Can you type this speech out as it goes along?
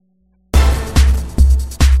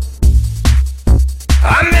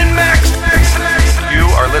I'm in Max. You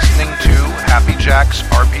are listening to Happy Jack's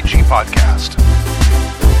RPG Podcast.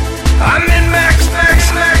 I'm in Max.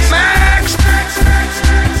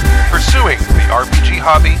 Pursuing the RPG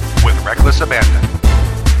hobby with reckless abandon.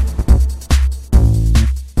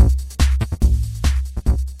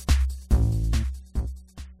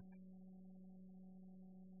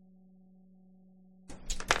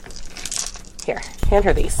 Here, hand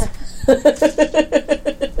her these.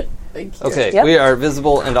 Thank you. Okay, Yep. we are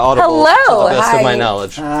visible and audible Hello. to the best Hi. of my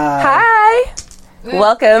knowledge. Hi.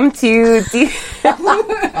 Welcome to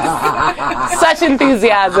such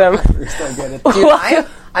enthusiasm. Dude,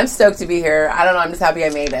 I'm stoked to be here. I don't know. I'm just happy I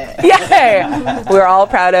made it. Yay! We're all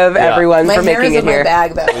proud of everyone My for hair making is it in my here.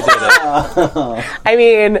 bag, though. I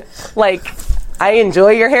mean, like, I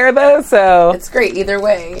enjoy your hair though, so It's great either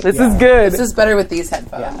way. this is good. This is better with these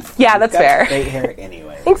headphones. Yeah, that's fair. Straight hair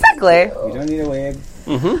anyway. Exactly. You don't need a wig.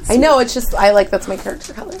 I know. It's just that's my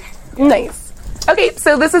character color. Nice. Okay,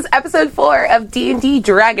 so this is episode 4 of D&D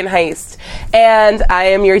Dragon Heist, and I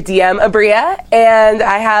am your DM, Abria, and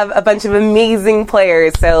I have a bunch of amazing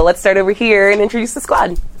players, so let's start over here and introduce the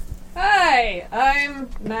squad. Hi, I'm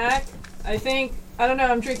Mac. I don't know,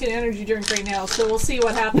 I'm drinking energy drink right now, so we'll see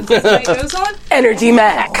what happens as the night goes on. Energy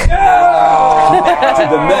Mac. To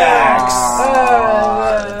the max.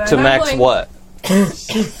 To I'm max playing- what?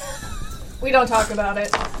 We don't talk about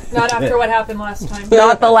it. Not after what happened last time.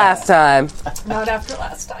 Not the last time. Not after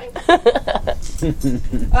last time.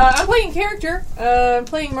 I'm playing character. I'm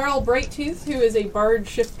playing Marl Brighttooth, who is a bard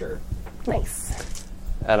shifter. Nice.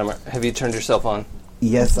 Adam, have you turned yourself on?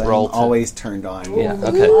 Yes, I'm Roll to- always turned on. Yeah,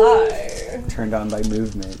 okay. Hi. Turned on by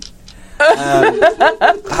movement.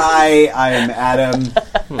 Hi, I am Adam.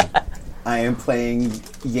 I am playing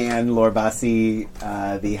Yan Lorbasi,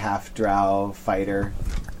 the half-drow fighter.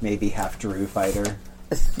 Maybe half-Drew fighter.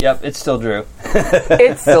 Yep, it's still Drew.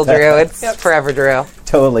 It's still Drew. It's forever Drew.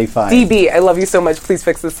 Totally fine. DB, I love you so much. Please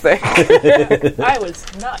fix this thing. I was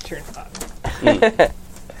not turned on.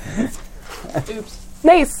 Oops.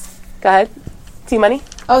 Nice. Go ahead. T-Money.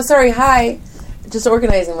 Oh, sorry. Hi. Just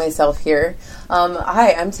organizing myself here.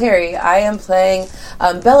 Hi, I'm Terry. I am playing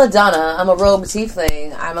Belladonna. I'm a rogue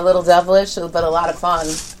tiefling. I'm a little devilish, but a lot of fun,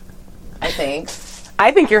 I think.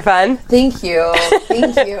 I think you're fun. Thank you.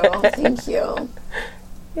 Thank you. Thank you.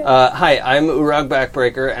 Hi, I'm Urag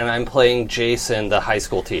Backbreaker, and I'm playing Jason, the high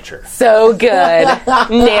school teacher. So good.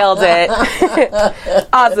 Nailed it.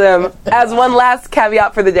 Awesome. As one last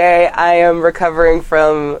caveat for the day, I am recovering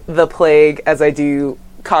from the plague as I do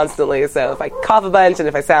constantly. So if I cough a bunch and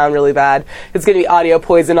if I sound really bad, it's going to be audio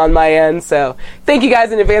poison on my end. So thank you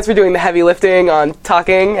guys in advance for doing the heavy lifting on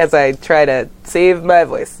talking as I try to save my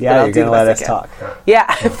voice. But Yeah, I'll you're do going to the let best us I talk. can. Yeah,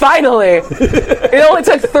 finally. It only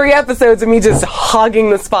took 3 episodes of me just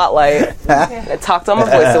hogging the spotlight. I talked all my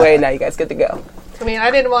voice away, and now you guys get to go. I mean,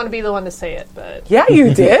 I didn't want to be the one to say it, but... Yeah,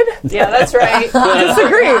 you did. Yeah, that's right.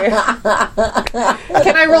 Disagree.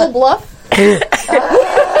 Can I roll bluff?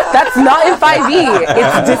 That's not in 5e.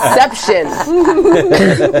 It's deception.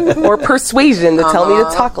 Or persuasion to tell me to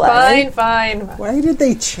talk less. Fine. Why did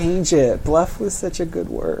they change it? Bluff was such a good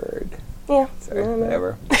word. Yeah. Sorry,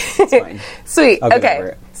 whatever. It's fine. Sweet. I'll get over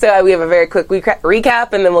Okay. it. So we have a very quick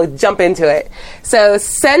recap, and then we'll jump into it. So,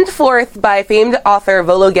 sent forth by famed author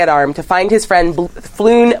Volo Gedarm to find his friend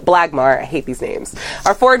Floon Blagmar. I hate these names.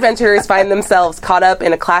 Our 4 adventurers find themselves caught up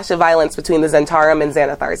in a clash of violence between the Zentarum and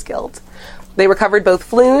Xanathar's guild. They recovered both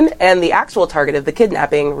Floon and the actual target of the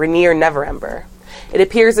kidnapping, Rainier Neverember. It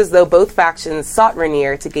appears as though both factions sought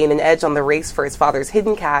Rainier to gain an edge on the race for his father's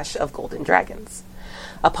hidden cache of golden dragons.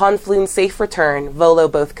 Upon Floon's safe return, Volo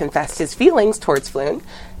both confessed his feelings towards Floon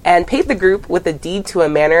and paid the group with a deed to a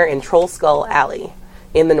manor in Troll Skull Alley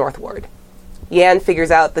in the North Ward. Yan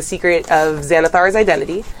figures out the secret of Xanathar's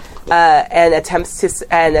identity and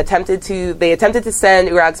attempted to send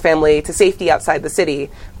Urag's family to safety outside the city,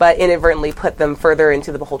 but inadvertently put them further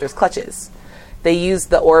into the Beholder's clutches. They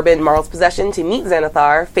used the orb in Marl's possession to meet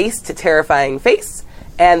Xanathar face to terrifying face,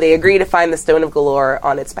 and they agree to find the Stone of Galore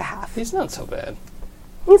on its behalf. He's not so bad.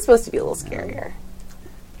 He's supposed to be a little scarier.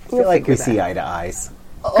 I feel like we see eye to eyes.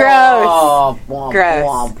 Gross. Oh, bwomp, Gross.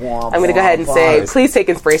 bwomp, bwomp, I'm going to go ahead and bwomp, say, bwomp. please take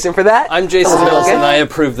inspiration for that. I'm Jason Mills, and I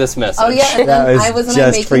approve this message. Oh yeah, and That then was I wasn't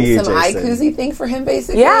just for making you, some eye Jason. koozie thing for him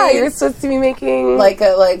basically. Yeah, you're supposed to be making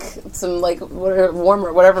some whatever,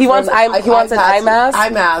 warmer whatever. He wants for him. he wants an eye mask. Eye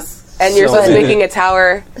mask. And you're So supposed to be good. making a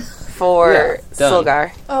tower for done.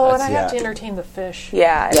 Silgar. Oh, and I That's- have to yeah. entertain the fish.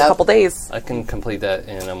 Yeah, in Yep. a couple days. I can complete that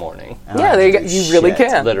in a morning. Yeah, there you go. You really Shit.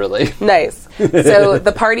 can. Literally. Nice. So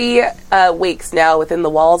the party wakes now within the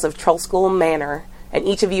walls of Trollskull Manor and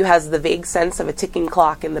each of you has the vague sense of a ticking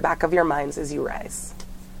clock in the back of your minds as you rise.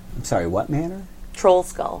 I'm sorry, what manor? Troll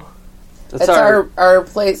Skull. It's our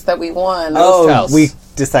place that we won. House. We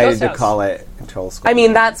decided Ghost to house. call it Troll Skull. I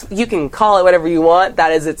mean, you can call it whatever you want.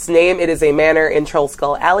 That is its name. It is a manor in Troll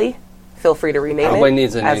Skull Alley. Feel free to rename Everybody it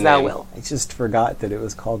needs a as new thou name. will. I just forgot that it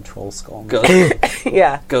was called Troll Skull.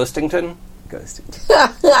 Yeah. Ghostington? Ghosting.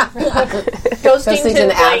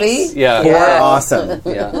 Ghostington Abbey. Yeah. We're awesome.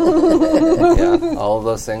 Yeah. Yeah. All of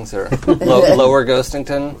those things are lower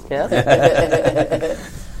Ghostington. Yeah.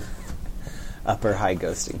 Upper High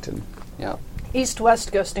Ghostington. Yeah.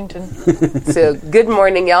 East-West Ghostington. So, good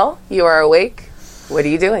morning, y'all. You are awake. What are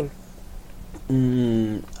you doing?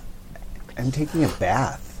 I'm taking a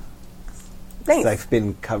bath. Nice. I've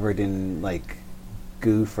been covered in like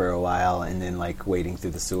goo for a while, and then like wading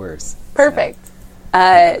through the sewers. Perfect.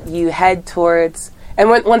 You head towards, and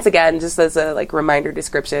once again, just as a like reminder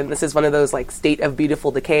description, this is one of those like state of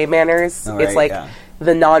beautiful decay manors. Oh, It's right, like yeah.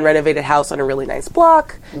 the non-renovated house on a really nice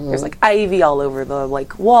block. There's like ivy all over the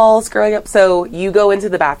like walls growing up. So you go into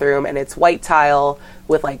the bathroom, and it's white tile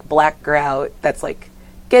with like black grout that's like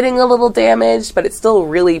getting a little damaged, but it's still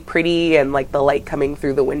really pretty, and like the light coming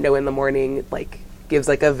through the window in the morning like gives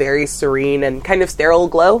like a very serene and kind of sterile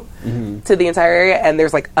glow to the entire area. And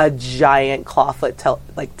there's like a giant clawfoot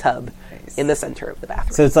tub in the center of the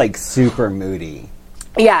bathroom. So it's like super moody.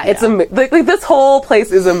 Yeah, it's a like this whole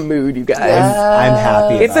place is a mood, you guys. I'm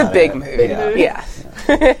happy. It's a about big it. mood. Yeah.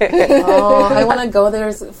 Oh, I want to go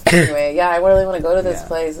there. Anyway, yeah, I really want to go to this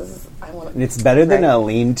place. I want And to. it's better than Right. a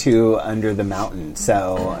lean-to under the mountain.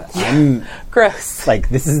 So I'm Gross. like,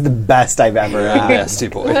 this is the best I've ever had. Nasty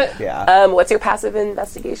boy. Yeah. What's your passive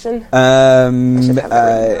investigation? Um, should have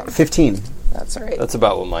that written down. 15. That's all right. That's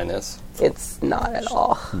about what mine is. It's not at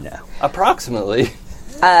all. No. Approximately.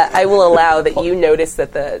 I will allow that you notice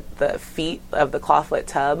that the feet of the clawfoot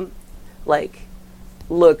tub, like,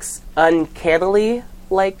 looks uncannily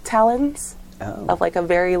like talons Oh. of like a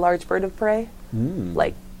very large bird of prey.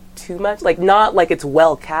 Like too much, like not like it's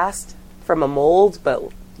well cast from a mold, but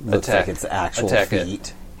Looks Attack. like it's actual Attack it.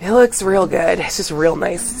 feet. it looks real good. It's just real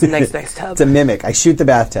nice. It's a nice tub. It's a mimic. I shoot the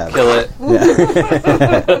bathtub. Kill it.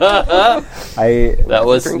 That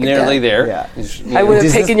was Drink it nearly down. there. Yeah. You should- I would have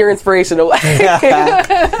Does taken this- your inspiration away.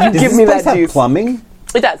 Does Give this me place that have juice. plumbing?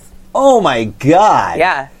 It does. Oh my god.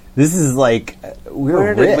 Yeah. This is like we're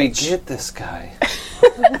Where rich. did we get this guy?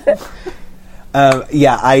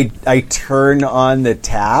 Yeah, I turn on the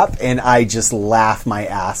tap and I just laugh my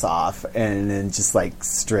ass off and then just like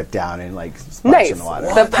strip down and like splash Nice. in the water.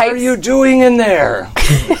 The What are pipes, you doing in there?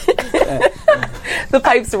 the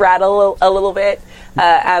pipes rattle a little bit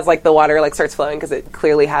as like the water like starts flowing because it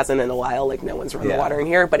clearly hasn't in a while. Like no one's run the Yeah. water in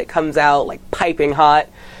here, but it comes out like piping hot,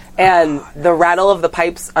 and the rattle of the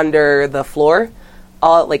pipes under the floor.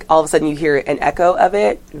 All of a sudden you hear an echo of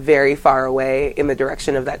it very far away in the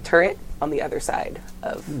direction of that turret on the other side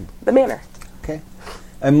of the manor. Okay.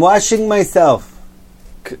 I'm washing myself.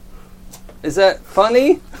 Is that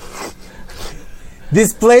funny?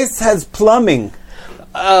 This place has plumbing.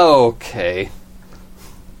 Okay.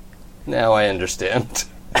 Now I understand.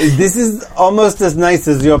 This is almost as nice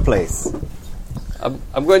as your place.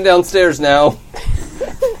 I'm going downstairs now.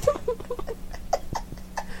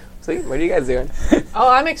 Sweet. What are you guys doing? Oh,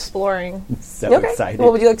 I'm exploring. So Okay. excited.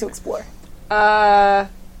 What would you like to explore?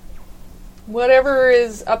 Whatever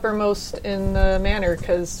is uppermost in the manor,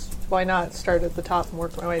 because why not start at the top and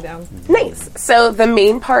work my way down? Nice. So the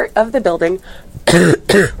main part of the building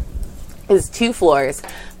is 2 floors,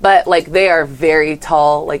 but like they are very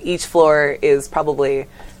tall. Like each floor is probably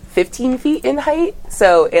 15 feet in height.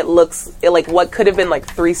 So it looks like what could have been like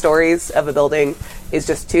 3 stories of a building is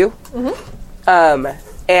just 2.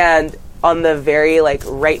 And on the very like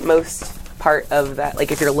rightmost part of that,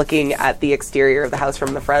 like if you're looking at the exterior of the house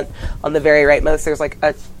from the front, on the very rightmost there's like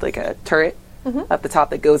a turret up the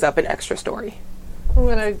top that goes up an extra story. I'm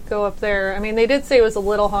gonna go up there. I mean, they did say it was a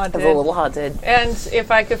little haunted. It's a little haunted. And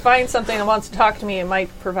if I could find something that wants to talk to me, it might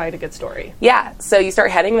provide a good story. Yeah, so you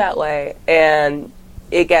start heading that way, and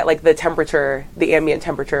it get like the ambient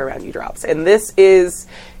temperature around you drops. And this is,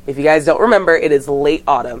 if you guys don't remember, it is late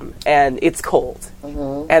autumn, and it's cold.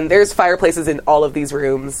 And there's fireplaces in all of these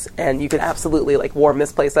rooms, and you can absolutely like warm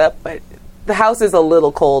this place up, but the house is a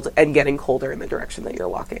little cold and getting colder in the direction that you're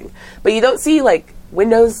walking. But you don't see like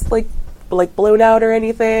windows like blown out or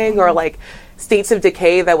anything, or like states of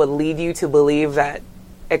decay that would lead you to believe that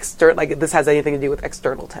this has anything to do with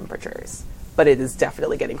external temperatures. But it is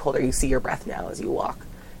definitely getting colder. You see your breath now as you walk,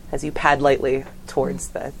 as you pad lightly towards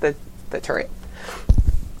the turret.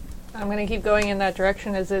 I'm going to keep going in that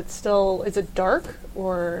direction. Is it dark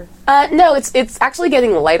or? No, it's actually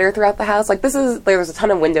getting lighter throughout the house. Like there's a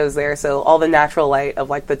ton of windows there, so all the natural light of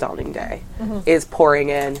like the dawning day is pouring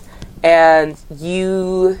in. And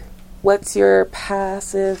what's your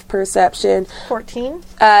passive perception? 14.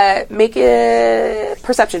 Make a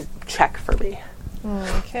perception check for me.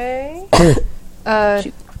 Okay.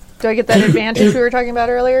 Do I get that advantage we were talking about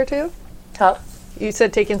earlier too? Huh? You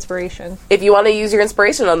said take inspiration. If you want to use your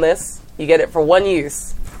inspiration on this, you get it for one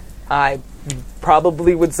use. I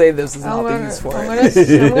probably would say this is not the use for it.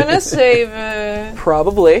 I'm gonna save it.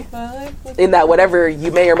 Probably. In that whatever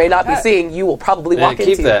you may or may not be seeing, you will probably walk keep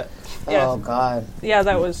into. that. Yeah. Oh God. Yeah,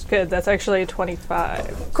 that was good. That's actually a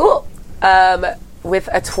 25. Cool. With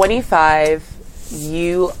a 25,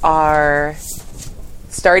 you are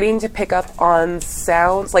starting to pick up on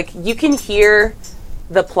sounds. Like, you can hear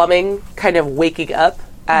the plumbing kind of waking up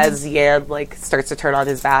as Yan, like, starts to turn on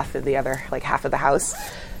his bath in the other, like, half of the house.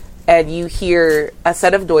 And you hear a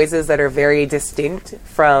set of noises that are very distinct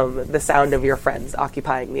from the sound of your friends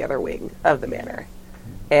occupying the other wing of the manor.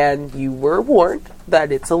 And you were warned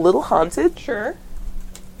that it's a little haunted. Sure.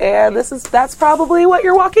 And that's probably what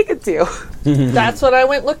you're walking into. That's what I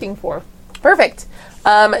went looking for. Perfect.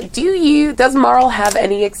 Does Marl have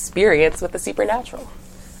any experience with the supernatural?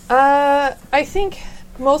 I think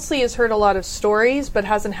mostly has heard a lot of stories, but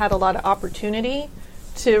hasn't had a lot of opportunity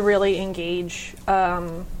to really engage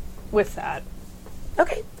with that.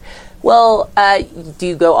 Okay. Well, do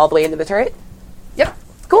you go all the way into the turret? Yep.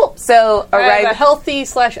 Cool. So I arrive. have a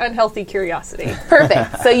healthy/unhealthy curiosity.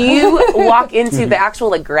 Perfect. So you walk into the actual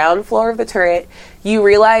like ground floor of the turret. You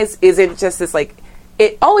realize isn't just this like.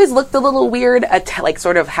 It always looked a little weird, like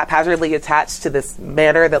sort of haphazardly attached to this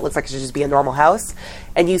manor that looks like it should just be a normal house,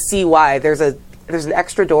 and you see why. There's an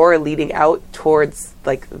extra door leading out towards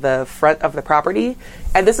like the front of the property,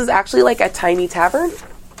 and this is actually like a tiny tavern,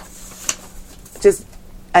 just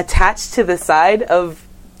attached to the side of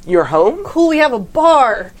your home. Cool, we have a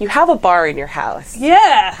bar. You have a bar in your house.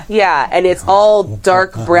 Yeah. Yeah, and it's all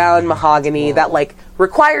dark brown mahogany that like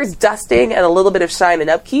requires dusting and a little bit of shine and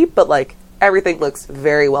upkeep, but like everything looks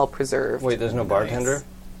very well preserved. Wait, there's no bartender?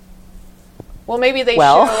 Well, maybe they show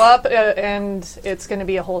up and it's going to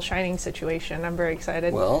be a whole Shining situation. I'm very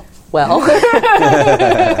excited. Well,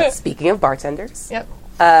 speaking of bartenders, Yep.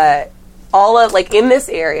 all of like in this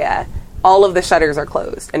area, all of the shutters are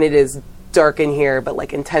closed, and it is dark in here, but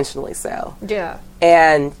like intentionally so. Yeah.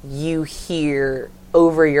 And you hear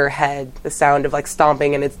over your head the sound of like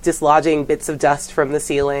stomping, and it's dislodging bits of dust from the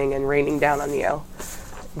ceiling and raining down on you.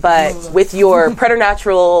 But with your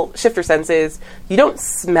preternatural shifter senses, you don't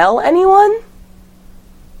smell anyone.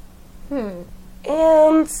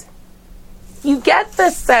 And you get the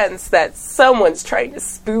sense that someone's trying to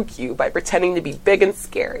spook you by pretending to be big and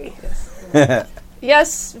scary.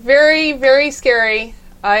 Yes, very, very scary.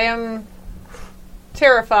 I am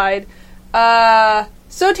terrified.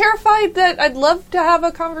 So terrified that I'd love to have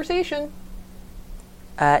a conversation.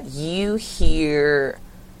 You hear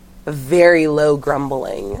very low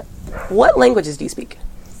grumbling. What languages do you speak?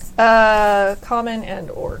 Common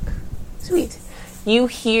and Orc. Sweet. You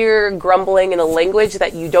hear grumbling in a language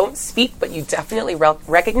that you don't speak, but you definitely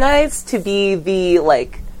recognize to be the,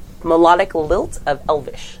 like, melodic lilt of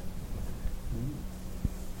Elvish.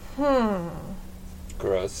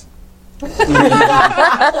 gross.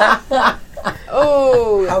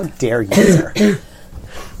 Oh, How dare you, sir?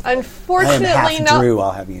 I am unfortunately half not. Drew,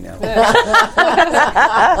 I'll have you know.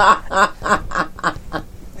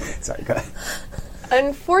 Sorry, go ahead.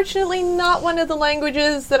 Unfortunately, not one of the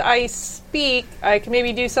languages that I speak. I can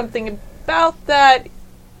maybe do something about that.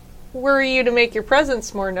 Were you to make your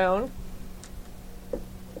presence more known?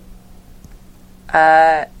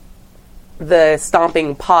 The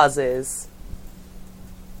stomping pauses,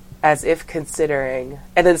 as if considering,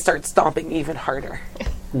 and then starts stomping even harder.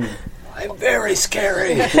 I'm very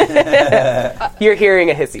scary. You're hearing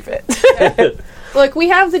a hissy fit. Look, we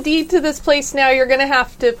have the deed to this place now. You're going to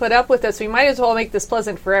have to put up with us. We might as well make this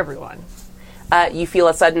pleasant for everyone. You feel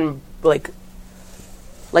a sudden, like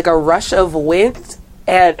a rush of wind,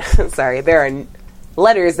 and sorry, there are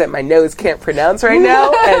letters that my nose can't pronounce right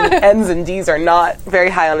now, and N's and D's are not very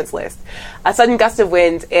high on its list. A sudden gust of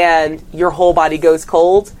wind, and your whole body goes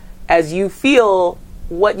cold as you feel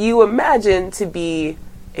what you imagine to be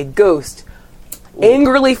a ghost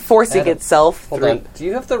angrily forcing Adam, itself Hold through. on. Do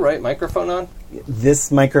you have the right microphone on? This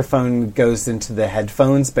microphone goes into the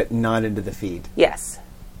headphones, but not into the feed. Yes,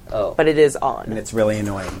 Oh. but it is And on. it's really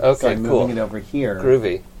annoying. Okay, so I'm cool. moving it over here.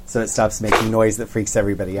 Groovy. so it stops making noise that freaks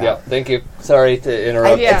everybody out. Yeah, thank you. Sorry to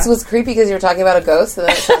interrupt. It was creepy because you were talking about a ghost, and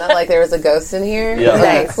then it sounded like there was a ghost in here. Yeah.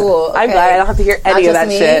 Okay, Nice. cool. Okay. I'm glad I don't have to hear any of just that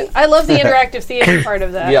me. shit. I love the interactive theater part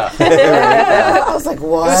of that. Yeah. I was like,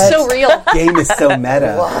 what? It was so real. Game is so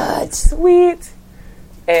meta. What? Sweet.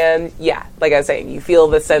 And yeah, like I was saying, you feel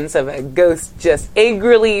the sense of a ghost just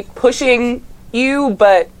angrily pushing you,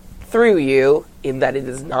 but through you, in that it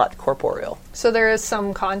is not corporeal. So there is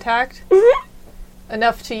some contact.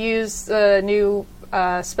 Enough to use the new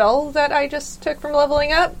spell that I just took from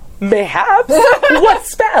leveling up. Mayhaps? What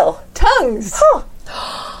spell? Tongues!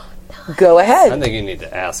 Go I ahead. think you need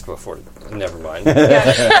to ask before. Never mind.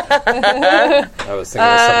 Yeah. I was thinking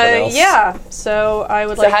of something else. Yeah, so I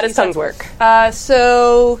would So like how to does use that. tongues work? have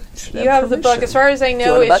So you have the book. permission. As far as I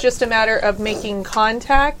know, want a it's book? just a matter of making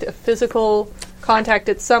contact, a physical contact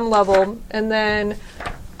at some level, and then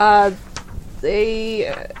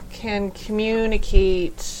they can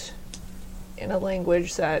communicate in a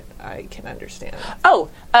language that I can understand. Oh,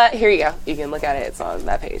 here you go. You can look at it. It's on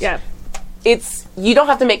that page. Yeah. It's, you don't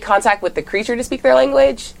have to make contact with the creature to speak their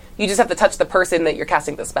language. You just have to touch the person that you're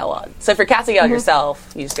casting the spell on. So if you're casting it on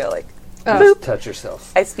yourself, you just go like, boop. Touch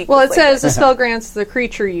yourself. I speak Well, this it says language. the spell grants the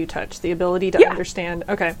creature you touch the ability to Yeah. understand.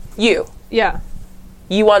 Okay. You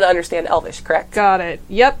want to understand Elvish, correct? Got it.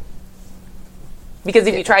 Yep. Because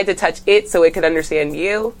if you tried to touch it so it could understand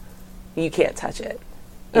you, you can't touch it.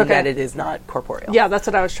 In Okay. that it is not corporeal. Yeah, that's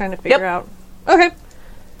what I was trying to figure Yep. out. Okay.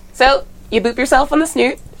 So you boop yourself on the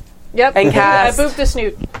snoot. Yep. And cast- I booped a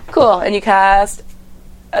snoot. Cool. And you cast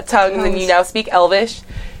tongues and you now speak Elvish.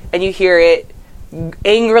 And you hear it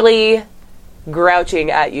angrily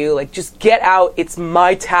grouching at you. Like, just get out. It's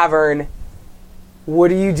my tavern.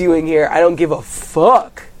 What are you doing here? I don't give a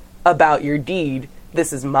fuck about your deed.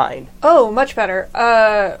 This is mine. Oh, much better.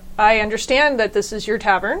 I understand that this is your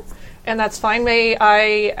tavern, and that's fine. May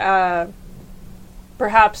I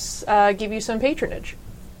perhaps give you some patronage?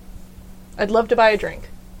 I'd love to buy a drink.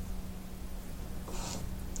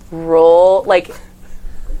 Roll, like,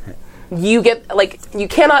 you get, like, you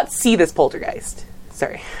cannot see this poltergeist.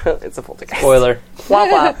 Sorry, it's a poltergeist. Spoiler.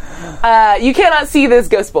 Womp womp. You cannot see this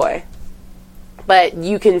ghost boy, but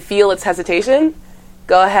you can feel its hesitation.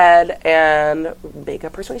 Go ahead and make a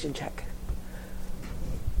persuasion check.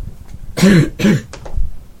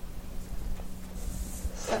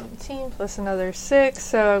 17 plus another 6,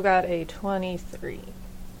 so I've got a 23.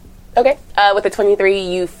 Okay. With a 23,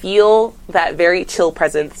 you feel that very chill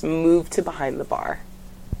presence move to behind the bar,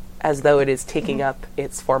 as though it is taking up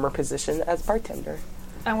its former position as bartender.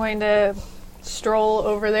 I'm going to stroll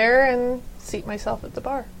over there and seat myself at the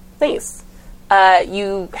bar. Nice.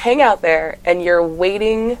 You hang out there and you're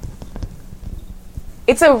waiting.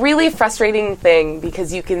 It's a really frustrating thing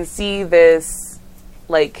because you can see this,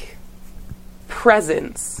 like,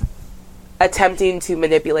 presence attempting to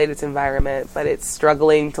manipulate its environment, but it's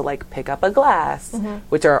struggling to, like, pick up a glass,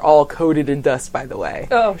 which are all coated in dust, by the way.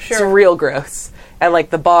 Oh, sure. It's real gross. And, like,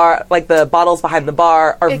 the bottles behind the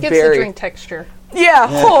bar are It gives very... the drink texture. Yeah,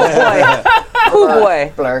 oh boy. Oh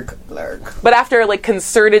boy. Blurk, blurk. But after, like,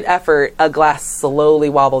 concerted effort, a glass slowly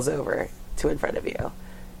wobbles over to in front of you.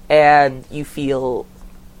 And you feel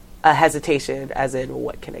a hesitation, as in,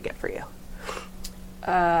 what can I get for you?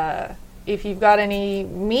 If you've got any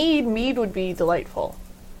mead would be delightful.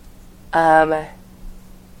 And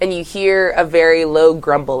you hear a very low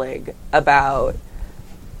grumbling about...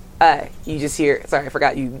 you just hear... Sorry, I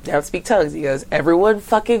forgot. You now speak tongues. He goes, everyone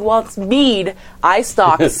fucking wants mead. I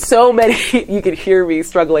stock so many... You could hear me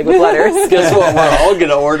struggling with letters. Guess what? We're all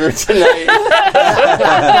gonna order tonight.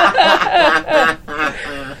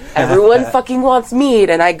 Everyone fucking wants mead,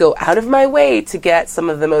 and I go out of my way to get some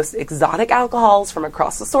of the most exotic alcohols from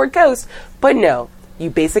across the Sword Coast. But no, you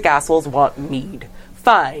basic assholes want mead.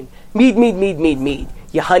 Fine. Mead.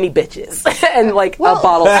 You honey bitches. And, like, a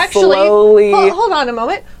bottle slowly... Hold on a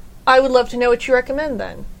moment. I would love to know what you recommend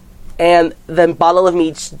then. And the bottle of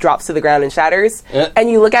mead drops to the ground and shatters. And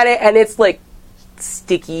you look at it, and it's, like,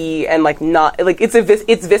 sticky and, like, not... Like, it's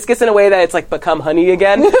viscous in a way that it's, like, become honey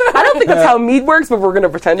again. I don't think that's how mead works, but we're going to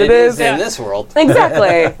pretend It is is. in this world.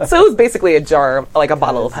 Exactly. So it was basically a jar, like a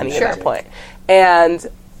bottle of honey at that point. And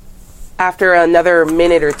after another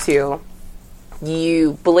minute or two,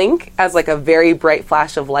 you blink as, like, a very bright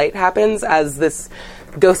flash of light happens as this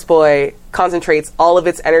ghost boy concentrates all of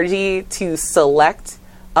its energy to select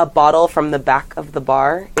a bottle from the back of the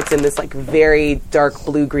bar. It's in this, like, very dark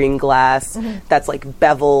blue-green glass that's, like,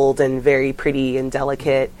 beveled and very pretty and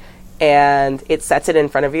delicate. And it sets it in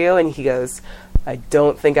front of you, and he goes, I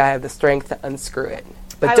don't think I have the strength to unscrew it.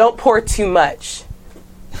 But don't pour too much.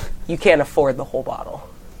 You can't afford the whole bottle.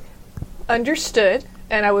 Understood.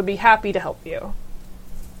 and I would be happy to help you.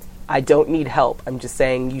 I don't need help. I'm just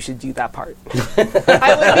saying you should do that part. I would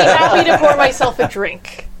be happy to pour myself a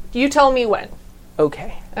drink. You tell me when.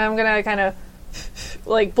 Okay. And I'm gonna kind of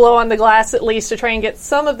like blow on the glass at least to try and get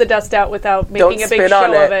some of the dust out without making a big spit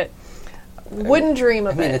on show of it. it. Wouldn't dream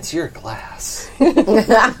of I mean, it. it's your glass. And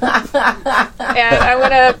I'm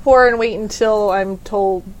gonna pour and wait until I'm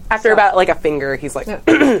told. After about like a finger, he's like,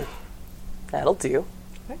 Yeah. that'll do.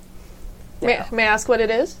 May I ask what it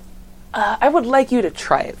is? I would like you to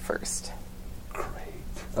try it first.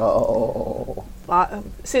 Oh.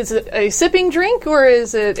 So is it a sipping drink or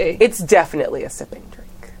is it a? It's definitely a sipping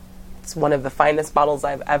drink. It's one of the finest bottles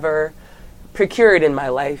I've ever procured in my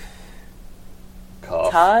lifetime.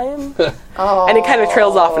 And it kind of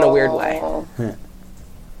trails off in a weird way.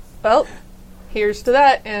 Well, here's to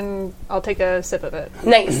that, and I'll take a sip of it.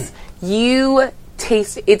 Nice. You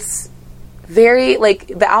taste it's very like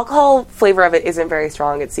the alcohol flavor of it isn't very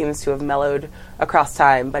strong. It seems to have mellowed across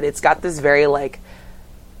time, but it's got this very like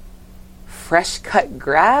fresh cut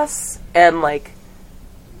grass and like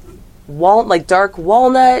dark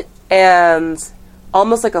walnut and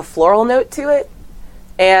almost like a floral note to it.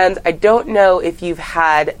 And I don't know if you've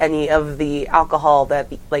had any of the alcohol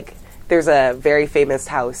that like there's a very famous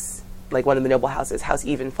house, like one of the noble houses, House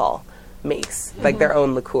Evenfall, makes like their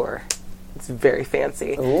own liqueur. It's very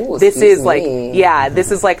fancy. Ooh, this excuse is like me.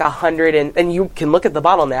 this is like 100 and you can look at the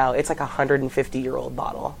bottle now. It's like a 150-year-old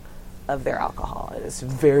bottle of their alcohol. And it's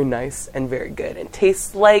very nice and very good and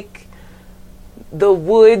tastes like the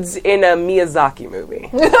woods in a Miyazaki movie.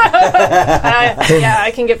 Yeah,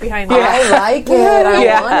 I can get behind that. I like it.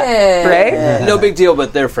 I want it. Right? No big deal,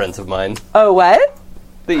 but they're friends of mine. Oh, what?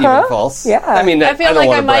 The Even Falls. Yeah. I mean, I feel don't like I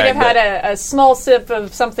wanna might brag, have had but- a small sip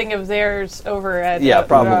of something of theirs over at Yeah,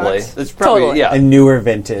 probably. Rocks. It's probably Totally. yeah. A newer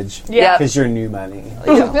vintage. Yeah. Because you're new money.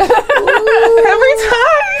 Every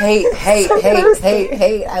time.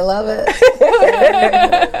 Hate. I love it.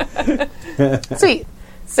 Sweet.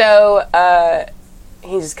 So,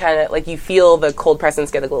 he just kind of, like, you feel the cold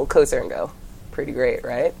presence get a little closer and go, pretty great,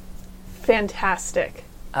 right? Fantastic.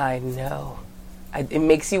 I know. It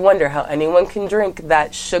makes you wonder how anyone can drink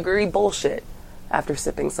that sugary bullshit after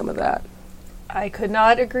sipping some of that. I could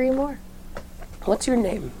not agree more. What's your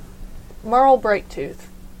name? Marl Brighttooth.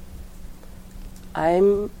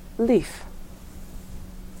 I'm Leaf.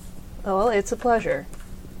 Oh, well, it's a pleasure.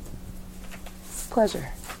 Pleasure.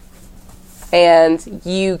 And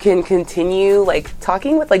you can continue, like,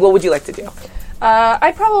 talking with, like, what would you like to do?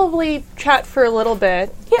 I'd probably chat for a little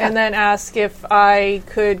bit Yeah. and then ask if I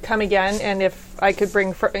could come again and if I could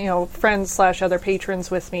bring friends / other patrons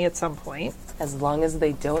with me at some point. As long as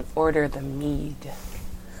they don't order the mead.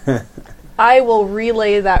 I will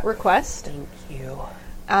relay that request. Thank you.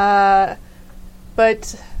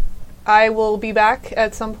 But I will be back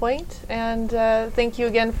at some point, and thank you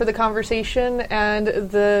again for the conversation and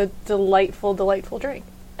the delightful, delightful drink.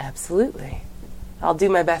 Absolutely. I'll do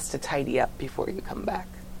my best to tidy up before you come back.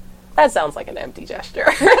 That sounds like an empty gesture.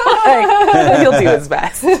 He'll do his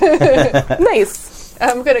best. Nice.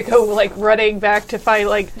 I'm gonna go running back to find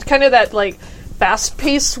kind of that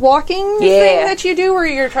fast-paced walking thing that you do, where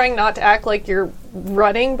you're trying not to act like you're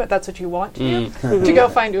running, but that's what you want to do. To go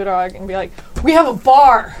find Urag and be like, "We have a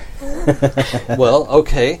bar." Well,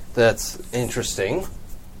 okay, that's interesting.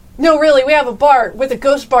 No, really, we have a bar with a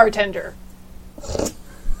ghost bartender.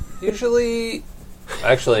 Usually,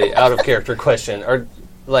 actually, out of character question, are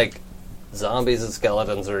zombies and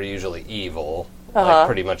skeletons are usually evil,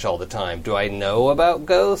 pretty much all the time. Do I know about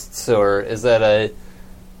ghosts, or is that a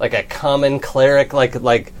common cleric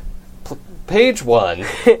page one?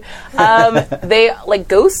 They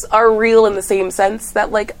ghosts are real in the same sense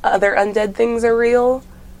that other undead things are real.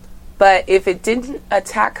 But if it didn't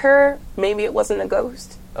attack her, maybe it wasn't a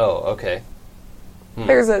ghost. Oh, okay.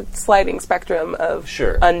 There's a sliding spectrum of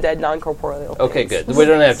undead, non-corporeal things. Okay, good. We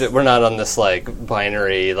don't have to. We're not on this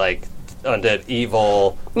binary undead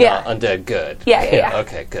evil, not undead good. Yeah.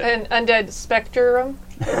 Okay, good. An undead spectrum.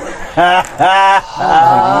 That's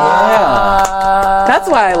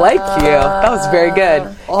why I like you. That was very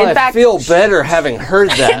good. Oh, In fact, I feel better having heard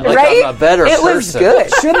that. right? I'm a better it person. was good.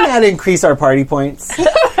 Shouldn't that increase our party points?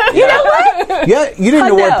 You know what? Yeah, you didn't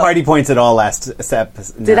Hundo. award party points at all last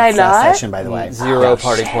Did I not? session, by the way. Zero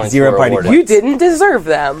party points. Zero were party awarded. You didn't deserve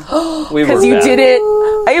them We because were you bad.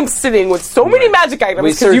 didn't. I am sitting with so many magic items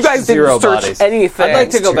We because you guys searched zero didn't search bodies. anything. I'd like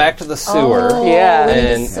to go back to the sewer. Yeah.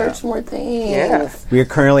 And Search more things. Yeah. We are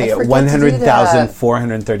currently I at forget to do that.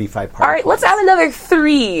 100,435 party All right, let's add another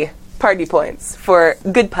 3 party points for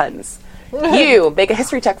good puns. You make a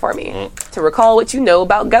history check for me to recall what you know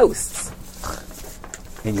about ghosts.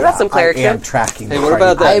 And That's some cleric I am shit. tracking. Hey, the what party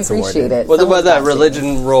about that? I points appreciate awarded. it. What Someone's about that got to.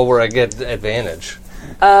 religion roll where I get advantage?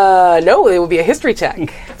 No, it would be a history check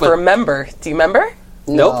for a member. Do you remember?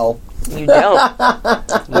 No. You don't.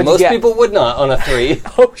 What'd Most you get? people would not on a 3.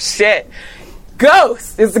 Oh shit!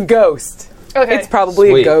 Ghost is a ghost. Okay. It's probably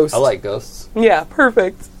Sweet. a ghost. I like ghosts. Yeah,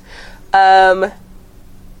 perfect. Yeah.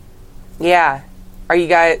 Are you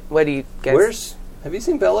guys? What do you guys? Have you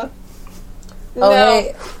seen Bella? Oh,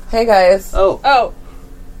 No. hey guys. Oh,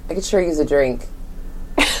 I could sure use a drink.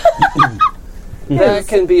 That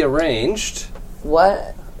can be arranged.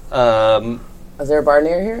 What? Is there a bar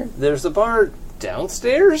near here? There's a bar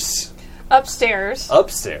downstairs? upstairs.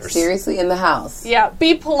 Upstairs. Seriously, in the house? Yeah,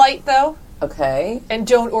 be polite though, Okay. and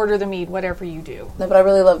don't order the mead, whatever you do. No, but I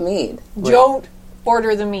really love mead. Don't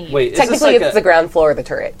order the mead. Wait, is this Technically, like it's the ground floor of the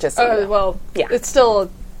turret. Just so you know. Well, Yeah. it's still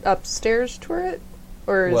upstairs turret,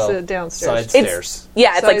 or is well, it downstairs? side stairs.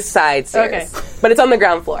 Yeah, it's like Side- side stairs, okay. but it's on the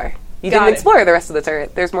ground floor. You Got didn't it. explore the rest of the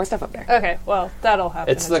turret. There's more stuff up there. Okay, well, that'll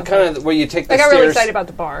happen. It's at the some kind point. of where you take the I got stairs. really excited about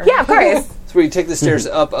the bar. Yeah, of course. It's where you take the stairs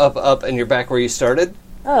up, up, up, and you're back where you started.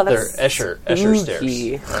 Oh, They're that's Escher stairs.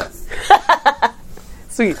 spooky.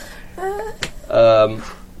 Sweet.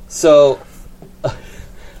 So I'm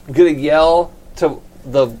gonna yell to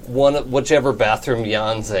the whichever bathroom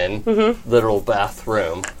Jan's in, literal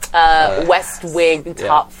bathroom. West wing,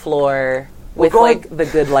 top floor, with going- like the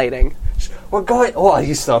good lighting. We're going. Oh, I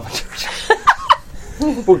used to.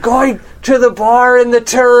 We're going to the bar in the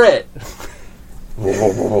turret.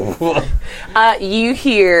 You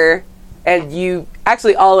hear, and you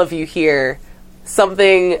actually all of you hear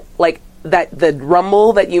something like that. The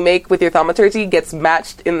rumble that you make with your thaumaturgy gets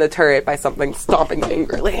matched in the turret by something stomping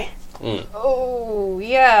angrily. Oh,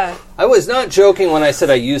 yeah. I was not joking when I said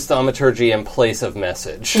I used thaumaturgy in place of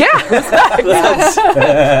message. Yeah,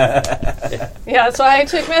 Yeah, that's why I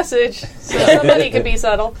took message, so somebody could be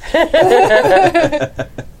subtle.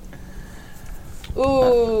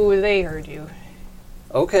 Ooh, they heard you.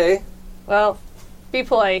 Okay. Well, be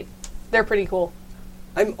polite. They're pretty cool.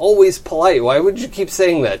 I'm always polite. Why would you keep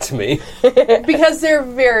saying that to me? Because they're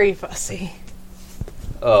very fussy.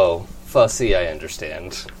 Oh, fussy, I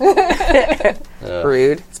understand.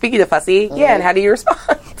 rude. Speaking of fussy, yeah, and how do you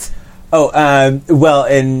respond? Well,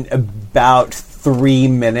 in about 3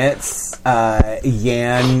 minutes,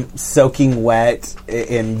 Yan, soaking wet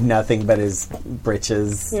in nothing but his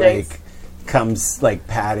britches, Nice. like comes like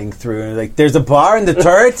padding through and like, there's a bar in the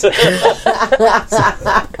turret.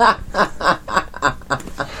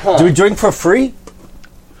 Do we drink for free?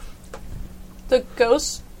 The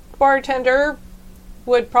ghost bartender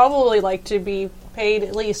would probably like to be paid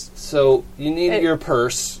at least. So you need your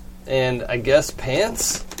purse and I guess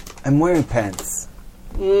pants. I'm wearing pants.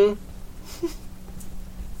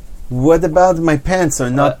 What about my pants or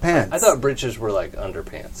not pants? I thought breeches were like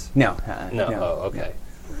underpants. No. No. Oh, okay.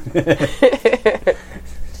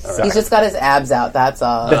 He's just got his abs out, that's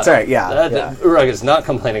all. That's right, yeah. Urag is not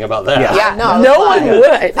complaining about that. Yeah. Yeah, No, I was no like- one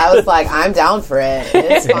would. I was like, I'm down for it.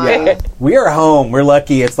 It's fine. We are home. We're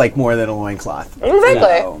lucky it's like more than a loincloth.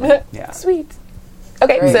 Exactly. So, yeah. Sweet.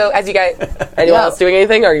 Okay, Great. so as you guys, anyone Yeah. else doing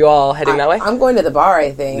anything? Or are you all heading that way? I'm going to the bar,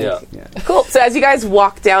 I think. Yeah. Cool. So as you guys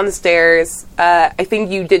walk down the stairs, I think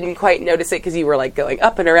you didn't quite notice it because you were like going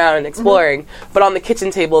up and around and exploring. But on the kitchen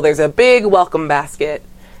table, there's a big welcome basket,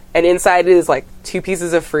 and inside it is like 2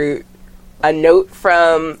 pieces of fruit, a note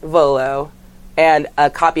from Volo, and a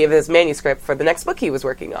copy of his manuscript for the next book he was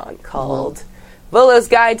working on called Volo's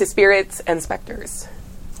Guide to Spirits and Specters.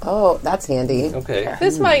 Oh, that's handy. Okay.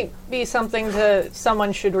 This might be something that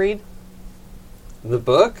someone should read. The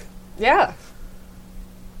book? Yeah.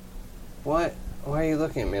 What? Why are you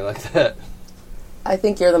looking at me like that? I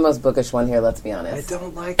think you're the most bookish one here, let's be I honest.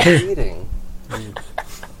 don't like reading.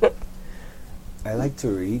 I like to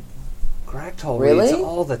read. Gractol Really? reads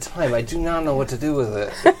all the time. I do not know what to do with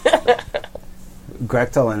it.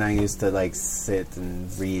 Grechtel and I used to like sit and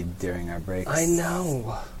read during our breaks. I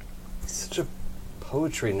know. He's such a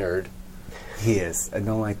poetry nerd. He is. I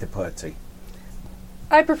don't like the poetry.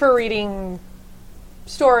 I prefer reading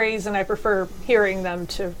stories and I prefer hearing them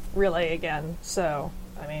to relay again. So,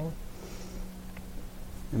 I mean,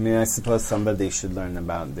 I suppose somebody should learn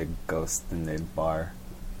about the ghost in the bar.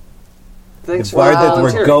 Thanks The bar for that we're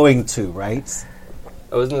volunteering. going to, right?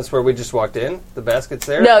 Oh, isn't this where we just walked in? The basket's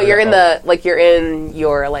there? No, Or- you're in oh. you're in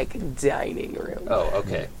your like dining room. Oh,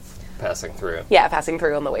 okay. Passing through. Yeah, passing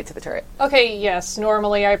through on the way to the turret. okay, yes,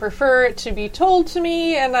 normally I prefer it to be told to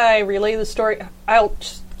me and I relay the story. I'll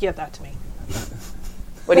just give that to me.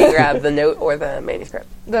 What do you grab, the note or the manuscript?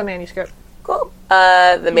 The manuscript. Cool.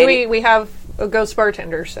 The We have a ghost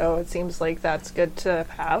bartender, so it seems like that's good to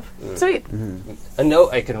have. Sweet. A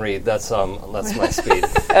note I can read. That's my speed.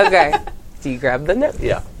 Okay. Do you grab the note?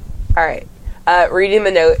 Yeah. All right. Reading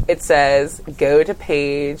the note, it says, go to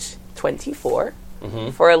page 24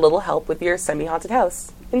 for a little help with your semi-haunted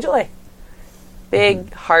house. Enjoy.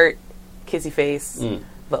 Big heart, kissy face,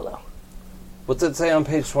 Volo. What's it say on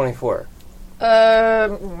page 24?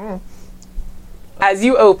 As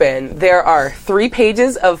you open, there are 3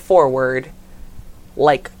 pages of foreword,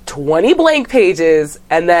 like 20 blank pages,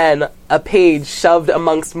 and then a page shoved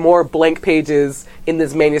amongst more blank pages in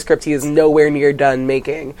this manuscript he is nowhere near done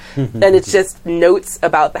making. And it's just notes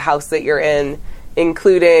about the house that you're in,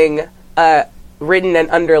 including, written and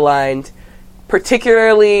underlined,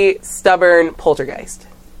 particularly stubborn poltergeist.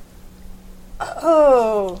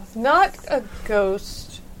 Oh, not a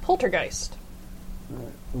ghost. Poltergeist.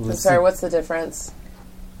 I'm sorry, what's the difference?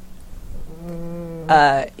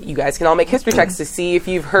 You guys can all make history checks to see if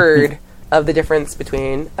you've heard of the difference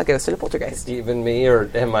between a ghost and a poltergeist. Even me, or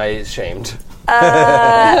am I shamed?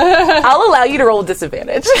 I'll allow you to roll a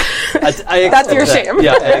disadvantage. I accept That's your that. shame.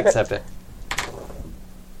 Yeah, I accept it.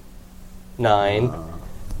 9.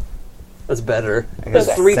 That's better. That's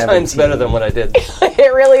got 3 times 17. better than what I did.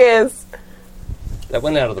 It really is. That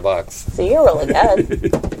went out of the box. So you're rolling good.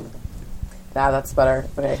 Yeah, that's better.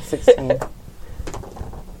 Okay, 16.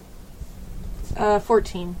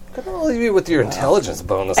 14. Look at all of you with your intelligence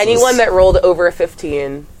bonuses. Anyone that rolled over a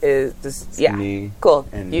 15 is just, yeah. me Cool.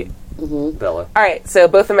 and- You, Bella. all right, so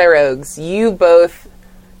both of my rogues, you both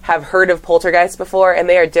have heard of poltergeists before, and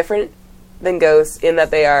they are different than ghosts in that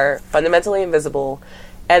they are fundamentally invisible,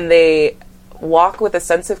 and they walk with a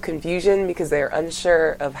sense of confusion because they are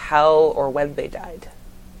unsure of how or when they died.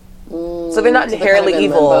 So they're not So they're inherently kind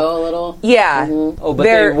of in evil. limbo a little. Yeah. Oh, but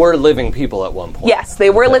They're- they were living people at one point. Yes, they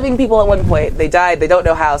were living people at one point. They died. They don't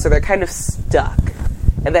know how, so they're kind of stuck.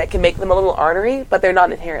 And that can make them a little ornery, but they're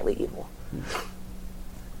not inherently evil.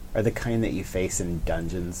 Are the kind that you face in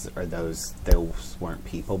dungeons, or those weren't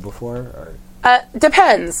people before? Or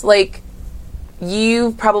Depends. Like,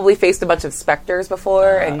 you've probably faced a bunch of specters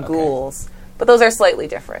before and okay. ghouls, but those are slightly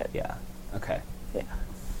different. yeah, okay. Yeah.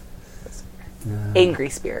 Angry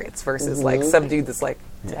spirits versus like some dude that's like,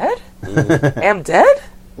 dead? Am dead?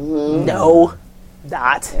 No,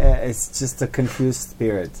 not. It's just a confused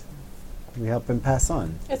spirit. We help him pass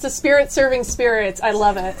on. It's a spirit serving spirits. I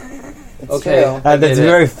love it. Okay. true. I That's get it.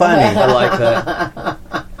 very funny. I like that.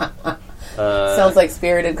 Sounds like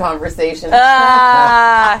spirited conversation.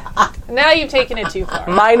 Ah, Now you've taken it too far.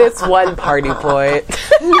 -1 party point.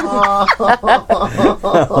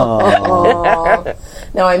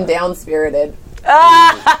 Now I'm down spirited.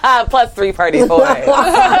 +3 party points.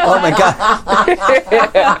 Oh my god!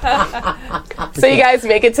 So you guys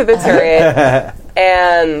make it to the turret,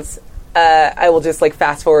 and I will just like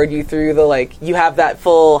fast forward you through the like you have that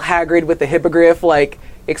full Hagrid with the hippogriff like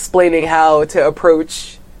explaining how to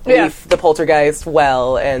approach Yeah. Leaf the poltergeist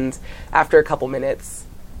well, and after a couple minutes,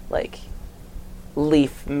 like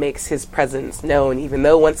Leaf makes his presence known, even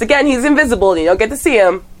though once again he's invisible and you don't get to see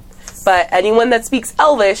him. But anyone that speaks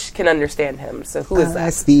Elvish can understand him. So who is I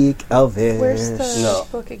that? speak Elvish. Where's the No.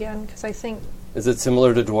 book again? Because I think Is it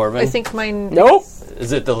similar to Dwarven? mine. Nope.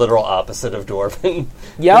 Is it the literal opposite of Dwarven?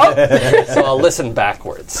 Yup. So I'll listen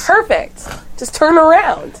backwards. Perfect. Just turn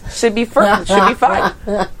around. Should be fine.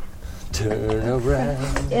 Turn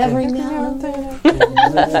around. Every now and then.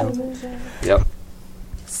 Yep.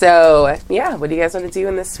 So yeah, what do you guys want to do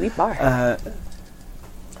in this sweet bar?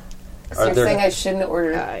 So you're there- saying I shouldn't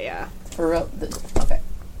order Yeah. for okay.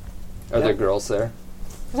 Are there girls there?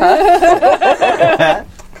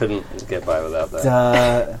 Couldn't get by without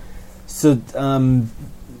that.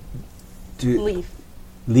 Leaf.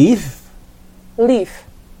 Leaf?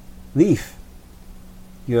 Leaf.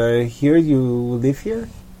 You're here? You live here?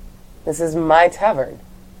 This is my tavern.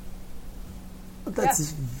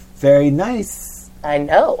 That's very nice. I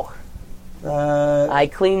know. I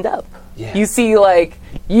cleaned up. Yeah. You see, like,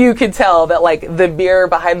 you can tell that, like, the beer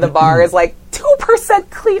behind the bar is, like, 2%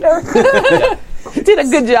 cleaner. Did a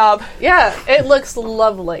good job. Yeah, it looks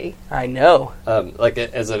lovely. I know. Like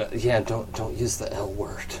as a don't use the L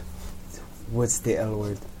word. What's the L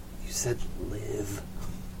word? You said live.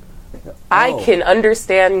 I can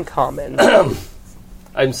understand common.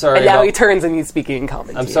 I'm sorry. And now about, he turns and he's speaking in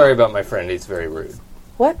common. I'm to you. sorry about my friend. He's very rude.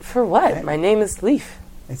 What? For what? My name is Leaf.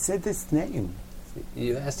 I said his name.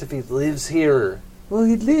 You asked if he lives here. Well,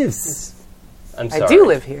 he lives. I'm sorry. I do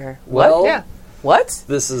live here. Well, Yeah. What?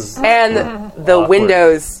 this is And the Awkward.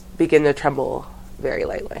 windows begin to tremble very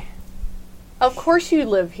lightly. Of course you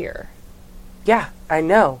live here. Yeah, I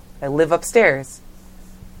know. I live upstairs.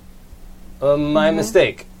 My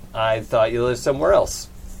mistake. I thought you lived somewhere else.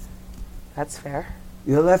 That's fair.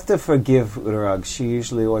 You'll have to forgive Urag. She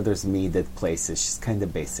usually orders mead at places. She's kind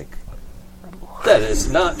of basic. That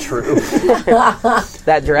is not true.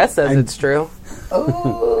 That dress says it's true.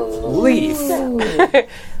 Leaf.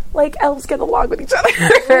 Like, elves get along with each other.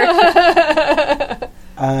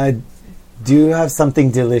 Do you have something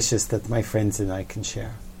delicious that my friends and I can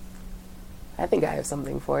share? I think I have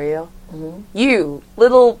something for you. You,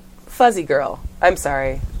 little fuzzy girl. I'm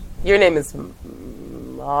sorry. Your name is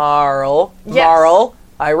Marl. Yes. Marl.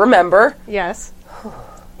 I remember. Yes.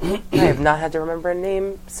 I have not had to remember a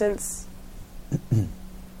name since.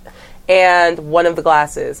 And one of the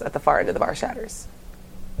glasses at the far end of the bar shatters.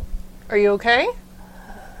 Are you okay?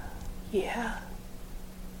 Yeah.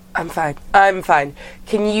 I'm fine.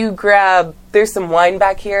 Can you grab... There's some wine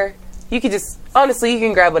back here. You could just... Honestly, you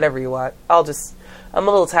can grab whatever you want. I'm a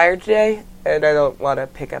little tired today, and I don't want to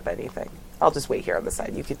pick up anything. I'll just wait here on the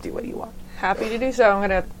side. You can do what you want. Happy to do so. I'm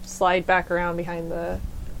going to slide back around behind the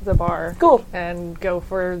bar. Cool. And go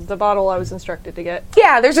for the bottle I was instructed to get.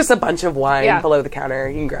 Yeah, there's just a bunch of wine Yeah. below the counter.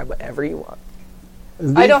 You can grab whatever you want.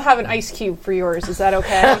 I don't have an ice cube for yours. Is that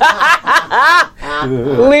okay?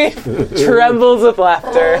 Leaf trembles with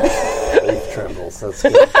laughter. Leaf trembles. That's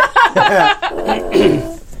good.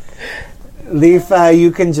 Leaf,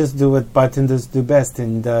 you can just do what bartenders do best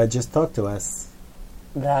and just talk to us.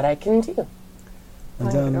 That I can do. I'm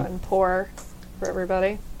going to go ahead and pour for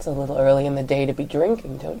everybody. It's a little early in the day to be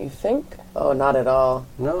drinking, don't you think? Oh, not at all.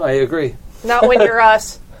 No, I agree. Not when you're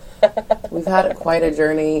us. We've had quite a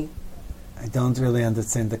journey. I don't really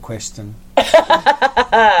understand the question. He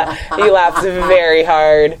laughs very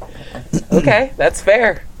hard. Okay, that's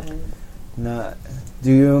fair. No,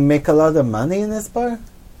 do you make a lot of money in this bar?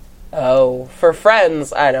 Oh, for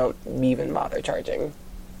friends, I don't even bother charging.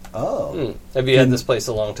 Oh. Have you had this place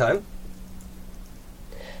a long time?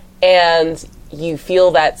 And you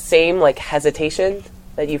feel that same, like, hesitation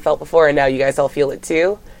that you felt before, and now you guys all feel it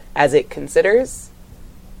too, as it considers.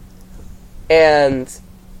 And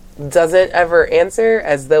doesn't ever answer,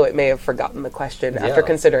 as though it may have forgotten the question after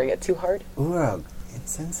considering it too hard. Urag,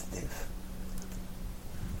 insensitive.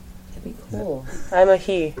 That'd be cool. I'm a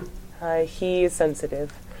he. He is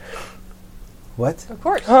sensitive. What? Of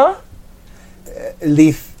course. Huh?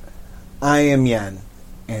 Leaf, I am Yan,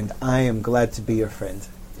 and I am glad to be your friend,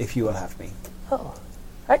 if you will have me. Oh,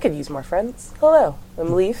 I could use more friends. Hello,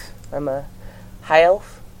 I'm Leaf. I'm a high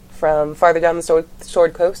elf from farther down the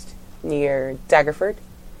Sword Coast, near Daggerford.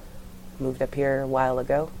 Moved up here a while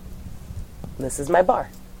ago. This is my bar.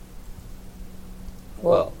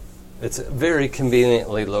 Well, it's very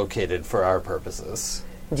conveniently located for our purposes.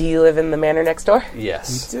 Do you live in the manor next door?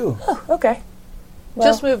 Yes. Do. Oh, okay.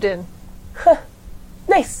 Just moved in.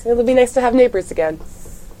 Nice. It'll be nice to have neighbors again.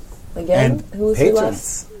 Again? And Who's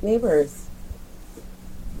patrons. who left? Neighbors.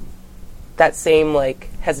 That same, like,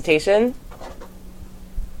 hesitation.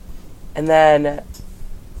 And then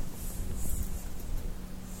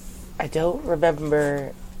I don't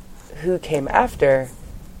remember who came after,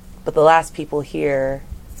 but the last people here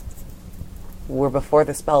were before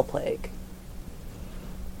the Spell Plague.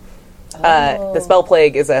 The Spell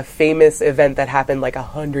Plague is a famous event that happened like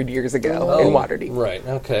 100 years ago in Waterdeep. Right,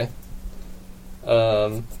 okay.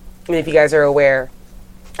 And if you guys are aware,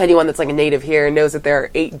 anyone that's like a native here knows that there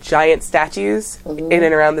are 8 giant statues in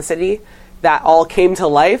and around the city that all came to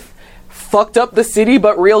life, fucked up the city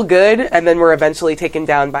but real good, and then were eventually taken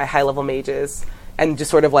down by high-level mages. And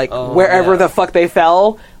just sort of like wherever the fuck they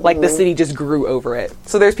fell, like the city just grew over it.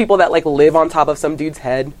 So there's people that like live on top of some dude's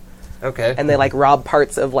head, Okay. and they like rob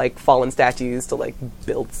parts of like fallen statues to like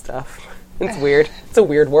build stuff. It's weird. It's a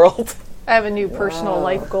weird world. I have a new personal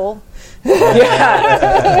life goal.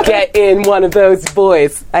 Yeah. Get in one of those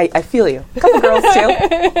boys. I feel you. A couple girls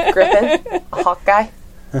too. Griffin, a hawk guy.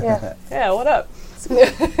 Yeah. Yeah, what up?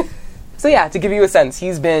 So yeah, to give you a sense,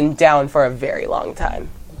 he's been down for a very long time.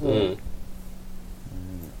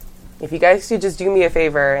 If you guys could just do me a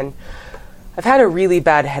favor, and I've had a really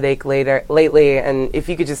bad headache lately, and if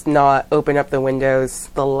you could just not open up the windows,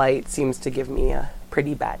 the light seems to give me a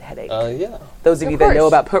pretty bad headache. Yeah. Those of you that know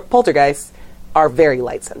about poltergeists are very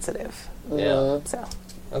light sensitive. Yeah. So,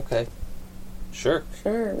 Okay. Sure.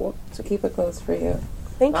 Sure. Well, so keep it close for you.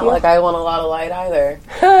 thank Not you. like I want a lot of light either.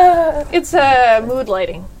 It's mood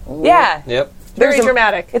lighting. Yeah. Yep. Very There's a-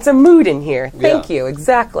 dramatic. It's a mood in here. Thank Yeah. you.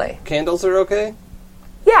 Exactly. Candles are okay?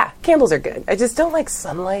 Yeah, candles are good. I just don't like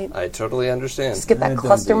sunlight. I totally understand. Just get that don't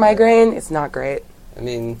cluster do that. migraine. It's not great. I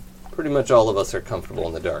mean, pretty much all of us are comfortable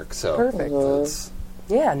in the dark, so Perfect. that's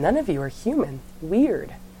Yeah, none of you are human.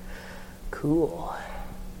 Weird. Cool.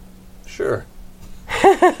 sure.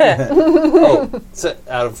 So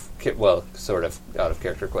sort of out of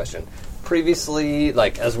character question. Previously,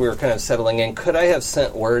 like as we were kind of settling in, could I have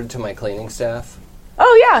sent word to my cleaning staff?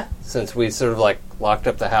 Oh yeah. Since we sort of like locked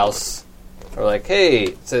up the house, or like,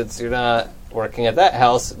 hey, since you're not working at that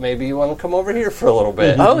house, maybe you want to come over here for a little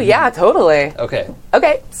bit. Oh yeah, totally. Okay.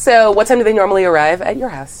 Okay, so what time do they normally arrive at your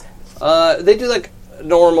house? They do like a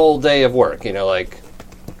normal day of work, like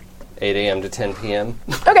 8 a.m. to 10 p.m.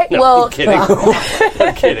 Okay, No, well, I'm kidding.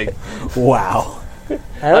 I'm kidding. Wow.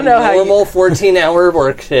 I don't know how Normal 14-hour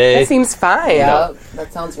work day. that semes fine. Yep,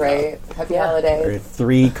 that sounds right. Happy Or holiday.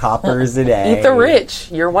 3 coppers a day. Eat the rich.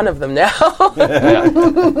 You're one of them now.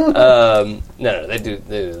 No, they do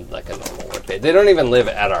like a normal work day. They don't even live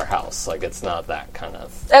at our house. Like it's not that kind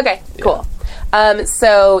of. Okay, cool.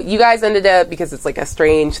 So you guys ended up, because it's like a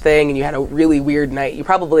strange thing and you had a really weird night, you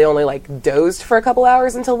probably only like dozed for a couple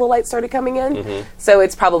hours until the light started coming in. Mm-hmm. So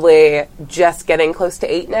it's probably just getting close to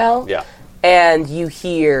 8 now. Yeah. And you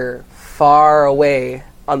hear far away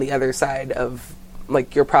on the other side of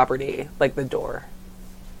like your property, like the door,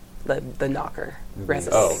 the knocker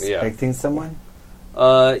resonating. Oh yeah. Expecting someone?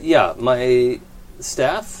 Yeah. My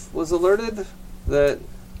staff was alerted that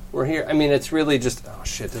we're here. I mean, it's really just. Oh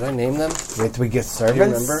shit! Did I name them? Did we get Do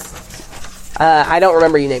servants? you remember? I don't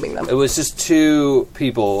remember you naming them. It was just 2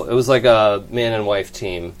 people. It was like a man and wife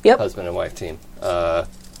team. Yep. Husband and wife team. Like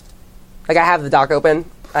I have the dock open.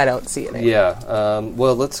 I don't see a name. Yeah.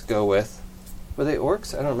 Well, let's go with. Were they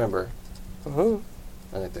orcs? I don't remember. Mhm.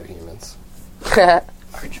 I think they're humans.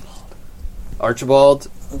 Archibald.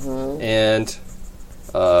 And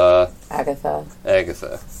Agatha.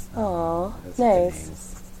 Agatha. Aw, Those are good nice. names.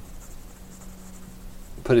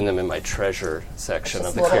 Putting them in my treasure section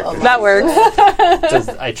of the Little character. That works. Just,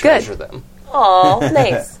 I treasure them. Aw,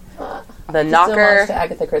 nice. The Still knocker. watch to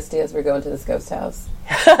Agatha Christie as we go into this ghost house.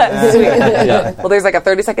 Yeah. Well, there's like a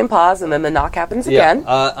 30-second pause, and then the knock happens Yeah. again.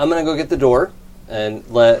 I'm going to go get the door and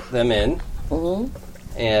let them in.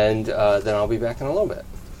 And then I'll be back in a little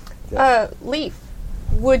bit. Leaf,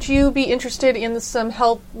 would you be interested in some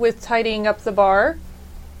help with tidying up the bar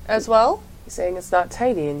as well? You're saying it's not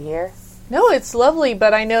tidy in here. No, it's lovely,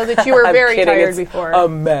 but I know that you were I'm very kidding, tired it's before. a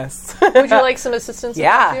mess. Would you like some assistance with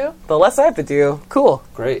that Yeah, too? the less I have to do. Cool.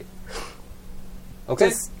 Great. Okay.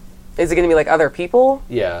 Is it going to be like other people?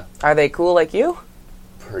 Yeah, Are they cool like you?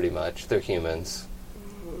 pretty much. They're humans.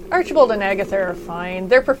 Archibald and Agatha are fine.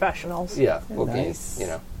 They're professionals. Yeah. Okay. Nice.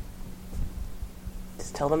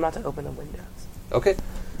 Just tell them not to open the windows. Okay.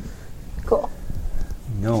 Cool.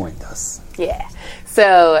 No one does. Yeah.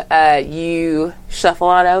 So you shuffle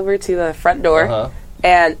on over to the front door Uh-huh.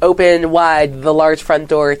 and open wide the large front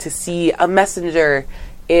door to see a messenger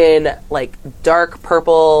in like dark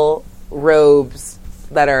purple robes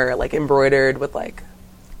that are like embroidered with like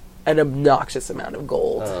an obnoxious amount of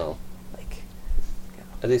gold. Oh. Like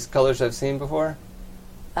Are these colors I've seen before?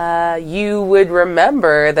 you would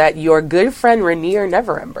remember that your good friend Rainier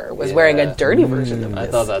Neverember was wearing a Yeah. dirty version of I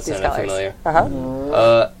this. thought that these sounded colors.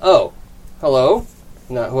 familiar. Uh-huh. Hello.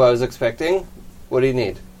 Not who I was expecting. What do you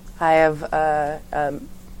need? I have a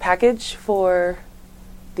package for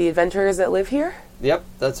the adventurers that live here. Yep,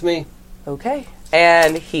 that's me. Okay.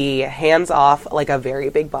 And he hands off like a very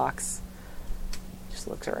big box. Just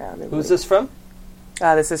looks around. And Who's this from?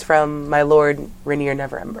 This is from my lord Rainier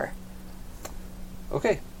Neverember.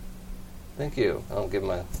 Okay. Thank you. I'll give him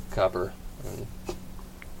a copper.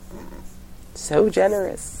 So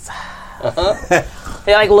generous.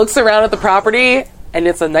 He like looks around at the property, and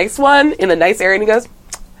it's a nice one in a nice area, and he goes,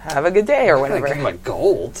 "Have a good day," or I whatever. give him a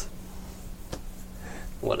gold.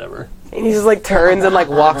 Whatever. And he just like turns and like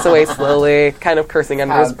walks away slowly, kind of cursing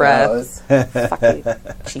under his breath. Fucking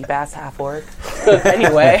cheap ass half orc.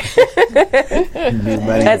 Anyway,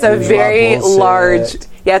 it's a very large.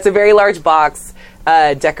 Yeah, it's a very large box,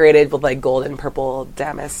 decorated with like gold and purple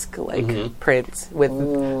damask like print with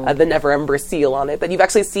the Neverember seal on it that you've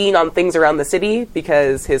actually seen on things around the city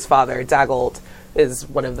because his father Daggold is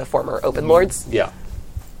one of the former Open Lords, Yeah.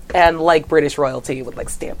 and like British royalty would like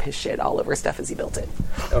stamp his shit all over stuff as he built it.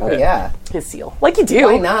 Okay. Oh, yeah. His seal, like you do.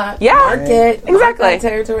 Why not? Yeah, Market. exactly. Mark that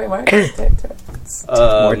territory. Market territory.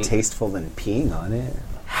 More tasteful than peeing on it.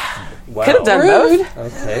 Wow. Could have done both.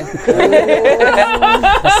 Okay.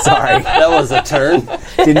 Sorry. That was a turn.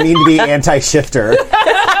 Didn't mean to be anti-shifter.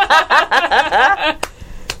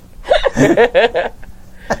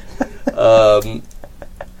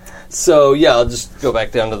 So yeah, I'll just go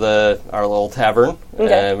back down to our little tavern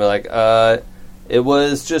and be like, it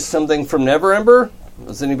was just something from Neverember.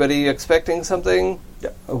 Was anybody expecting something?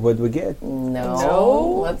 What do we get?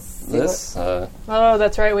 No. Let's see. This? Oh,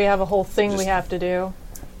 that's right. We have a whole thing we have to do.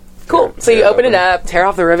 Cool. So you open it up, tear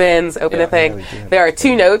off the ribbons, open the thing. Yeah, we do have There are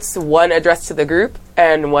 2 notes, one addressed to the group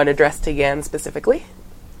and one addressed to Yan specifically.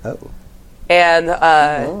 Oh. And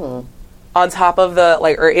on top of the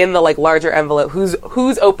or in the larger envelope,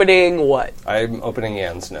 who's opening what? I'm opening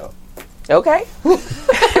Yan's note. Okay.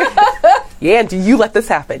 Yan, do you let this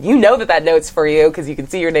happen? You know that note's for you because you can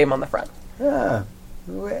see your name on the front. Ah,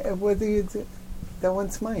 what do you do? That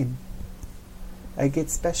one's mine. I get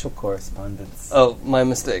special correspondence. Oh, my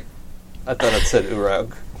mistake. I thought it said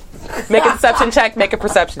Urag. Make a deception check, make a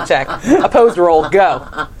perception check. Opposed roll,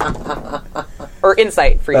 go. Or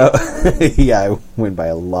insight for you. Yeah, I win by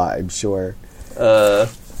a lot, I'm sure.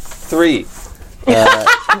 3.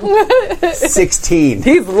 16.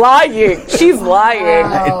 He's lying. She's lying.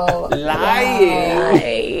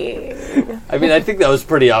 Lying. I mean, I think that was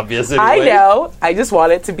pretty obvious anyway. I know. I just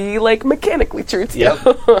want it to be mechanically true to you.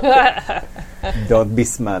 Yep. Don't be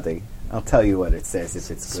smutty. I'll tell you what it says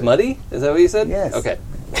if it's good. Smutty? Is that what you said? Yes. Okay.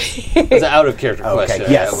 It's an out of character Okay,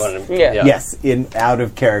 question. yes. I wanted to- Yeah. Yes, in out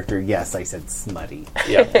of character, yes, I said smutty.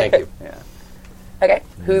 Yeah, thank you. Yeah. Okay.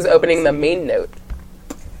 Who's opening the main note?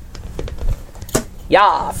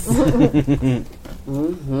 Yas.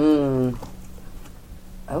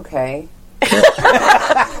 Okay.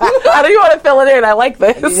 How do you want to fill it in? I like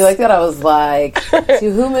Did this. you like that? I was like,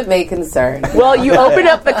 to whom it may concern. Well, you open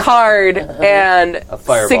up the card and A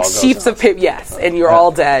fireball 6 goes sheets of paper. Yes, and you're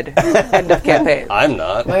all dead. End of campaign. I'm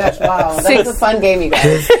not. Oh my gosh, wow. That 6. was a fun game, you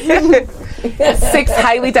guys. 6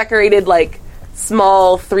 highly decorated,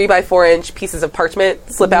 small 3x4 inch pieces of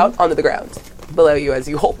parchment slip out onto the ground below you as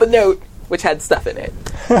you hold the note, which had stuff in it.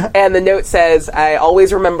 And the note says, I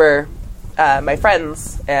always remember my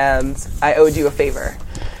friends, and I owed you a favor.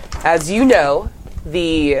 As you know,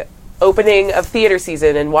 the opening of theater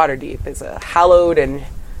season in Waterdeep is a hallowed and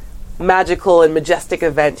magical and majestic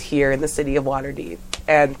event here in the city of Waterdeep.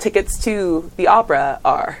 And tickets to the opera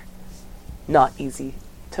are not easy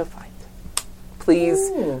to find.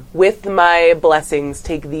 Please, with my blessings,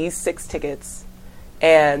 take these 6 tickets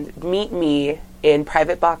and meet me in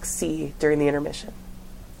Private Box C during the intermission.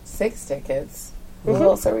 6 tickets. What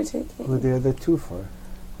else are we taking? Who are the other 2 for?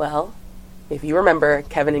 Well, if you remember,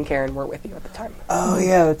 Kevin and Karen were with you at the time. Oh,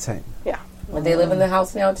 yeah, that's right. Yeah. Would they live in the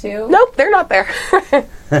house now, too? Nope, they're not there.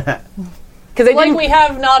 Because they didn't. we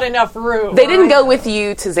have not enough room. They didn't go with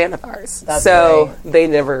you to Xanathar's, That's so right. they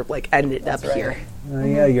never ended That's up right. here. Oh,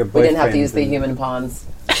 yeah, your boyfriend. We didn't have to use the human pawns.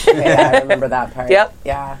 Okay, I remember that part. Yep.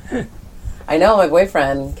 Yeah. I know my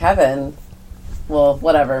boyfriend, Kevin. Well,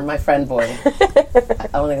 whatever, my friend boy. I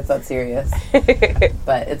don't think it's that serious.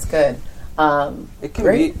 But it's good. It can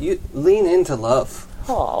Great. be. You lean into love.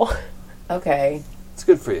 Oh, Okay. It's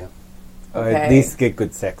good for you. Or Okay. at least get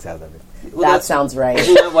good sex out of it. Well, That that's- sounds right.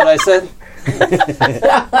 Isn't that what I said?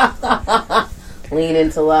 Lean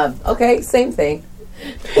into love. Okay, same thing.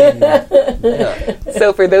 Yeah.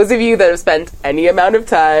 so for those of you that have spent any amount of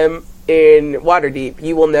time in Waterdeep,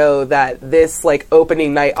 you will know that this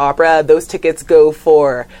opening night opera, those tickets go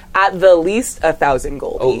for at the least 1,000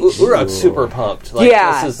 gold Oh, each. Urag's super pumped.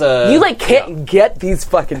 Yeah, This is, you can't get these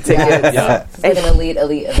fucking tickets. Yeah. It's like an elite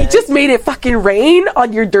He event. just made it fucking rain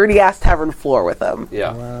on your dirty ass tavern floor with them.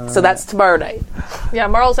 Yeah. So that's tomorrow night. Yeah,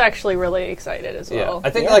 Marl's actually really excited as Yeah. well. I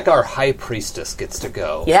think our high priestess gets to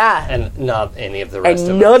go. Yeah. And not any of the rest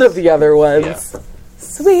And of none us. of the other ones. Yeah.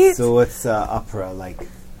 Sweet. So what's opera like?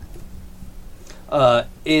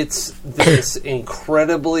 It's this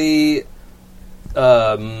incredibly,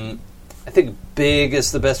 I think big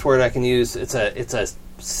is the best word I can use. It's a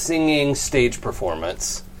singing stage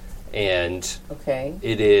performance, and Okay.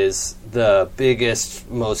 it is the biggest,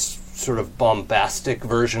 most sort of bombastic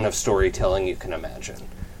version of storytelling you can imagine.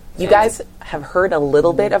 You guys have heard a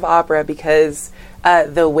little bit of opera because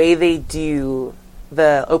the way they do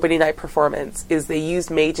the opening night performance is they use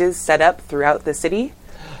mages set up throughout the city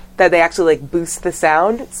that they actually boost the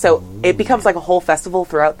sound. So it becomes like a whole festival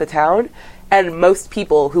throughout the town. And most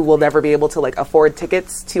people who will never be able to afford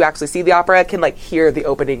tickets to actually see the opera can hear the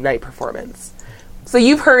opening night performance. So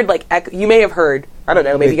you've heard you may have heard, I don't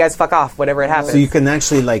know, maybe you guys fuck off whenever it happens. So you can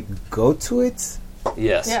actually go to it?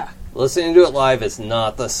 Yes. Yeah. Listening to it live is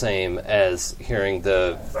not the same as hearing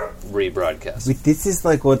the rebroadcast. But this is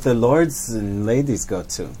what the lords and ladies go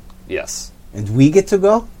to. Yes. And we get to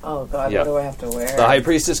go? Oh, God, Yeah. what do I have to wear? The High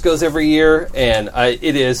Priestess goes every year, and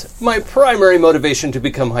it is my primary motivation to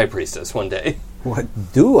become High Priestess one day. What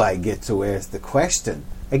do I get to wear is the question.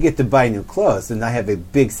 I get to buy new clothes, and I have a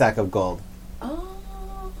big sack of gold.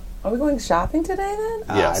 Oh, are we going shopping today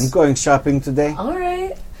then? Yes. I'm going shopping today. All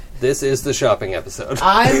right. This is the shopping episode.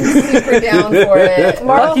 I'm super down for it.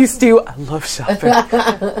 Lucky Stew, I love shopping.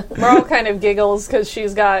 Merle kind of giggles because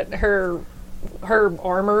she's got her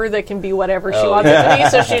armor that can be whatever she wants it to be,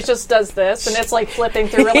 so she just does this, and it's like flipping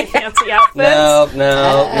through really fancy outfits. No.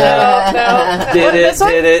 Did This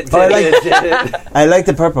one? it. I like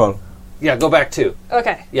the purple. Yeah, go back 2.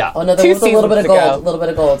 Okay. Yeah. Oh no, Two there was a little bit of seasons ago. gold. A little bit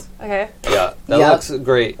of gold. Okay. Yeah, that Yep. looks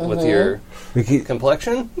great with your We keep,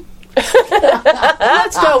 complexion,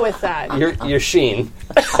 Let's go with that. your sheen.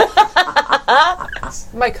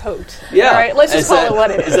 My coat. Yeah. All right, let's just Is call that- it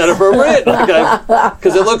what it Is is. that appropriate?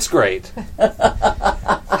 Because it looks great.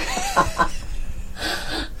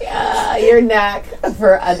 Your knack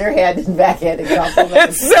for underhanded and backhanded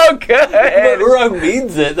compliments. So good. But Rug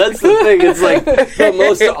needs it. That's the thing. It's like the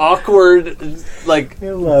most awkward, like,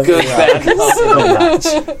 love good, bad compliment.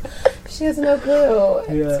 She has no clue.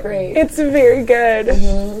 It's great. It's very good.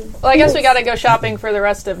 Well, I guess we got to go shopping for the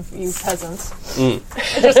rest of you peasants. It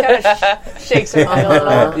just kind of shakes her mind a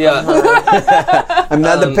little. Yeah. I'm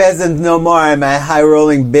not the peasant no more. I'm a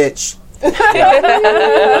high-rolling bitch.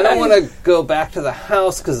 I don't want to go back to the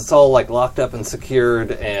house because it's all, like, locked up and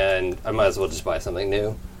secured, and I might as well just buy something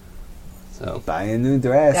new. So, Buy a new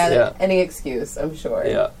dress. Yeah. Any excuse, I'm sure.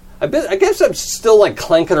 yeah. I guess I'm still, like,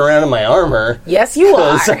 clanking around in my armor. Yes, you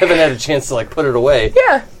are. Because I haven't had a chance to, like, put it away.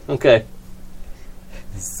 Yeah. Okay.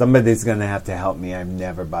 Somebody's gonna have to help me. I've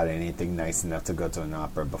never bought anything nice enough to go to an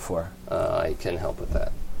opera before. I can help with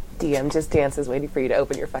that. DM just dances waiting for you to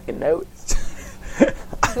open your fucking note.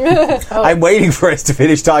 I'm waiting for us to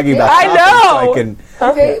finish talking about I shopping know! so I can.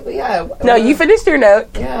 Okay, but yeah. No, you finished your note.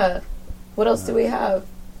 Yeah. What else do we have?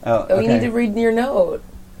 Oh, Oh, okay. you need to read your note.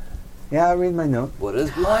 Yeah, I'll read my note. What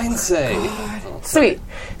does mine say? Sweet.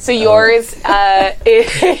 So yours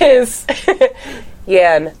is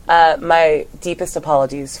Yan. My deepest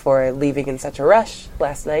apologies for leaving in such a rush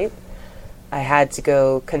last night. I had to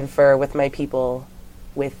go confer with my people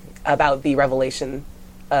about the revelation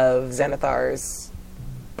of Xanathar's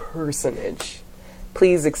personage.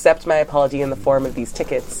 Please accept my apology in the form of these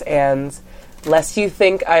tickets, and lest you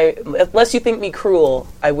think me cruel,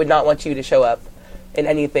 I would not want you to show up in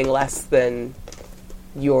anything less than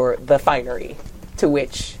the finery to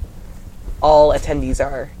which all attendees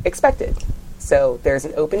are expected. So there's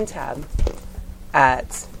an open tab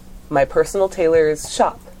at my personal tailor's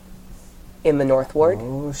shop in the North Ward,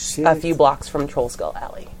 Oh shit! a few blocks from Trollskull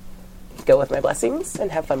Alley. Go with my blessings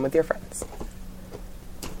and have fun with your friends.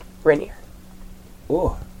 Rainier.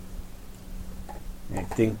 Oh, I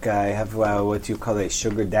think I have what you call a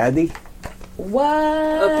sugar daddy, What?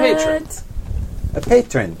 A patron. a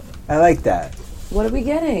patron. I like that. What are we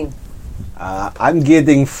getting? I'm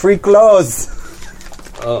getting free clothes.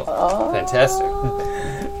 Oh, fantastic.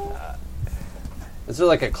 Is there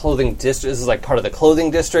like a clothing district? Is this like part of the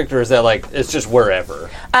clothing district, or is that like, it's just wherever?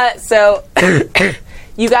 So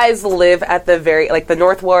you guys live at the the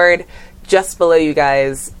North Ward. Just below you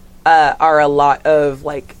guys are a lot of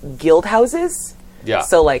like guild houses. Yeah.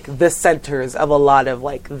 So like the centers of a lot of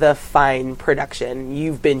like the fine production.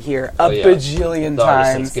 You've been here a yeah. bajillion The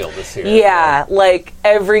Artisans times. Guild is here. Yeah, like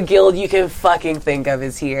every guild you can fucking think of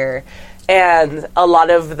is here. And a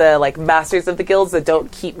lot of the like masters of the guilds that don't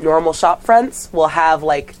keep normal shop fronts will have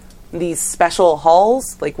like these special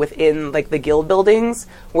halls like within like the guild buildings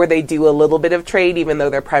where they do a little bit of trade even though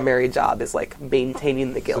their primary job is like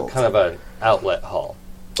maintaining the So guild. kind of an outlet hall.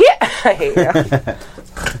 Yeah, I hate you.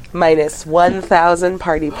 Minus 1,000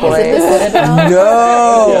 party points.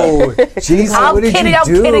 No, Jesus, I'm what did kidding, you I'm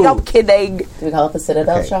do? kidding, I'm kidding. Do we call it the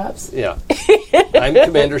Citadel Okay. shops? Yeah. I'm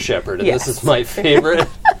Commander Shepard, and Yes. this is my favorite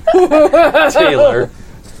tailor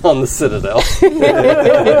on the Citadel.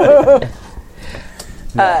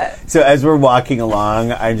 So as we're walking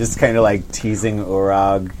along, I'm just kind of like teasing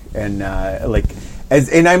Urag and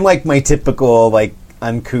and I'm like my typical like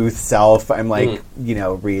uncouth self. I'm like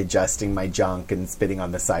readjusting my junk and spitting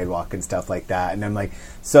on the sidewalk and stuff like that. And I'm like,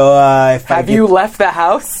 so if Have you left the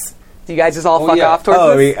house? Do you guys just all Oh, fuck yeah. off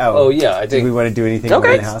towards this? Oh, yeah, I Do think we want to do anything Okay.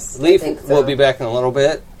 around the house? Leaf think so. will be back in a little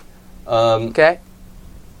bit. Okay.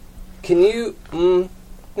 Can you... no,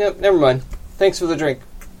 never mind. Thanks for the drink.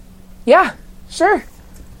 Yeah, sure.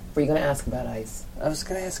 Were you going to ask about ice? I was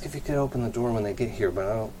going to ask if you could open the door when they get here, but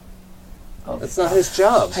I don't... Oh, That's not his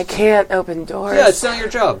job. I can't open doors. Yeah, it's not your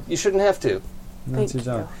job. You shouldn't have to. That's your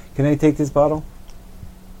Thank job. Can I take this bottle?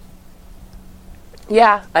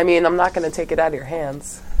 Yeah, I mean, I'm not going to take it out of your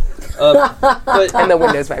hands. But And the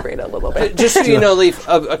windows vibrate a little bit. just so you know, Leaf,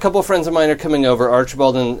 a couple of friends of mine are coming over,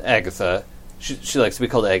 Archibald and Agatha. She likes to be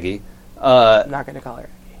called Aggie. I'm not going to call her.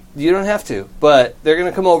 You don't have to, but they're going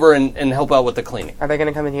to come over and help out with the cleaning. Are they going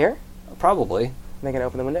to come in here? Probably. they gonna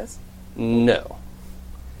open the windows? No.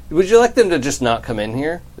 Would you like them to just not come in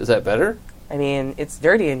here? Is that better? I mean, it's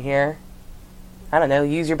dirty in here. I don't know.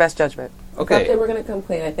 Use your best judgment. I thought they Okay. were going to come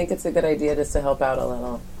clean. I think it's a good idea just to help out a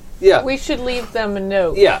little. Yeah. We should leave them a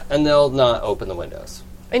note. Yeah, and they'll not open the windows.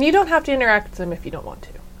 And you don't have to interact with them if you don't want to.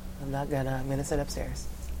 I'm not gonna. I'm gonna sit upstairs.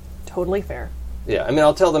 Totally fair. Yeah, I mean,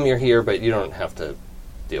 I'll tell them you're here, but you don't have to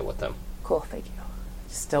deal with them. Cool, thank you.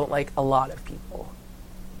 Just don't like a lot of people.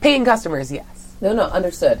 Paying customers, yes. No,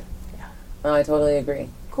 understood. Yeah. No, I totally agree.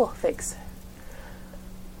 Cool, thanks.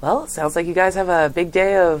 Well, sounds like you guys have a big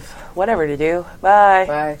day of whatever to do. Bye.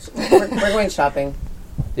 Bye. We're going shopping.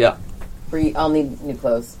 Yeah. I'll need new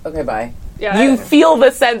clothes. Okay, bye. Yeah. You feel the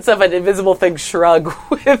sense of an invisible thing shrug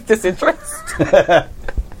with disinterest.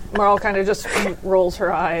 Marl kind of just rolls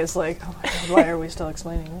her eyes like, oh my God, why are we still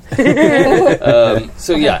explaining this?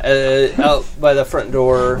 So yeah, out by the front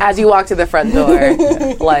door. As you walk to the front door,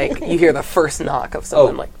 like, you hear the first knock of Oh,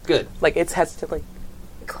 someone, good. like it's hesitant, like,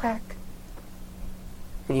 clack.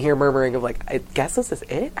 And you hear murmuring of, like, I guess this is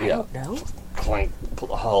it? I Yeah. don't know. Clank,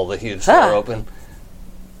 haul the huge Ah. door open.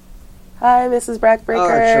 Hi, Mrs.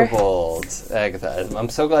 Brackbreaker. Archibald, Agatha, I'm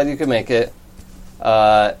so glad you could make it.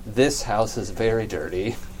 This house is very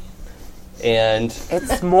dirty. And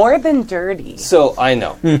It's more than dirty. so, I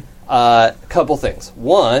know. Couple things.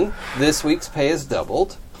 One, this week's pay is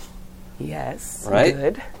doubled, Yes. right?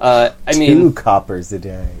 Good. I 2 mean, coppers a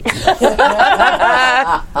day.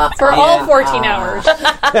 For all 14 hours.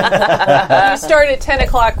 You start at 10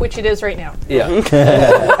 o'clock, which it is right now. yeah.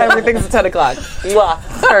 Everything's at 10 o'clock. Mwah.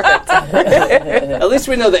 Perfect. At least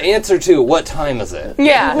we know the answer to what time is it.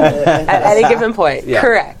 Yeah. At any given point. Yeah.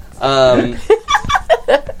 Correct.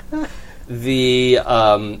 The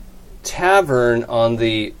tavern on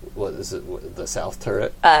the, what is it, the south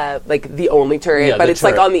turret? Like the only turret, Yeah, but the it's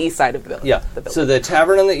like turret. on the east side of the building. Yeah. The building. So the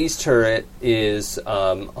tavern on the east turret is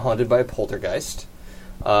haunted by a poltergeist.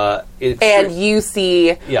 And you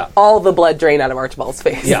see Yeah. all the blood drain out of Archibald's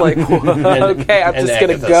face. Yeah. Like, okay, I'm and just going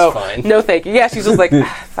to Agatha's go. fine. No, thank you. Yeah, she's just like,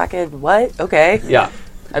 fucking what? Okay. Yeah.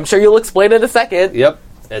 I'm sure you'll explain in a second. Yep.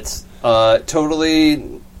 It's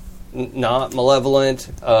totally not malevolent,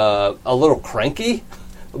 a little cranky,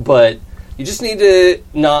 but you just need to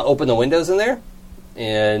not open the windows in there.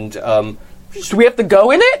 And Do we have to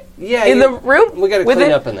go in it? yeah, In the room? we got to With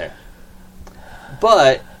clean it? up in there.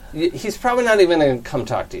 But he's probably not even going to come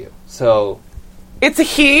talk to you. So It's a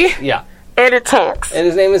he, yeah, and it talks. and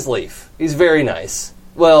his name is Leaf. He's very nice.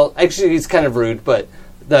 Well, actually, he's kind of rude, but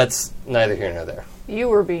that's neither here nor there. You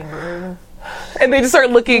were being rude. And they just start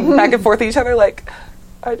looking back and forth at each other like,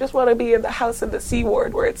 I just want to be in the house in the C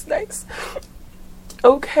ward where it's nice.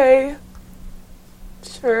 Okay.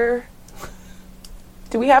 Sure.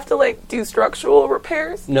 Do we have to, like, do structural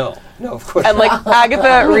repairs? No, of course. And, like,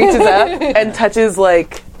 Agatha reaches up and touches,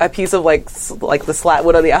 like, a piece of, like, like the slat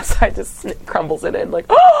wood on the outside, just crumbles it in, like,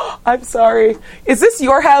 oh, I'm sorry. Is this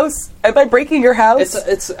your house? Am I breaking your house?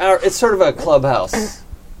 It's sort of a clubhouse.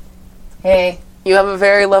 Hey. You have a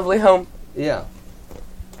very lovely home. Yeah.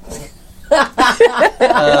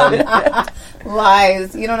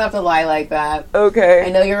 Lies. You don't have to lie like that. Okay. I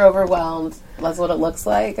know you're overwhelmed. That's what it looks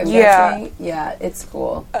like. I'm Yeah. guessing. Yeah, it's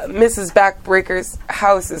cool. Mrs. Backbreaker's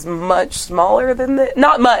house is much smaller than the...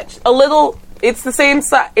 Not much. A little... It's the same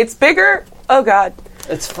size. It's bigger. Oh, God.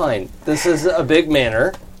 It's fine. This is a big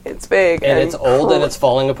manor, It's big. and it's old, and it's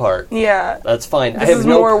falling apart. Yeah. That's fine. I This is have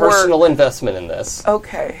no more work. personal investment in this.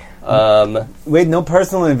 Okay. Wait, no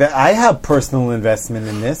personal I have personal investment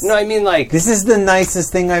in this. No, I mean like This is the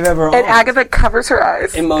nicest thing I've ever And owned. Agatha covers her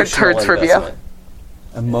eyes and emotional turns from you. investment.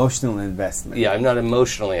 Emotional investment. Yeah, I'm not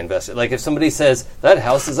emotionally invested. Like if somebody says that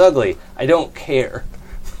house is ugly, I don't care.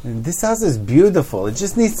 And this house is beautiful. It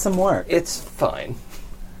just needs some work. It's fine.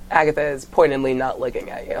 Agatha is pointedly not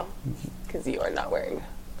looking at you because you are not wearing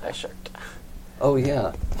a shirt. Oh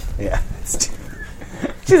yeah. Yeah. It's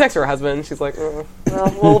She's next to her husband. She's like, well,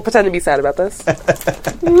 we'll pretend to be sad about this.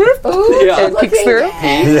 Ooh, Yeah. And peeks through.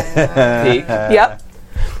 Peek. Yep.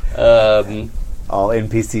 all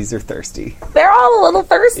NPCs are thirsty. They're all a little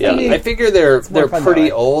thirsty. Yeah. I figure they're fun pretty that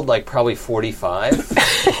way. old, like probably 45.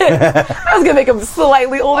 I was going to make them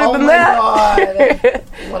slightly older Oh than my that.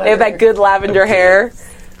 god. They have that good lavender hair.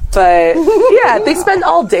 But, yeah, they spend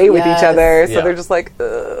all day with Yes. each other. So Yeah. they're just like,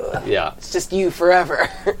 ugh, Yeah. it's just you forever.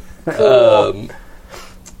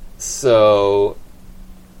 So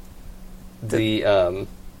the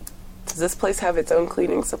Does this place have its own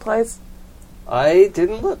cleaning supplies? I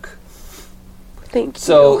didn't look. Thank you.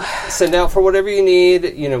 So send out for whatever you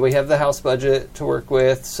need. You know, we have the house budget to work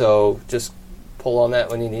with, so just pull on that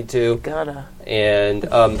when you need to. Gonna. And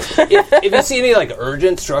if you see any like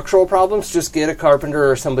urgent structural problems, just get a carpenter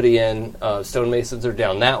or somebody in. Stonemasons are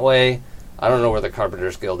down that way. I don't know where the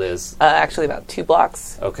Carpenters Guild is. Actually, about 2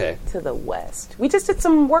 blocks Okay. to the west. We just did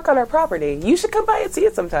some work on our property. You should come by and see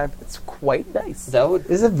it sometime. It's quite nice. That would...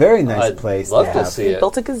 It's a very nice I'd place. love to to have. see We it.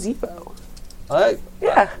 built a gazebo.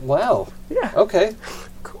 Yeah. Wow. Yeah. Okay.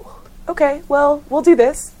 Cool. Okay, well, we'll do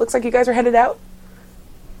this. Looks like you guys are headed out.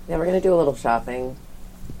 Yeah, we're gonna do a little shopping.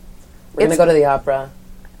 We're It's- gonna go to the opera.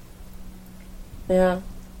 Yeah.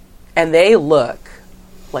 And they look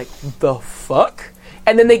like, the fuck?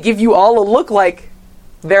 And then they give you all a look like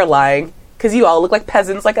they're lying, because you all look like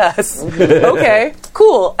peasants like us. Okay,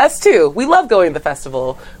 cool. Us too. We love going to the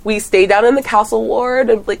festival. We stay down in the castle ward,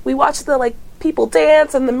 and like we watch the like people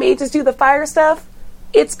dance and the mages do the fire stuff.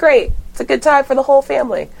 It's great. It's a good time for the whole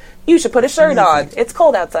family. You should put a shirt on. It's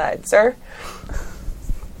cold outside, sir.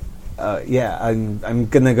 Yeah, I'm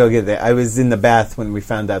gonna go get it. I was in the bath when we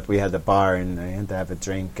found out we had a bar, and I had to have a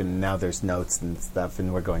drink, and now there's notes and stuff,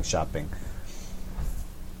 and we're going shopping.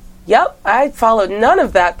 Yep, I followed none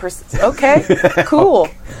of that. Okay, cool.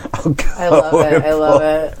 I'll go I love it. I love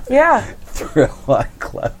it. Yeah. through a lot of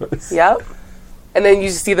clothes. Yep. And then you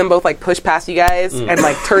just see them both like push past you guys and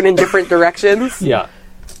like turn in different directions. Yeah.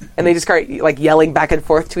 And they just start like yelling back and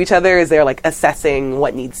forth to each other as they're like assessing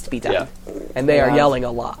what needs to be done. Yeah. And they are Yeah. yelling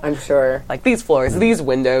a lot. I'm sure. Like these floors, these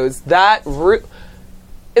windows, that roof.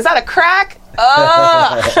 Is that a crack?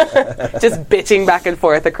 Just bitching back and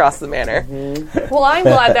forth across the manor. Well, I'm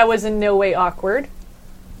glad that was in no way awkward.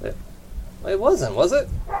 It wasn't, was it?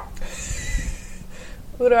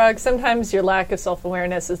 Udog, sometimes your lack of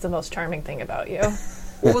self-awareness is the most charming thing about you.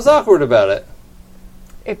 What was awkward about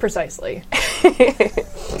it? Precisely.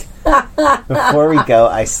 Before we go,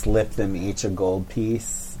 I slipped them each a gold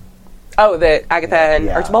piece. Oh, the Agatha and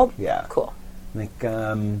Yeah, Archibald? yeah. Cool. Like,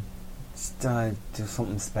 just do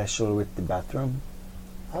something special with the bathroom.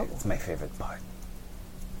 Oh. It's my favorite part.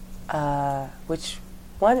 Which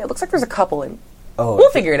one? It looks like there's a couple in. Oh,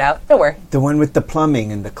 We'll figure it out. Don't worry. the one with the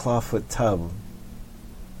plumbing and the clawfoot tub.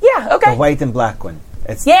 Yeah, okay. The white and black one.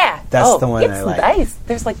 It's Yeah. That's the one it's I like. nice.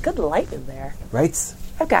 There's like good light in there. Right?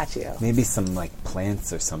 I've got you. Maybe some like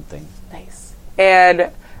plants or something. Nice.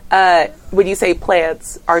 And when you say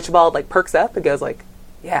plants, Archibald like perks up and goes like,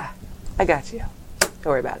 "Yeah, I got you. Don't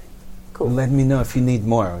worry about it. Cool. Let me know if you need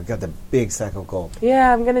more. We got the big sack of gold.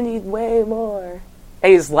 Yeah, I'm gonna need way more."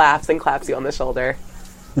 And he just laughs and claps you on the shoulder.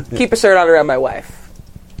 Keep a shirt on around my wife.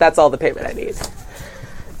 That's all the payment I need.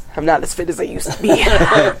 I'm not as fit as I used to be.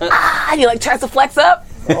 And he like tries to flex up,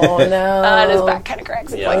 Oh no. and his back kind of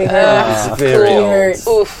cracks. Yeah. Yeah. It's very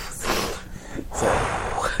Cool. old.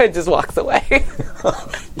 Oof. And just walks away.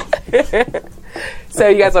 So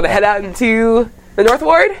you guys want to head out into the North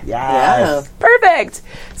Ward? Yeah. Perfect.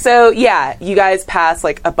 So yeah, you guys pass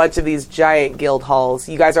like a bunch of these giant guild halls.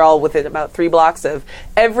 You guys are all within about 3 blocks of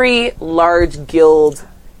every large guild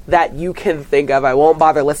that you can think of. I won't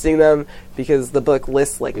bother listing them because the book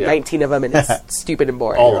lists like 19 of them and it's stupid and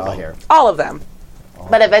boring. All We're of all them. here. All of them.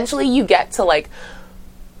 But eventually you get to like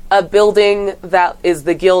a building that is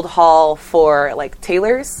the guild hall for like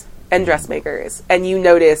tailors and dressmakers. And you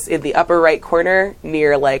notice in the upper right corner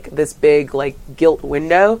near like this big like gilt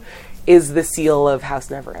window is the seal of House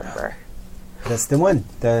Neverember. That's the one.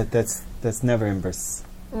 That's Never Embers.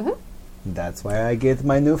 Mm-hmm. That's why I get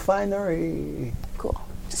my new finery. Cool.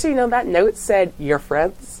 Just so you know, that note said your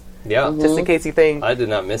friends, Yeah. just in case you think. I did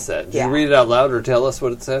not miss that. Did Yeah. you read it out loud or tell us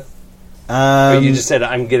what it said? Or you just said,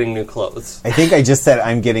 I'm getting new clothes. I think I just said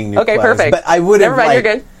I'm getting new Okay, clothes. perfect. But I would have Never mind, like,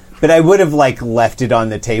 you're good. But I would have like left it on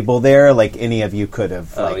the table there. Like any of you could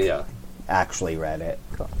have Oh, like yeah. actually read it.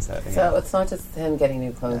 So, yeah. So it's not just him getting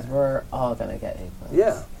new clothes. We're all gonna get new clothes.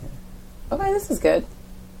 Yeah. Okay, this is good.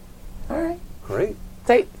 All right. Great.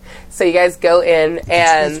 So you guys go in Did you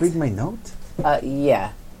guys read and my note?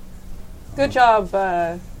 Yeah. Good job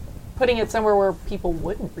putting it somewhere where people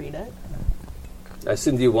wouldn't read it. I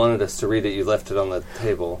assumed you wanted us to read it. You left it on the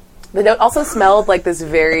table. the note also smelled like this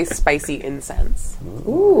very spicy incense.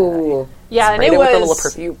 Ooh. Yeah, and Sprayed it with a little was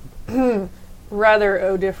perfume. rather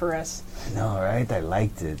odoriferous. No, right? I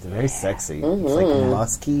liked it. Very sexy. It's like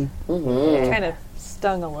musky. It kind of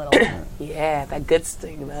stung a little. Yeah, that good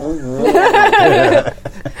sting though.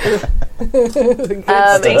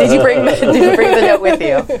 Sting. Did you bring the note with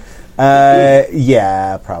you?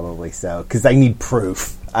 Yeah, probably so. Because I need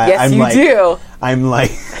proof. Yes, I'm you like, do. I'm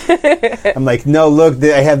like, no. Look,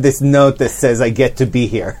 I have this note that says I get to be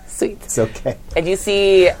here. Sweet. It's okay. And you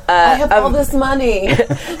see I have all this money.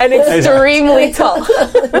 an extremely tall.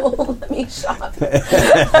 Let me shop.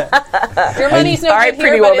 Your money's no All right, good here,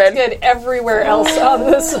 pretty but woman. it's good everywhere else on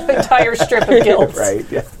this entire strip of guilds. Right.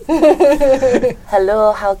 Yeah.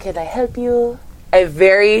 Hello, how can I help you? A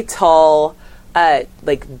very tall,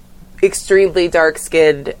 like extremely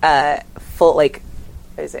dark-skinned, full like,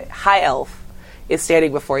 what is it? High elf is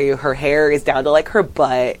standing before you. Her hair is down to like her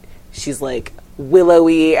butt. She's like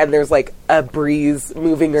willowy, and there's like a breeze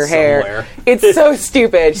moving her hair. Somewhere. It's so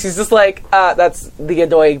stupid. She's just like, that's the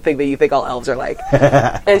annoying thing that you think all elves are like.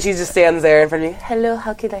 And she just stands there in front of you. Hello,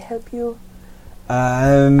 how can I help you?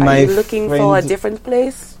 Are My you looking for a friend- different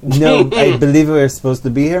place? No, I believe we were supposed to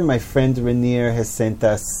be here. My friend Rainier has sent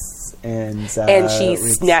us, and She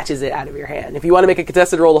snatches it out of your hand. If you want to make a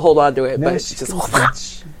contested roll to hold on to it, No, but she just can hold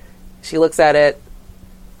snatch. She looks at it,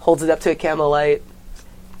 holds it up to a candlelight,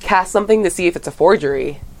 casts something to see if it's a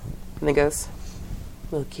forgery, and then goes,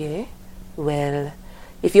 "Okay, well,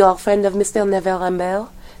 if you are a friend of Mr. Neville Rambert,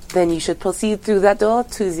 then you should proceed through that door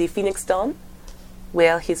to the Phoenix Dawn,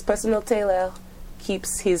 where his personal tailor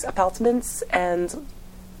keeps his apartments, and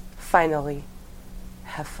finally,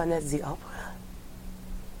 have fun at the opera."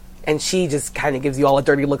 And she just kind of gives you all a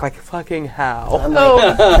dirty look like, fucking how? Oh,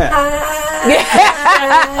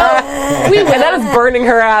 And that is burning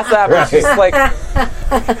her ass up. And she's like,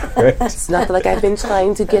 Right. it's not like I've been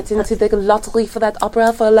trying to get into the lottery for that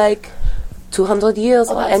opera for like 200 years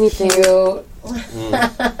or anything. Cute.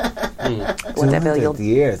 Whatever 200 you'll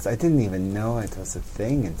years. I didn't even know it was a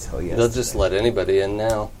thing until yesterday. They'll just let anybody in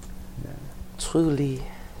now. truly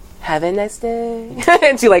have a nice day.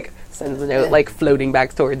 And she like sends a note like floating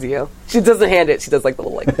back towards you. She doesn't hand it. She does like the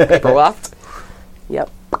little like paper waft. Yep.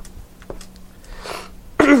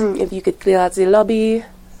 If you could clear out the lobby.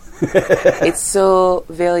 It's so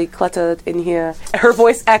very cluttered in here. Her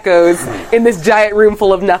voice echoes in this giant room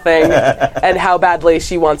full of nothing, and how badly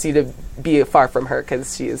she wants you to be far from her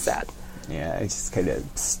because she is sad. Yeah, I just kind of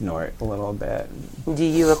snort a little bit. Do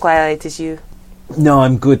you require a tissue? No,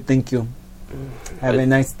 I'm good, thank you. Have a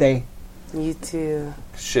nice day. You too.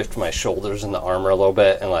 Shift my shoulders in the armor a little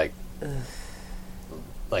bit and like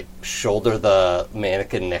shoulder the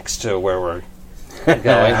mannequin next to where we're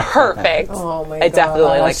going. Perfect. Oh my It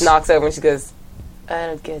definitely like gosh. knocks over and she goes, I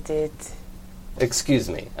don't get it. Excuse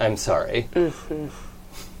me, I'm sorry.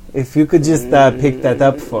 If you could just pick that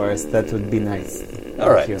up for us, that would be nice. All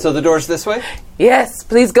right, you. so the door's this way? Yes,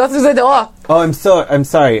 please go through the door. Oh, I'm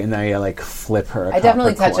sorry, and I like flip her. I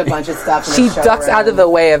definitely touch a bunch of stuff. in She the ducks out of showroom. the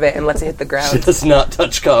way of it and lets it hit the ground. Does not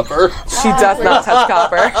touch copper. She does not touch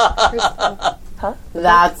copper.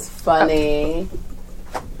 That's funny.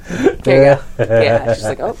 There you go. Yeah, she's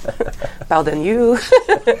like, oh, Balden, you.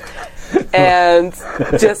 And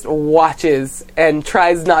just watches and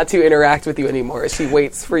tries not to interact with you anymore. She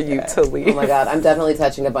waits for you to leave. Oh my god, I'm definitely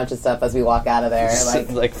touching a bunch of stuff as we walk out of there.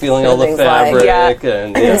 Like feeling all the things like- fabric Yeah.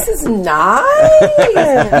 and This is nice.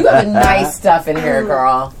 You have nice stuff in here,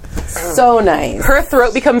 girl. So nice. Her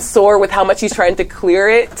throat becomes sore with how much he's trying to clear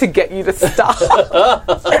it to get you to stop.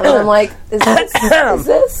 And I'm like, is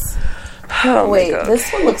this? Oh my Wait, God. this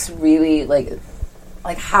one looks really like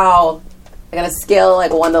how? I got a scale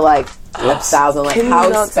like 1 to like 1,000. Like Can how you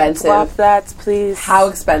not drop expensive? that, please? How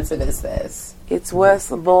expensive is this? It's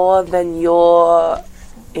worth more than your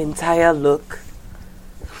entire look.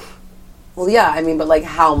 Well, yeah, I mean, but like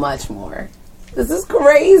how much more? This is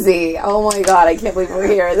crazy. Oh my god, I can't believe we're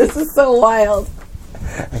here. This is so wild.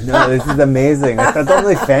 No, this is amazing. I thought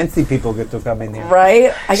only fancy people get to come in here.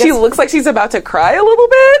 Right? I She looks like she's about to cry a little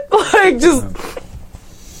bit. Like, just.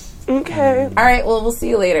 Okay. All right, well, we'll see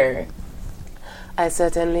you later. I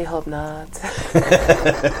certainly hope not.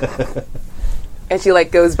 And she,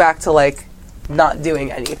 like, goes back to, like, not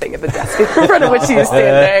doing anything at the desk in front of which she is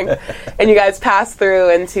standing. And you guys pass through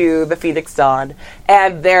into the Phoenix Dawn.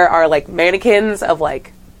 And there are, like, mannequins of,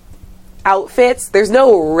 like, outfits. There's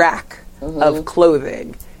no rack of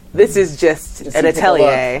clothing. This is just an you take a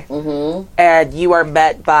atelier. And you are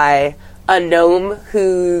met by a gnome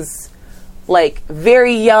who's like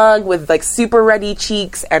very young with like super ruddy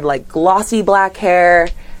cheeks and like glossy black hair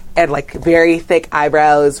and like very thick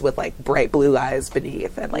eyebrows with like bright blue eyes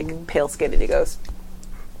beneath and like pale skin. And he goes,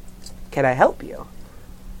 "Can I help you?"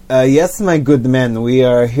 Yes, my good man. We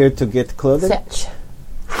are here to get clothing. Such.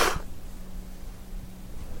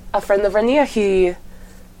 A friend of Rainier, he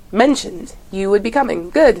mentioned you would be coming.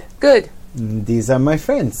 Good, good. These are my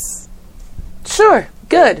friends. Sure,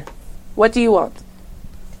 good. What do you want?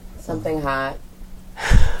 Something hot.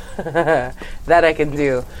 That I can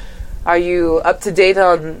do. Are you up to date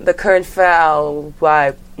on the current foul?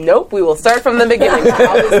 Why, nope, we will start from the beginning.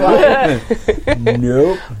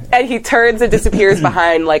 Nope. And he turns and disappears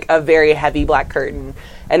behind like a very heavy black curtain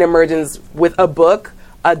and emerges with a book,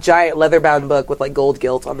 a giant leather-bound book with like gold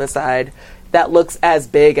gilt on the side that looks as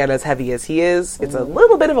big and as heavy as he is. It's a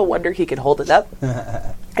little bit of a wonder he can hold it up.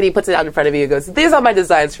 And he puts it out in front of you and goes, these are my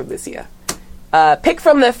designs from this year. Pick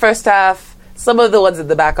from the first half. Some of the ones at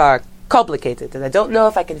the back are complicated, and I don't know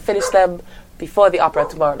if I can finish them before the opera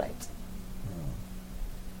tomorrow night.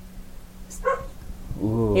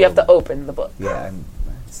 Ooh. You have to open the book. Yeah.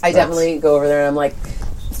 I definitely go over there and I'm like,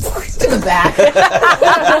 to the back.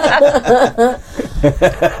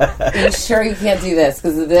 Are you sure you can't do this?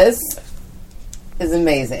 Because this is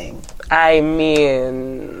amazing. I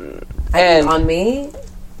mean, And on me?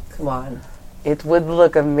 Come on. it would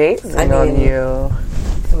look amazing I mean, on you.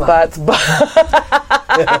 Come on. But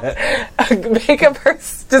make a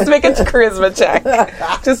just make a charisma check.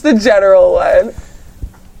 Just a general one.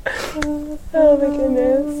 Oh my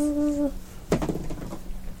goodness.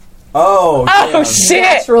 Oh, Oh damn. shit!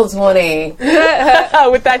 Natural 20.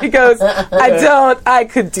 With that he goes, I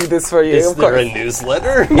could do this for you, Is of there course. a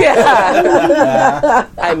newsletter? Yeah.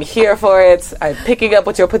 I'm here for it. I'm picking up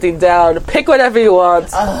what you're putting down. Pick whatever you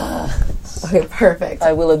want. Okay, perfect.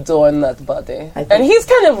 I will adorn that body. think- And he's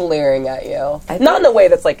kind of leering at you. Not in a way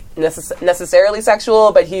that's like necessarily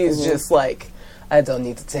sexual, but he's just like, I don't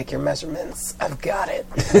need to take your measurements. I've got it.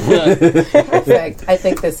 Perfect. I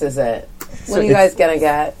think this is it. What are you guys gonna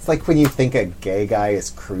get? It's like when you think a gay guy is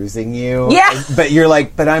cruising you. Yeah. But you're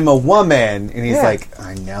like, but I'm a woman. And he's Yeah. like,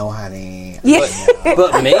 I know, honey. Yeah.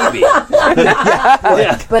 But maybe.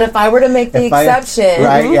 But if I were to make the If I- exception,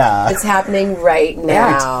 right, yeah. it's happening right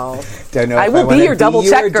now. Don't know I if will be wanna your double you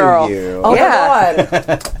check or do girl. you. Oh Yeah. my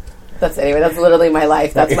god. That's literally my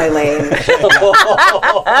life. That's my lane.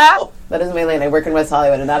 That is my lane. I work in West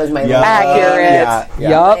Hollywood and that is my Yeah. Accurate. Yeah.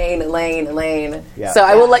 Yup. lane. Yeah. So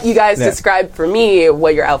I will let you guys Yeah. describe for me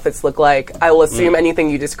what your outfits look like. I will assume anything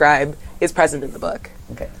you describe is present in the book.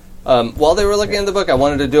 Okay. While they were looking at the book, I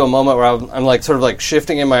wanted to do a moment where I'm like sort of like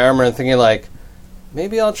shifting in my armor and thinking like,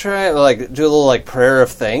 maybe I'll try like do a little like prayer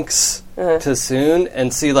of thanks to Soon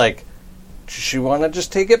and see like, does she want to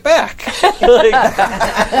just take it back?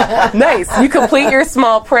 Like, Nice. You complete your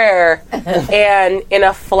small prayer, and in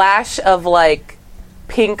a flash of like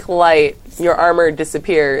pink light, your armor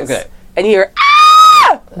disappears. Okay. And you hear,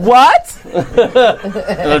 ah! What?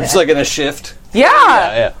 and I'm just like in a shift. Yeah.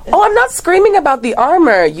 Yeah. Oh, I'm not screaming about the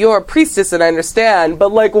armor. You're a priestess, and I understand.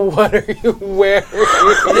 But like, what are you wearing?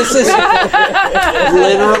 This is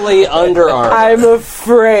literally Under Armour. I'm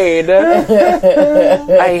afraid.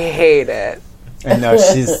 I hate it. I know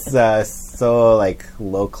she's so like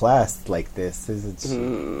low class like this, isn't she?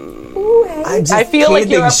 I'm just I feel like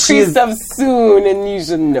you're a kidding. priest of Soon, and you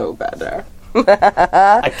should know better.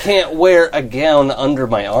 I can't wear a gown under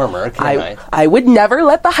my armor, can I? I would never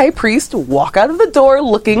let the high priest walk out of the door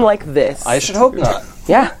looking like this. I should hope not.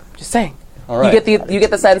 Yeah, just saying. All right. You get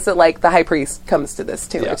the sense that like the high priest comes to this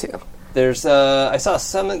too, Yeah. or two. There's I saw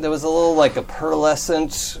some. There was a little like a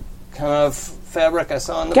pearlescent kind of fabric I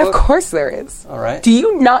saw in the Yeah, book. of course there is. All right. Do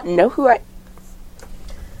you not know who I?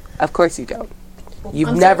 Of course you don't. You've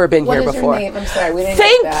I'm never sorry, been what here is before. Your name? I'm sorry, we didn't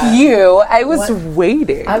Thank get that. you. I was What?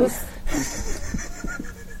 waiting.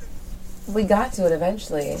 We got to it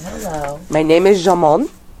eventually. Hello. My name is Jamon.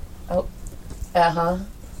 Oh. Uh-huh.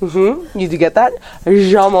 You do get that?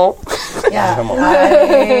 Jamon. Yeah.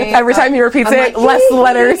 Every time he repeats I'm it, like, less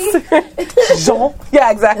letters. Jean.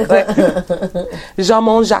 Yeah, exactly.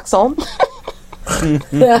 Jamon Jackson.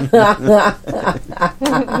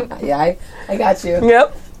 Yeah, I got you.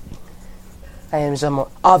 Yep. I am Jamon.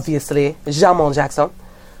 Obviously, Jamon Jackson.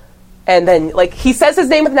 And then, like, he says his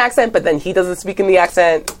name with an accent, but then he doesn't speak in the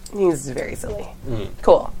accent. He's very silly.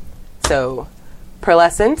 Cool. So,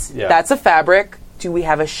 pearlescent, Yeah. that's a fabric. Do we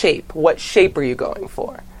have a shape? What shape are you going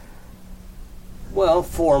for? Well,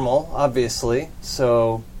 formal, obviously.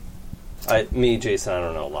 So, Jason, I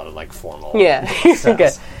don't know a lot of like formal. Yeah.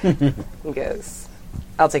 stuff. Good. He goes,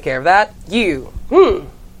 I'll take care of that. You.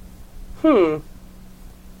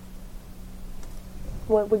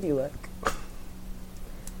 What would you like?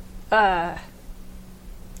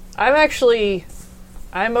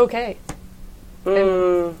 I'm okay.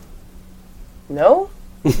 No?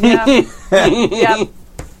 Yeah. Yeah.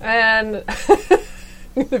 And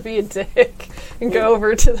I'm gonna be a dick and go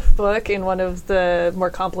over to the book in one of the more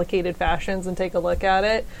complicated fashions and take a look at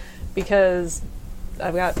it because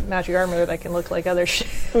I've got magic armor that can look like other shit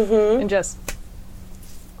and just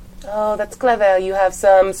Oh, that's clever. You have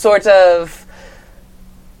some sort of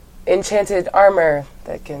enchanted armor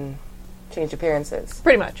that can Change appearances.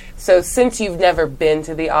 Pretty much. So since you've never been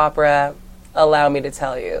to the opera, allow me to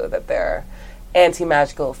tell you that there are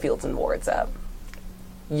anti-magical fields and wards up.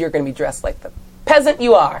 You're going to be dressed like the peasant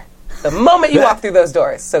you are the moment you walk through those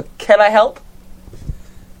doors. So can I help?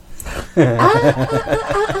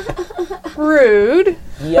 Rude.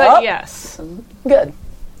 But yes. Good.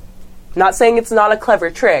 Not saying it's not a clever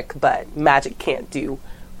trick, but magic can't do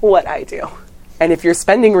what I do. And if you're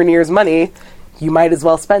spending Rainier's money, you might as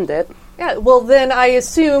well spend it. Yeah, well then I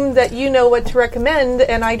assume that you know what to recommend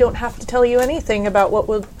and I don't have to tell you anything about what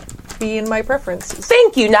would be in my preferences.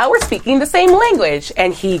 Thank you. Now we're speaking the same language.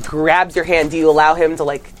 And he grabs your hand. Do you allow him to,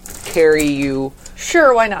 like, carry you?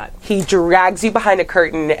 Sure, why not? He drags you behind a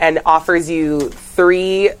curtain and offers you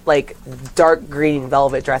 3, like, dark green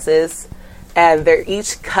velvet dresses. And they're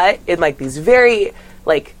each cut in, like, these very,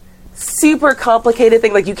 like, super complicated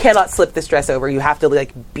things. Like, you cannot slip this dress over. You have to,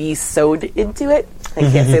 like, be sewn into it. I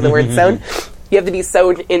can't say the word sewn. You have to be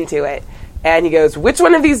sewn into it. And he goes, which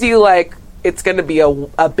one of these do you like? It's going to be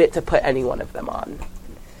a bit to put any one of them on.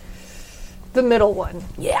 The middle one.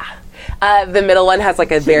 Yeah. The middle one has, like,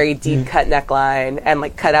 a very deep cut neckline and,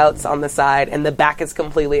 like, cutouts on the side, and the back is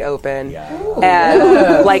completely open.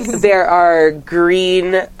 And, like, there are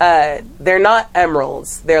green, they're not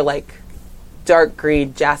emeralds. They're, like, dark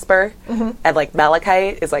green jasper. And, like,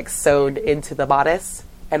 malachite is, like, sewn into the bodice.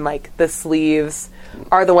 And, like, the sleeves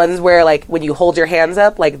are the ones where, like, when you hold your hands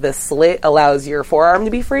up, like, the slit allows your forearm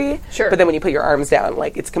to be free. Sure. But then when you put your arms down,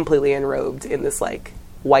 like, it's completely enrobed in this, like,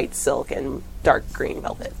 white silk and dark green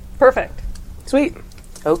velvet. Perfect. Sweet.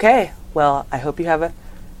 Okay. Well, I hope you have a... Is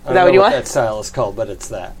I that don't what you know want? that style is called, but it's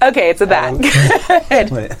that. Okay, it's a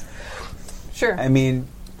that. Sure. I mean,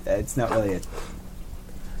 it's not really a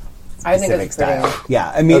I think specific it's pretty. style. Yeah,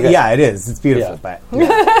 I mean, Okay. yeah, it is. It's beautiful, Yeah.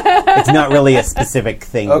 but it's not really a specific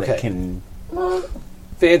thing Okay. that can...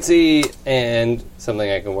 Fancy and something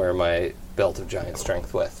I can wear my belt of giant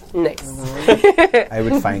strength with. Nice. I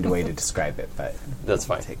would find a way to describe it, but That's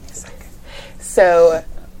fine. take me a second. So,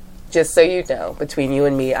 just so you know, between you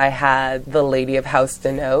and me, I had the Lady of House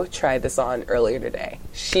Deneau try this on earlier today.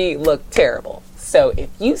 She looked terrible. So if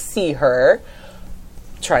you see her,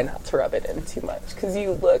 try not to rub it in too much, because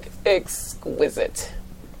you look exquisite.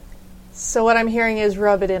 So what I'm hearing is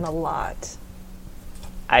rub it in a lot.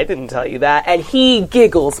 I didn't tell you that. And he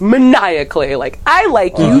giggles maniacally, like, I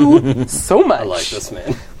like you so much. I like this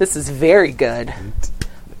man. This is very good.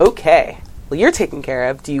 Okay. Well, you're taken care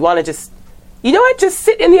of. Do you want to just... You know what? Just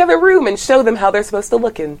sit in the other room and show them how they're supposed to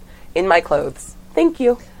look in my clothes. Thank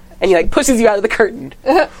you. And he, like, pushes you out of the curtain.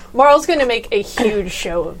 Marl's going to make a huge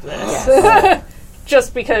show of this.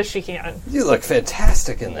 Just because she can. You look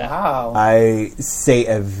fantastic in that. Wow. I say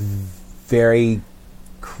a very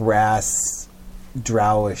crass,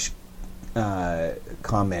 drowish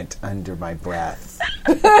comment under my breath.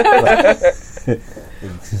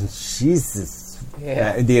 Jesus.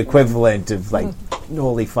 Yeah. The equivalent of, like,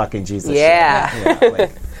 holy fucking Jesus. Yeah. shit. Yeah,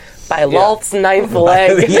 like, By Lalt's ninth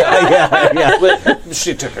leg. yeah. But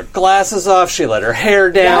she took her glasses off. She let her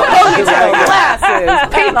hair down.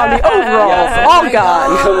 Glasses, paint on the overalls, all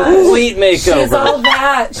gone. Complete makeover. She's all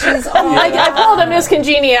that. She's all I called him his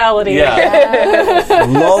congeniality. Yeah.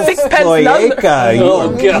 Los Sixpence Cloaca, you Oh,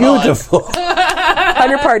 are God. beautiful.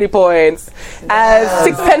 100 party points. As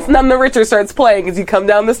Sixpence None the Richer starts playing as you come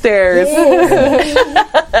down the stairs.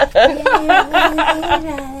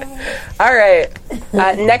 All right.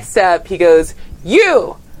 Next up, he goes,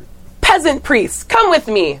 you, peasant priest, come with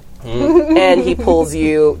me. And he pulls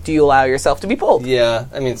you. Do you allow yourself to be pulled? Yeah,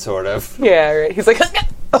 I mean, sort of. Yeah, right. He's like,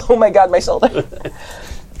 oh my God, my shoulder.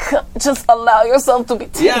 Just allow yourself to be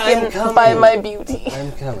Yeah, I'm taken coming. by my beauty.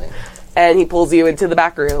 I'm coming. And he pulls you into the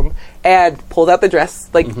back room and pulls out the dress.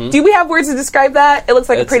 Like, do we have words to describe that? It looks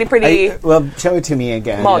like a It's- pretty Well, show it to me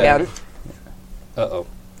again. ball yeah. gown. Uh-oh.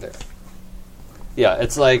 There. Yeah,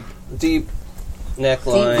 it's like deep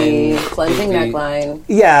neckline. deep, plunging deep. neckline.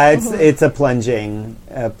 Yeah, it's a plunging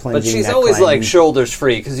But she's neckline. always like shoulders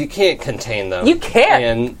free because you can't contain them. You can't.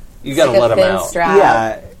 And you got to Like let a them thin out. strap.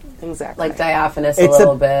 Yeah, Exactly. Like diaphanous it's a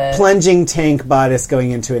little a bit. plunging tank bodice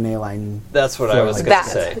going into an A-line. That's what I was Like going that. to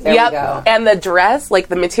say. There yep. we go. And the dress, like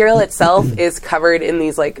the material itself, is covered in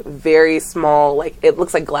these like very small, like it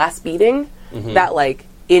looks like glass beading that like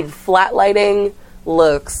in flat lighting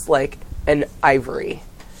looks like an ivory.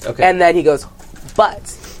 Okay. And then he goes,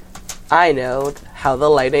 but I know how the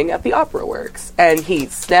lighting at the opera works. And he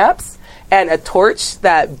snaps, and a torch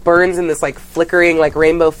that burns in this like flickering like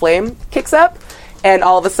rainbow flame kicks up, and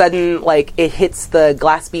all of a sudden like it hits the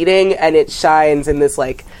glass beading and it shines in this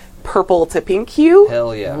like purple to pink hue.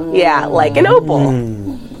 Hell yeah. Yeah, like an opal.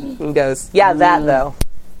 He goes, yeah, that though.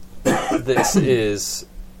 This is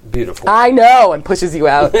beautiful. I know, and pushes you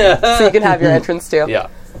out so you can have your entrance too. Yeah.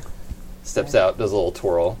 Steps out, does a little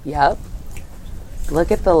twirl. Yep.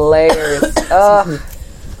 Look at the layers. Ugh.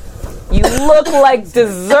 You look like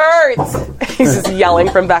dessert. He's just yelling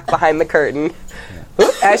from back behind the curtain.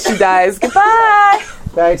 As she dies, goodbye.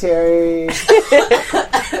 Bye, Terry.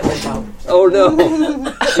 Oh no.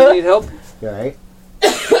 Do you need help? You all right?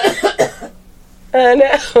 I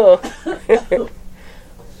know.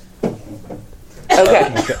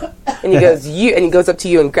 Okay. And he goes, you, and he goes up to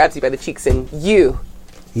you and grabs you by the cheeks and you,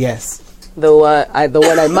 Yes. the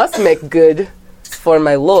one I must make good for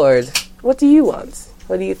my lord. What do you want?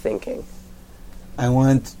 What are you thinking? I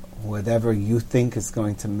want whatever you think is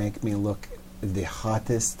going to make me look the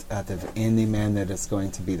hottest out of any man that is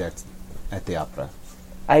going to be there at the opera.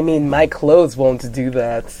 I mean, my clothes won't do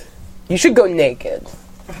that. You should go naked.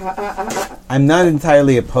 I'm not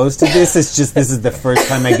entirely opposed to this. It's just this is the first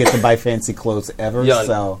time I get to buy fancy clothes ever. Jan,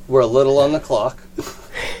 So we're a little on the clock.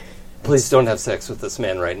 Please don't have sex with this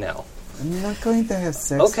man right now. I'm not going to have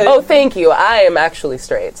sex. Okay. Oh, thank you. I am actually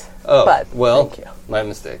straight. Oh, but well, thank you. my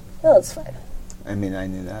mistake. No, it's fine. I mean, I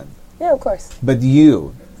knew that. Yeah, of course. But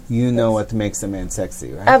you know what makes a man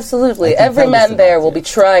sexy, right? Absolutely. I can Every tell this man there about will you. be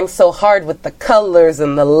trying so hard with the colors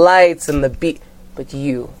and the lights and the beat. But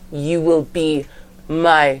you will be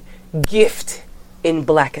my gift in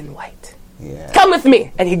black and white. Yeah. Come with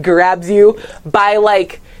me. And he grabs you by,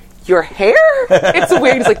 like, your hair? It's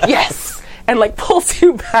weird. He's like, yes. And, like, pulls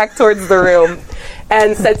you back towards the room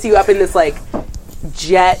and sets you up in this, like,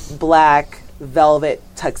 jet black velvet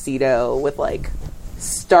tuxedo with, like,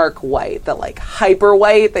 stark white, that like hyper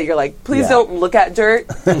white that you're like, please Yeah. don't look at dirt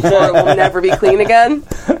or it will never be clean again.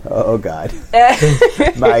 Oh God.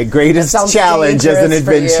 My greatest Sounds challenge as an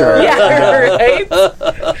dangerous for you. adventurer. Yeah, right.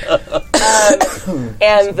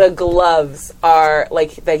 And the gloves are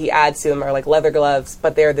like that he adds to them are like leather gloves,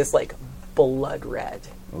 but they're this like blood red.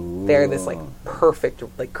 They're this like perfect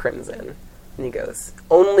like crimson. And he goes,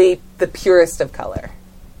 only the purest of color,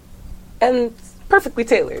 and perfectly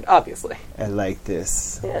tailored, obviously. I like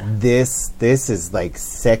this. Yeah. This is like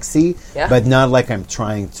sexy, Yeah. but not like I'm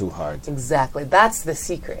trying too hard. Exactly. That's the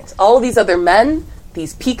secret. All these other men,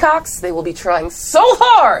 these peacocks, they will be trying so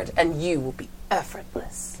hard, and you will be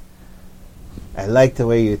effortless. I like the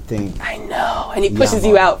way you think. I know. And he pushes Yeah.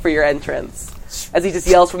 you out for your entrance as he just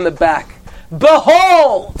yells from the back,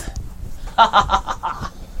 "Behold!"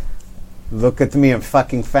 Look at me, I'm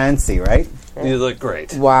fucking fancy, right? You look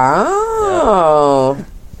great. Wow.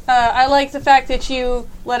 I like the fact that you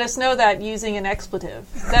let us know that using an expletive.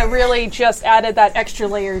 That really just added that extra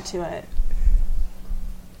layer to it.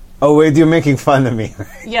 Oh wait, you're making fun of me.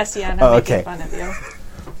 Yes, Ian, I'm Oh, making okay. fun of you.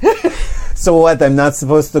 So what? I'm not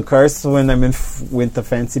supposed to curse when I'm with the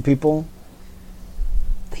fancy people?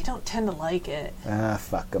 They don't tend to like it. Ah,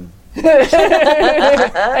 fuck them.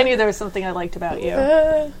 I knew there was something I liked about you.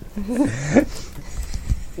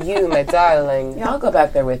 You, my darling. Yeah, I'll go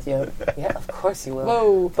back there with you. Yeah, of course you will.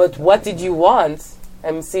 Whoa. But what did you want?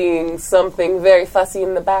 I'm seeing something very fussy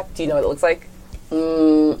in the back. Do you know what it looks like?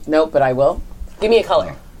 Nope, but I will. Give me a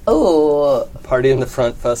color. Oh, Party in the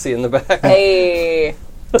front, fussy in the back. Hey.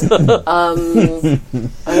 I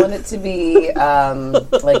want it to be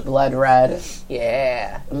like blood red.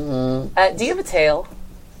 Yeah. Do you have a tail?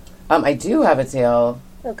 I do have a tail.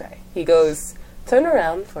 Okay. He goes, turn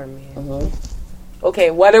around for me.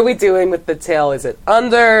 Okay, what are we doing with the tail? Is it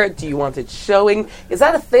under? Do you want it showing? Is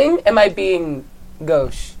that a thing? Am I being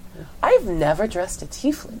gauche? I've never dressed a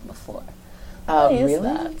tiefling before. Why is Really?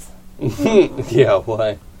 that? Yeah,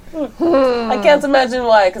 why? I can't imagine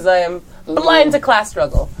why, because I am blind to class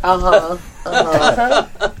struggle. Great.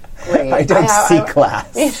 I don't see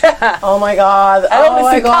class. Oh my god. I only oh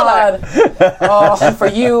my see god. And for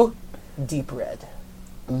you, deep red.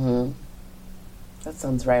 That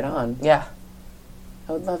sounds right on. Yeah.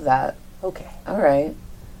 I would love that. Okay. All right.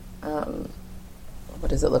 What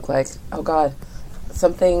does it look like? Oh god.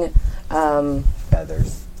 Something.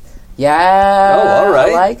 Feathers. Yeah. Oh, all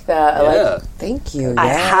right. I like that. I Yeah. like. Thank you. I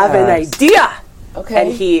have an idea. Okay.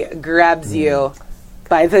 And he grabs you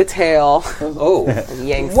by the tail Oh, and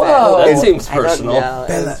yanks Whoa. it. that seems I don't personal. know.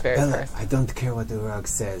 Bella, It's very Bella, personal. I don't care what the Urag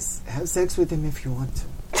says. Have sex with him if you want to.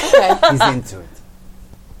 Okay. He's into it.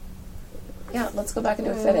 Yeah. Let's go back and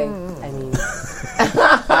do a fitting. I mean,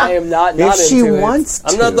 I am not If she into it. wants to.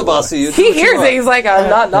 I'm not the boss of you. Do He what you hears want. it. He's like, I'm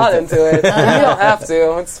not into it. You don't have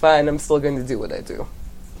to. It's fine. I'm still going to do what I do.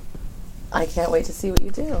 I can't wait to see what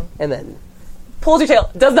you do. And then pulls your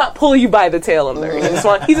tail. Does not pull you by the tail on there.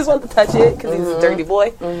 He just wants to touch it because he's a dirty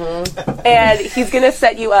boy. And he's gonna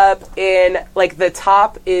set you up in like the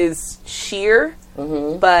top is sheer,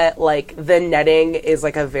 but like the netting is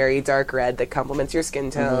like a very dark red that complements your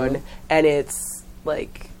skin tone, and it's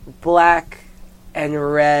like black and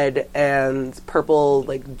red and purple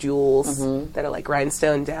like jewels that are like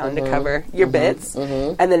rhinestone down to cover your bits,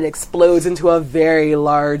 and then it explodes into a very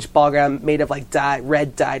large ballgame made of like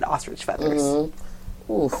red dyed ostrich feathers.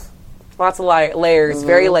 Oof. Lots of layers,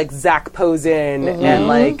 very like Zach Posen and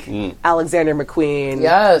like Alexander McQueen.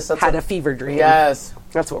 Yes. Had a fever dream. Yes.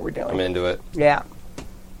 That's what we're doing. I'm into it. Yeah.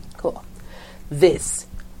 Cool. This,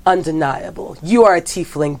 undeniable. You are a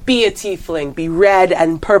tiefling. Be a tiefling. Be red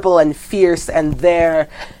and purple and fierce and there.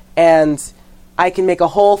 And I can make a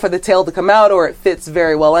hole for the tail to come out, or it fits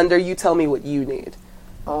very well under. You tell me what you need.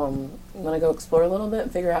 I'm gonna go explore a little bit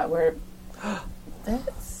and figure out where it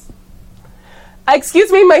fits.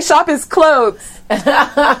 Excuse me, my shop is closed.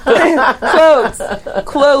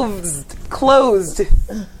 Closed.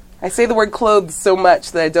 I say the word clothes so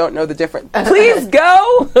much that I don't know the difference. Please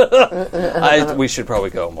go! We should probably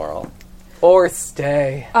go, Marl. Or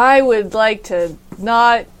stay. I would like to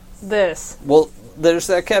not this. Well, there's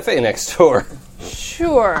that cafe next door.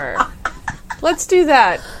 Sure. Let's do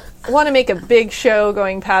that. I want to make a big show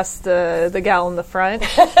going past the gal in the front.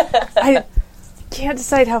 I can't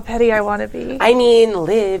decide how petty I want to be. I mean,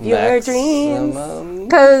 live your dreams.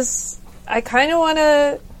 Because I kind of want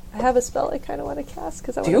to... I have a spell I kind of want to cast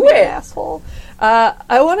because I want to Do be it. an asshole.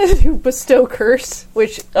 I want to do Bestow Curse,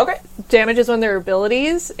 which damages one of their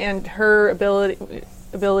abilities, and her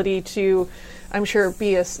ability to, I'm sure,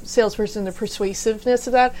 be a salesperson, the persuasiveness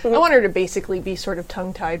of that. I want her to basically be sort of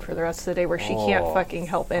tongue-tied for the rest of the day where she can't fucking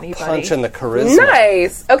help anybody. Punch in the charisma.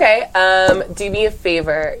 Nice. Okay. Do me a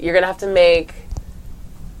favor. You're going to have to make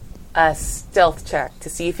a stealth check to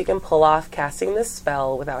see if you can pull off casting this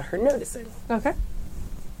spell without her noticing. Okay.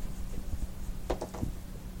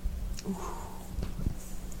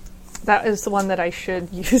 That is the one that I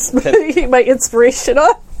should use my inspiration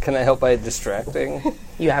on. Can I help by distracting?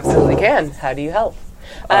 You absolutely can. How do you help?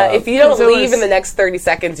 If you don't leave in the next 30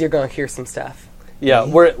 seconds, you're going to hear some stuff. Yeah,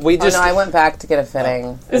 we just... I went back to get a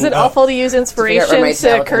fitting. Is it awful to use inspiration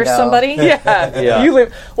to curse somebody? Yeah. You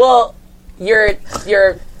live... Well, your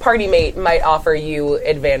party mate might offer you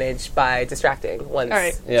advantage by distracting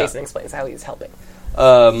once Jason explains how he's helping.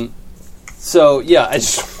 So, yeah, I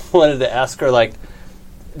just wanted to ask her, like,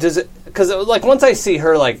 does it... Because, like, once I see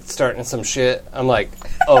her, like, starting some shit, I'm like,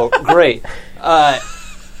 oh, great.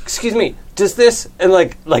 Excuse me, does this... And,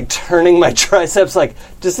 like turning my triceps, like,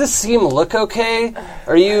 does this look okay?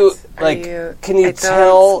 Are you... Like, can you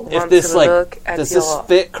tell if this, like... Does this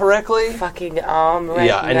fit correctly? Fucking arm right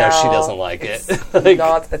now. I know she doesn't like it. Like,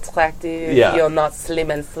 not attractive. Yeah. You're not slim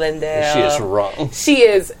and slender. She is wrong. She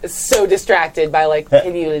is so distracted by, like,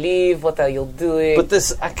 can you leave? What are you doing? But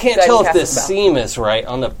this... I can't tell if this seam is right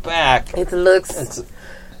on the back. It looks...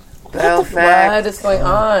 What is going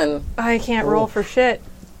on? I can't roll for shit.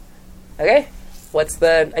 Okay. What's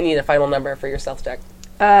the... I need a final number for your stealth check.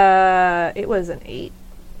 It was an 8.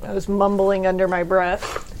 I was mumbling under my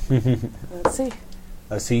breath. Let's see.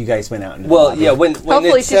 Oh, so you guys went out and... Well, yeah, when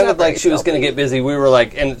Hopefully it sounded like she was going to get busy, we were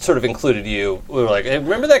like, and it sort of included you, we were like, hey,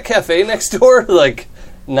 remember that cafe next door? Like,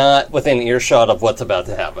 not within earshot of what's about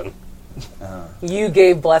to happen. You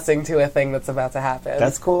gave blessing to a thing that's about to happen.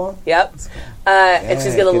 That's cool. Yep. And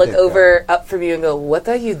she's going to look up from you and go, what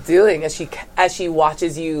are you doing? As she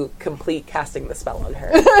watches you complete casting the spell on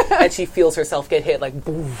her. And she feels herself get hit like,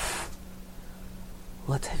 boof.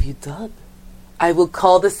 What have you done? I will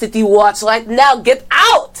call the city watch right now. Get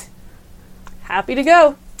out! Happy to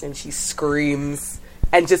go. And she screams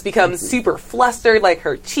and just becomes super flustered. Like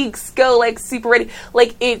her cheeks go like super ready.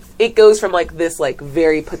 Like it goes from like this like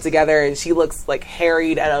very put together, and she looks like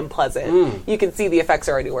harried and unpleasant. You can see the effects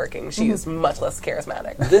are already working. She is much less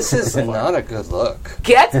charismatic. This is not a good look.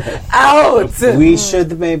 Get out! We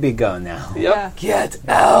should maybe go now. Yep. Yeah. Get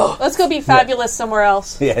out! Let's go be fabulous somewhere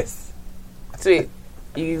else. Yes. Sweet.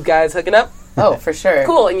 You guys hooking up? Oh, for sure.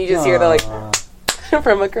 Cool. And you just hear the like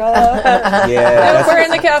from across. Yeah. We're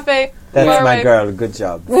in the cafe. That's Far my away. girl. Good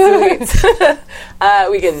job. Sweet.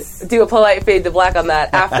 We can do a polite fade to black on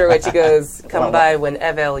that, after which he goes, come by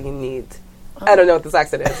whenever you need. I don't know what this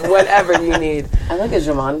accent is. Whenever you need. I like it,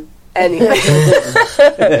 Jamon. Anything.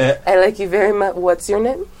 I like you very much. What's your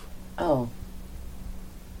name? Oh.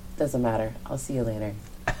 Doesn't matter. I'll see you later.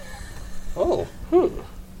 Oh.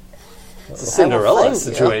 It's a Cinderella find you.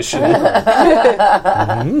 situation.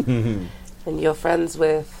 And you're friends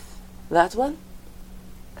with that one?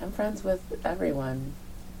 I'm friends with everyone.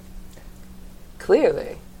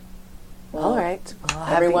 Clearly. Well, All right. Well, I'll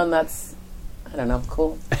have everyone that's, I don't know,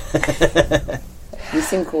 cool. You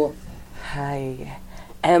seem cool. I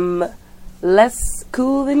am less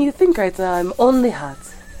cool than you think right now. I'm only hot.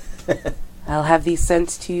 I'll have these sent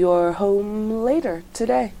to your home later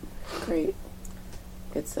today. Great.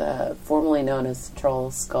 It's formerly known as Troll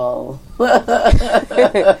Skull.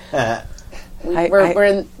 We're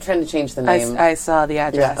trying to change the name. I saw the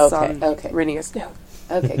address on Rhaenyra's note.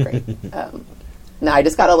 Okay, great. No, I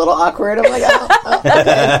just got a little awkward. I'm like, oh,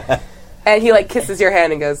 okay. And he, like, kisses your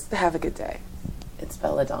hand and goes, have a good day. It's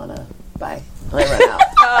Belladonna. Bye. I run out.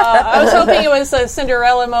 I was hoping it was a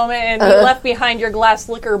Cinderella moment and you left behind your glass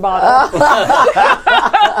liquor bottle.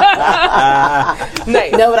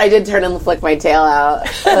 Nice. No, but I did turn and flick my tail out.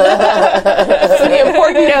 So the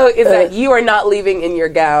important note is that you are not leaving in your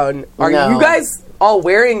gown. Are No. you guys all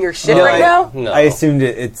wearing your shit right now? No. I assumed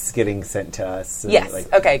it's getting sent to us. So, Yes.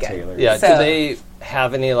 like, Okay, good. tailored. Yeah, So- do they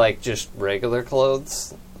have any, like, just regular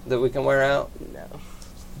clothes that we can wear out? No.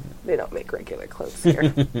 They don't make regular clothes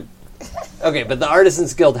here. Okay, but the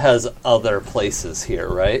Artisans Guild has other places here,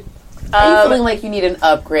 right? Are you feeling like you need an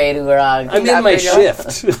upgrade, Urag? I'm in my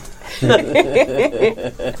shift.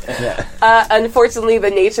 Unfortunately, the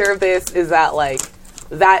nature of this is that, like,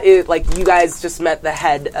 that is, like, you guys just met the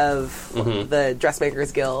head of the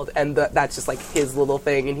Dressmakers Guild, and that's just, like, his little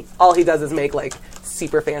thing, and all he does is make, like,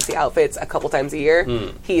 super fancy outfits a couple times a year.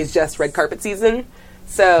 He is just red carpet season.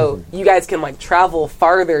 So you guys can, like, travel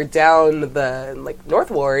farther down the, like,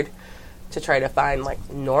 North Ward to try to find, like,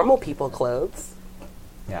 normal people clothes.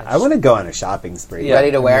 Yeah, I want to go on a shopping spree. Yeah.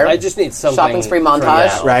 Ready to wear? I just need something. Shopping spree for montage?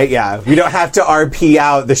 now. Right, yeah. We don't have to RP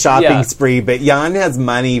out the shopping Yeah. spree, but Jan has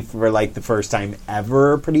money for, like, the first time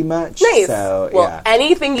ever, pretty much. Nice. So, Well, yeah.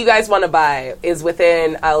 anything you guys want to buy is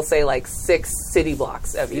within, I'll say, like, 6 city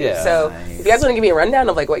blocks of you. Yeah. So Nice. if you guys want to give me a rundown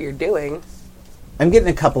of, like, what you're doing. I'm getting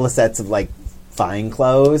a couple of sets of, like, fine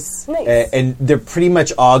clothes. Nice. And they're pretty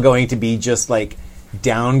much all going to be just, like,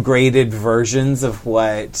 downgraded versions of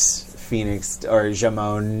what Phoenix or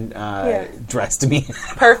Jamon dressed me.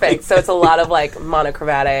 Perfect. So it's a lot of, like,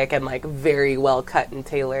 monochromatic and, like, very well cut and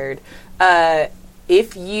tailored.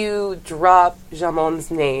 If you drop Jamon's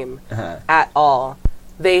name at all,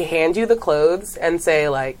 they hand you the clothes and say,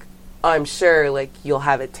 like, I'm sure, like, you'll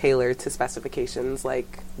have it tailored to specifications.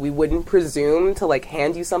 Like, we wouldn't presume to, like,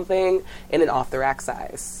 hand you something in an off-the-rack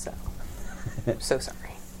size. So, I'm so sorry.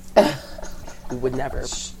 We would never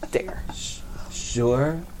dare.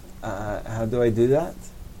 Sure. How do I do that?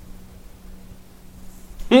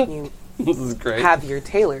 You This is great. have your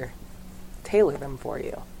tailor tailor them for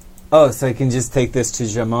you. Oh, so I can just take this to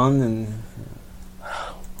Jamon and...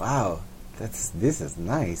 Wow. This is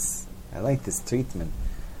nice. I like this treatment.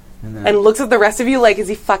 And looks at the rest of you like, is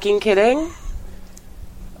he fucking kidding?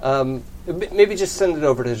 Maybe just send it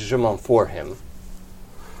over to Jamon for him.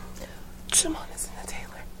 Jamon isn't a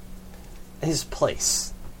tailor. His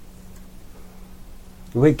place.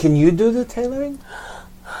 Wait, can you do the tailoring?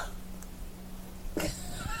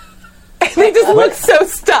 They just look so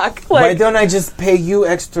stuck. Why Like, don't I just pay you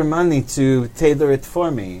extra money to tailor it for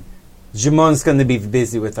me? Jamon's going to be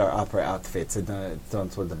busy with our opera outfits, so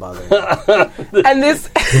don't want to bother. and this,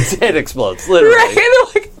 His head explodes, literally. right? And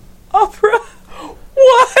they're like, opera?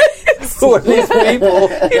 What? Who are these people?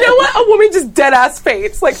 You know what? A woman just dead ass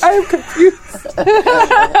faints. Like, I am confused.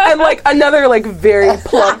 And like another like very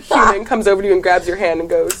plump human comes over to you and grabs your hand and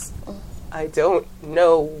goes, I don't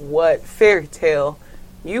know what fairy tale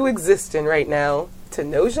you exist in right now to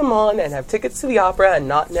know Jamon and have tickets to the opera and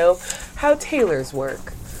not know how tailors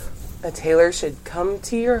work. A tailor should come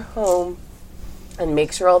to your home and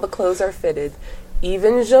make sure all the clothes are fitted.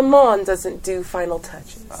 Even Jamon doesn't do final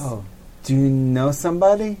touches. Oh, do you know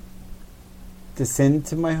somebody to send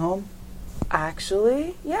to my home?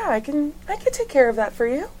 Actually, yeah, I can take care of that for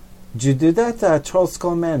you. Did you do that at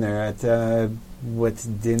Trollskull Manor at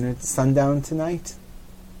dinner sundown tonight?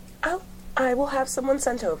 I will have someone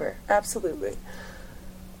sent over. Absolutely.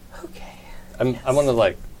 Okay. I want to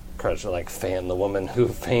like crush, like fan the woman who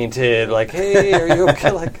fainted. Like, hey, are you okay?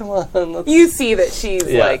 Like, come on. Let's... You see that she's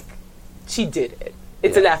Yeah. like, she did it.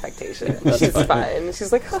 It's an affectation. She's fine.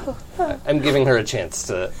 She's like, oh, I'm giving her a chance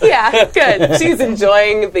to. yeah, good. She's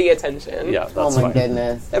enjoying the attention. Yeah, that's Oh my fine.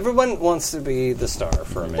 goodness. Everyone wants to be the star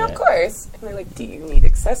for a minute. Of course. And they're like, do you need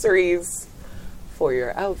accessories for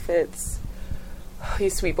your outfits? Oh, you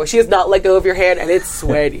sweet boy. She has not let go of your hand, and it's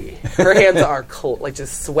sweaty. Her hands are cold, like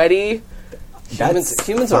just sweaty.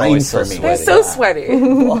 Humans are fine always for so me. They're sweaty. so sweaty.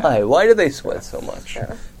 Why? Why do they sweat so much?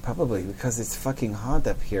 Probably because it's fucking hot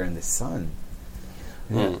up here in the sun.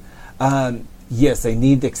 Yeah. Yes, I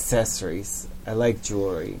need accessories. I like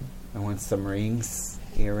jewelry. I want some rings,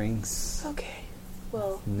 earrings, Okay.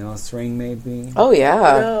 Well, nose ring maybe. Oh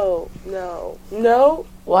yeah. no.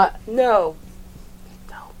 What? No.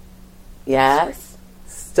 Yes.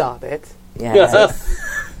 Stop it. Yes.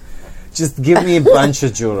 Just give me a bunch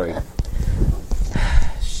of jewelry.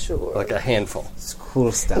 Sure. Like a handful. It's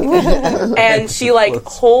cool stuff. And she like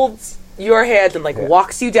holds your hand and like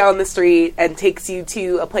walks you down the street and takes you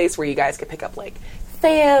to a place where you guys can pick up like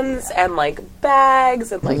fans and like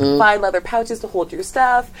bags and like fine leather pouches to hold your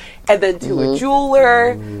stuff, and then to a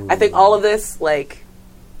jeweler. I think all of this like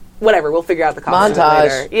whatever, we'll figure out the cost Montage.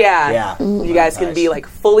 later. Yeah. Yeah. You guys can be like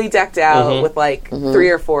fully decked out with like 3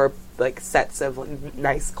 or 4 like sets of like,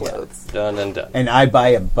 nice clothes. Done and done. And I buy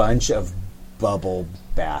a bunch of bubble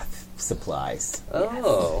bath supplies.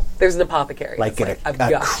 Oh. There's an apothecary. Like It's a I've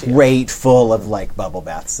got you. crate full of like bubble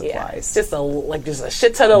bath Yeah. supplies. Just a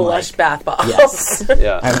shit ton of lush bath bombs. Yes.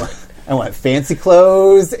 Yeah. I want fancy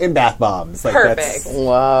clothes and bath bombs. Like Perfect.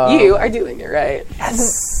 Wow. You are doing it right.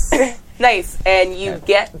 Yes. Nice. And you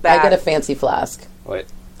get back. I get a fancy flask Wait.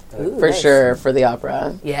 Ooh, for nice. sure for the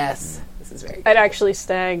opera. Yes. This is very good. I'd actually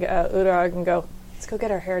stag Urag and go, let's go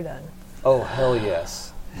get our hair done. Oh, hell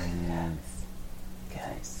yes.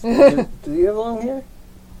 Guys. Do you have long hair?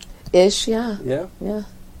 Ish, yeah. Yeah. Yeah.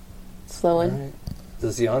 Slowing. Right.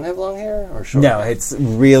 Does Jan have long hair or short? No, it's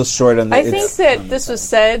real short on the. I think that this was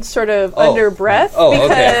said sort of Oh. under breath Oh, okay.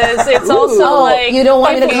 because it's also Oh, like you don't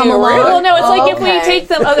want me if to come we- along? Well, no, it's like if we Okay. take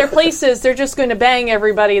them other places, they're just going to bang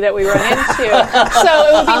everybody that we run into. So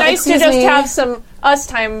it would be nice to excuse just me. have some us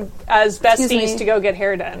time as Excuse besties me. to go get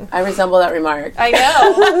hair done. I resemble that remark. I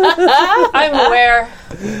know. I'm aware.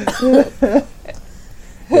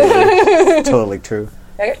 totally true.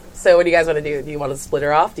 Okay. So what do you guys want to do? Do you want to split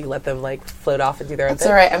her off? Do you let them like float off and do their own It's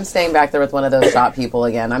thing? all right. I'm staying back there with one of those shop people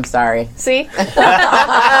again. I'm sorry. See?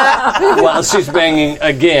 While she's banging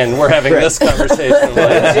again, we're having this conversation.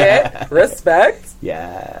 Legit. Respect.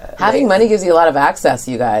 Yeah. Having money gives you a lot of access,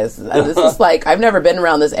 you guys. This is like, I've never been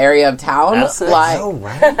around this area of town. Access. Like, Oh,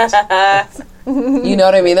 right. you know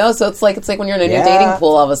what I mean, though? So it's like when you're in a new Yeah. dating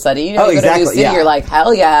pool all of a sudden. You know, Oh, you go to a new exactly, city, yeah. you're like,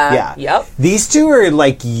 hell yeah. Yeah. Yep. These two are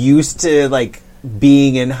like used to like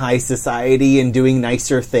being in high society and doing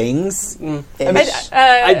nicer things. Ish.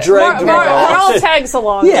 I dragged her off. Marl tags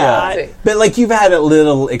along Yeah. with that. But like you've had a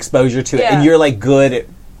little exposure to it and Yeah. you're like good at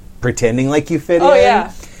pretending like you fit Oh, in.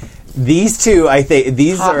 yeah. These two, I think,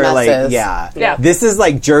 these Hot are like, messes. yeah. Yeah. This is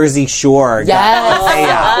like Jersey Shore. Yes.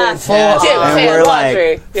 Yeah. Full Jim, on. And fan we're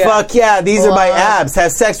laundry. like, Yeah. fuck yeah, these are my Full on. abs.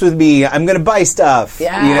 Have sex with me. I'm gonna buy stuff.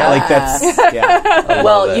 Yeah. You know, like that's yeah.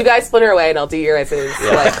 Well, that. you guys split her away, and I'll do your guys'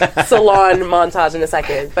 like salon montage in a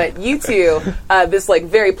second. But you two, this like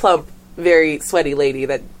very plump, very sweaty lady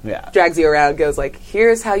that Yeah. drags you around goes like,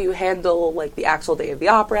 here's how you handle like the actual day of the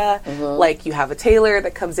opera. Like you have a tailor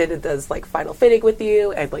that comes in and does like final fitting with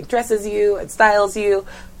you and like dresses you and styles you.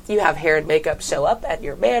 You have hair and makeup show up at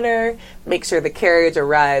your manor. Make sure the carriage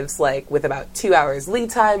arrives like with about 2 hours lead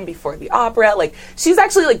time before the opera. Like she's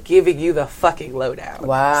actually like giving you the fucking lowdown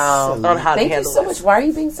Wow. on how Thank to you handle so this. much. Why are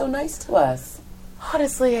you being so nice to us?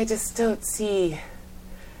 Honestly, I just don't see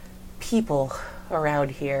people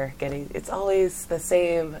around here getting. It's always the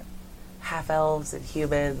same half elves and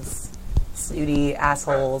humans, snooty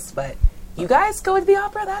assholes. But you guys go into the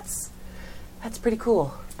opera. That's pretty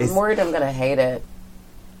cool. I'm worried I'm going to hate it.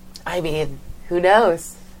 I mean, who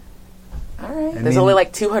knows? All right. There's only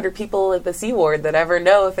like 200 people at the Sea Ward that ever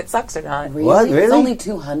know if it sucks or not. Really? What, It's really? only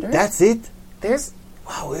 200? That's it.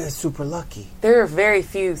 Wow, We're super lucky. there are very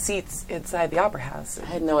few seats inside the opera house. I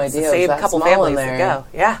had no It's idea the it was same that couple small in families there.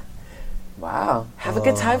 that go. Yeah, Wow. have a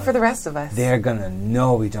good time for the rest of us. They're gonna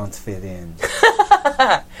know we don't fit in.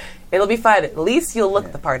 It'll be fun. At least you'll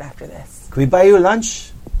look the part after this. Can we buy you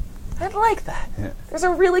lunch? I'd like that. Yeah. There's a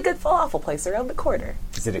really good falafel place around the corner.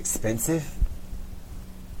 Is it expensive?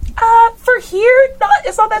 For here,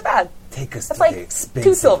 it's not that bad. Take us It's to like the expensive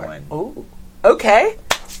 2 silver. one. Oh, okay.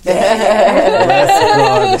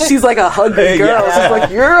 Let's go. She's like a hungry girl. Yeah. She's like,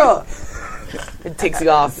 yeah. It takes you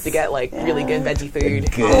off to get like really good veggie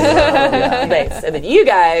food. Good. Yeah. Nice. And then you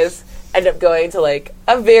guys end up going to like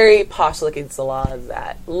a very posh looking salon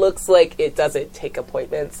that looks like it doesn't take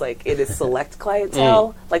appointments. Like it is select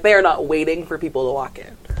clientele. Like they are not waiting for people to walk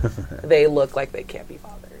in. They look like they can't be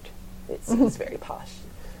bothered. It seems very posh.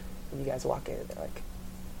 And you guys walk in and they're like,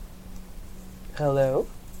 hello?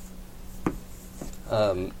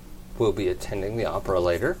 We'll be attending the opera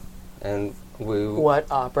later, and What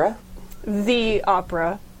opera? The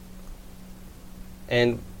opera.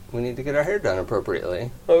 and we need to get our hair done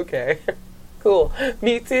appropriately. Okay. Cool.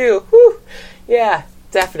 Me too. Whew. Yeah,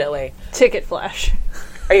 definitely. Ticket flash.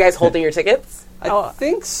 Are you guys holding your tickets? I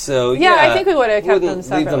think so. Yeah, I think we would have kept them Wouldn't leave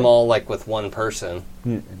separately. them all like with one person.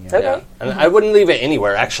 Yeah. Okay. Yeah, and I wouldn't leave it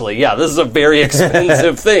anywhere. Actually, yeah, this is a very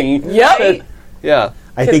expensive thing. Yep. Yeah.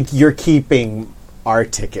 I think you're keeping our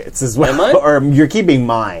tickets as well. Am I? Or you're keeping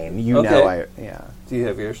mine. You know, Okay. yeah. Do you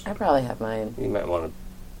have yours? I probably have mine. You might want to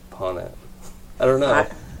pawn it. I don't know.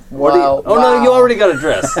 What do you- Wow, Oh no, you wow. already got a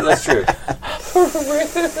dress. That's true.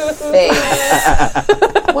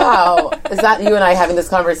 Thanks. Wow. Is that you and I having this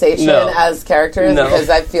conversation No. as characters? No. Because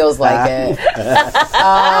that feels like it. That's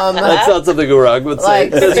not something Urag would say.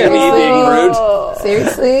 Like, That's me being rude.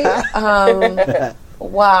 Seriously?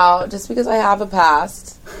 Wow. Just because I have a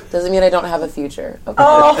past doesn't mean I don't have a future. Okay.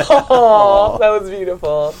 Oh, that was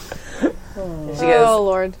beautiful. She goes, Oh,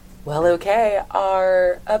 Lord. well, okay.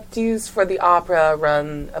 Our updos for the opera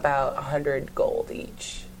run about 100 gold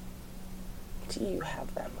each. Do you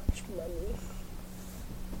have that much money?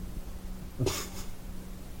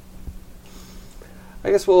 I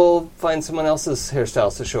guess we'll find someone else's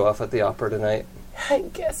hairstyles to show off at the opera tonight. I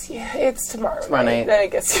guess it's tomorrow Tomorrow night. I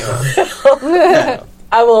guess you will.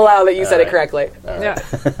 I will allow that you said it correctly.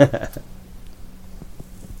 Yeah.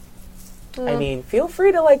 I mean, feel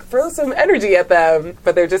free to like throw some energy at them,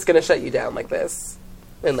 but they're just gonna shut you down like this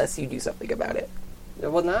unless you do something about it. Yeah,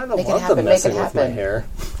 well, now I don't Make it want happen, them make it messing with my happen. hair.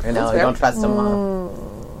 I know, That's you fair. don't trust them,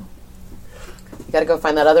 Mom. You gotta go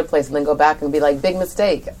find that other place and then go back and be like, big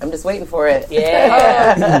mistake. I'm just waiting for it.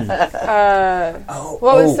 Yeah.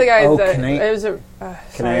 What was the guy that... can I, it was a, can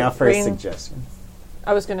sorry, I offer Rain- a suggestion?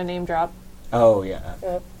 I was going to name drop. Oh, yeah.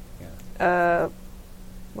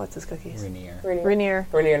 What's his cookies? Rainier. Rainier.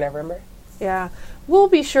 Rainier Neverember. Yeah. We'll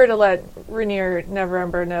be sure to let Rainier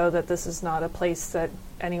Neverember know that this is not a place that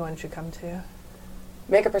anyone should come to.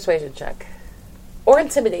 Make a persuasion check. Or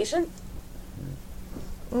intimidation.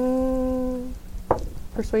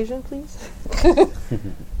 Persuasion, please?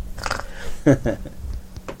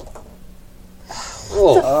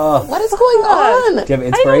 Oh, What is going on? Do you have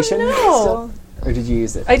inspiration? I don't know. still? Or did you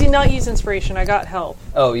use it? I did not use inspiration. I got help.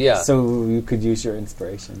 oh yeah. So you could use your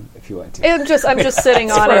inspiration if you want to. I'm just sitting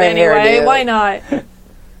on For it a anyway. hairdo. Why not?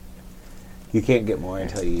 You can't get more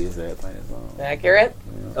until you use it. Might as well. Accurate?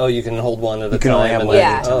 Oh, you can hold one at a can time. only have and one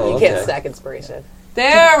then- Yeah. at a Oh, You okay. can't stack inspiration.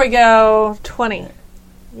 There we go. 20.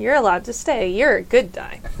 You're allowed to stay. You're a good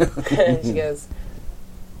die. She goes,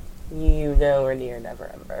 you know Rainier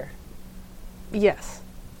Neverember. Yes.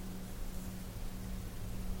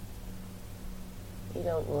 You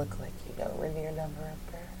don't look like you know Rainier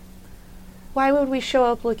Neverember. Why would we show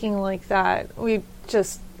up looking like that?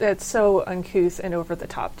 It's so uncouth and over the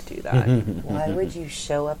top to do that. Why would you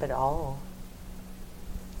show up at all?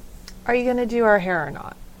 Are you going to do our hair or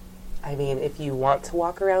not? I mean, if you want to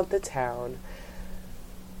walk around the town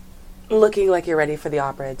looking like you're ready for the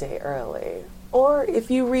opera a day early, or if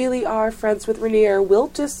you really are friends with Rainier, we'll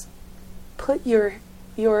just put your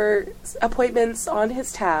appointments on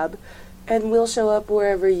his tab, and we'll show up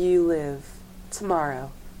wherever you live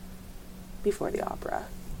tomorrow before the opera.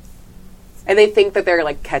 And they think that they're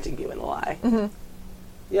like catching you in a lie.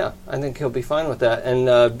 Yeah, I think he'll be fine with that,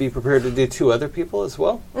 and be prepared to do 2 other people as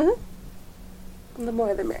well. The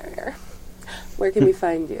more the merrier. Where can we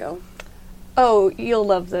find you? Oh, you'll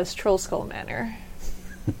love this. Troll Skull Manor.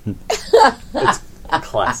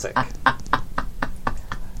 Classic.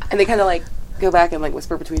 And they kind of like go back and like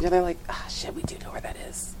whisper between each other, like, ah, shit, we do know where that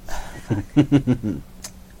is.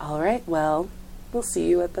 All right, well, we'll see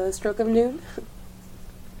you at the stroke of noon.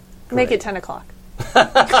 Make it 10 o'clock.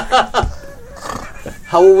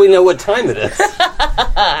 How will we know what time it is?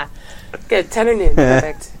 Good, 10 or noon,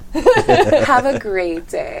 perfect. Have a great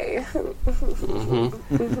day.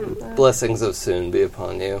 Blessings of soon be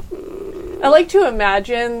upon you. I like to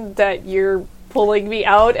imagine that you're pulling me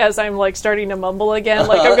out as I'm like starting to mumble again,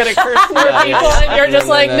 like I'm going to curse more people, and you're just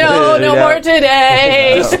like, no more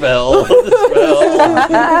today. Spell.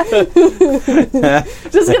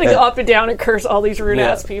 Just going to go up and down and curse all these rude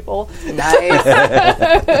ass people.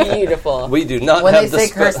 Nice. Beautiful. We do not When they have the say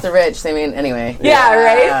spell. curse the rich, they mean anyway. Yeah,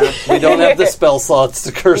 right? We don't have the spell slots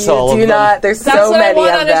to curse all You of do them. not. There's That's so what I many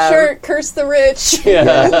want of on them. a shirt. Curse the rich.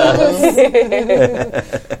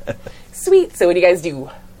 Sweet. So what do you guys do?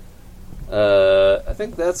 I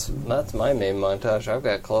think that's my main montage. I've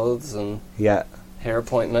got clothes and Yeah. hair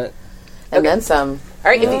appointment. And then some.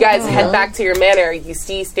 All right, if you guys head back to your manor, you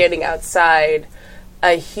see standing outside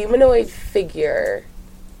a humanoid figure,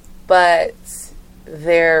 but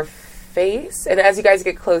their face, and as you guys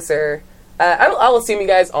get closer, I'll assume you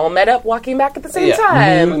guys all met up walking back at the same Yeah.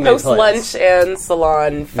 time, We made post-lunch and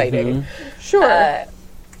salon fighting. Sure.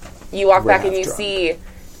 You walk back and you drunk. see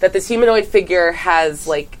that this humanoid figure has,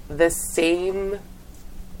 like, the same,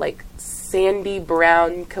 like, sandy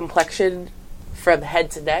brown complexion from head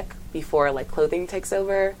to neck before like clothing takes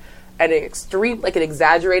over, and an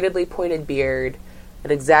exaggeratedly pointed beard,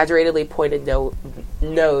 an exaggeratedly pointed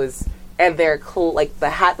nose, and their like the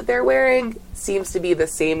hat that they're wearing seems to be the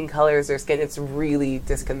same color as their skin. It's really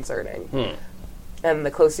disconcerting. And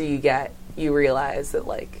the closer you get, you realize that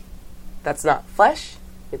like that's not flesh,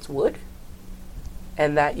 it's wood,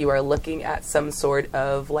 and that you are looking at some sort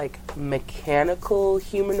of like mechanical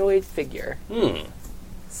humanoid figure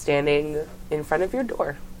standing in front of your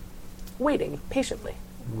door, waiting patiently.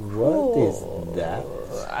 What is that?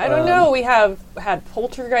 I don't know. We have had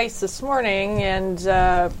poltergeist this morning, and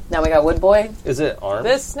Now we got Wood Boy. Is it armed?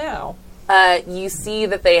 this now. You see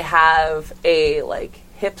that they have a like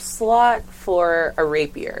hip slot for a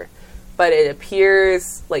rapier, but it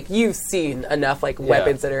appears like you've seen enough like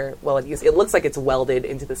weapons that are well in use. It looks like it's welded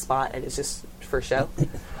into the spot and it's just for show.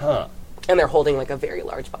 Huh. And they're holding like a very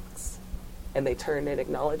large box, and they turn and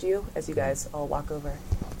acknowledge you as you guys all walk over.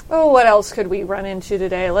 Oh, what else could we run into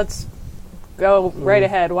today? Let's go right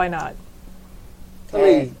ahead. Why not? Let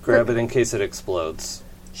me grab it in case it explodes.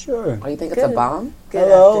 Sure. Oh, you think it's a bomb?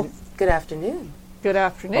 Hello. Good afternoon. Good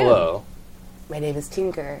afternoon. Hello. My name is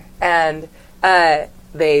Tinker, and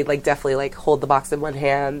they like definitely like hold the box in one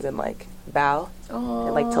hand and like bow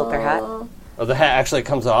and like tilt their hat. Oh, the hat actually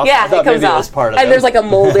comes off? Yeah, I thought it comes maybe off. it was part of and it. there's like a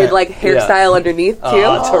molded like hairstyle underneath too.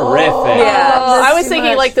 Oh, terrific. Yeah. I was too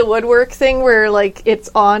thinking much. like the woodwork thing where like it's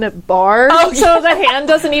on a bar, Oh, so the hand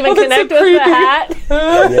doesn't even that's so connect with the creepy. hat.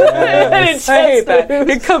 And it I hate just that.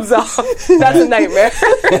 It comes off. That's a nightmare.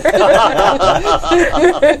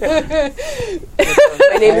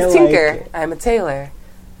 My name is I like Tinker. it. I'm a tailor.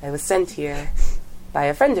 I was sent here by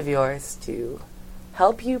a friend of yours to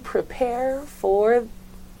help you prepare for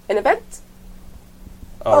an event.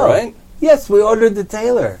 All right. Yes, we ordered the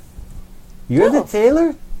tailor. You're the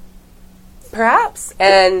tailor? Perhaps.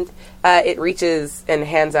 And it reaches and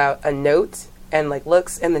hands out a note and like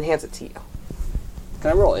looks and then hands it to you.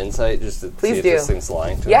 Can I roll insight just to Please see if do. this thing's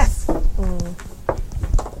lying to us? Yes.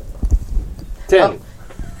 10.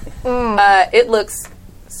 It looks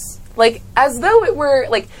like as though it were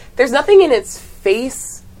like there's nothing in its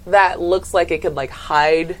face that looks like it could like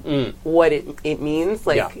hide what it means.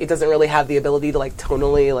 Like Yeah. it doesn't really have the ability to like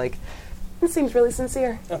tonally like it seems really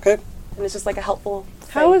sincere. Okay. And it's just like a helpful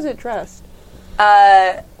How is it dressed?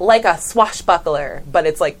 like a swashbuckler, but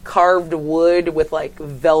it's like carved wood with like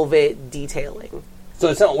velvet detailing. So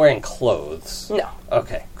it's not wearing clothes. No,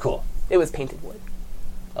 Okay, cool. it was painted wood.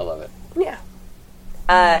 I love it. Yeah.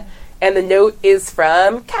 And the note is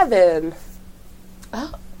from Kevin.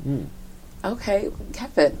 Okay,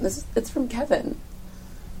 Kevin. It's from Kevin.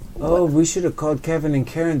 Oh, we should have called Kevin and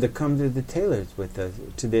Karen to come to the tailors with us,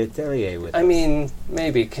 to the atelier with us. I mean,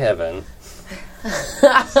 maybe Kevin.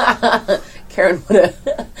 Karen would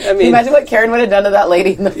have. I mean, Imagine what Karen would have done to that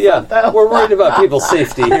lady in the yeah, front, though. we're worried about people's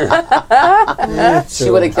safety here. She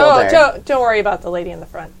would have killed Oh, her. don't worry about the lady in the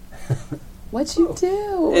front. What'd you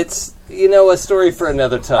do? It's, a story for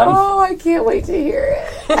another time. Oh, I can't wait to hear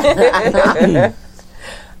it.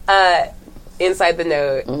 Inside the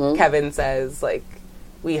note, Kevin says, like,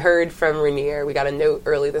 we heard from Rainier, we got a note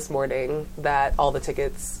early this morning that all the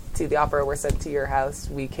tickets to the opera were sent to your house.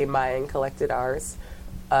 We came by and collected ours.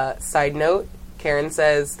 Side note, Karen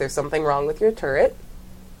says there's something wrong with your turret.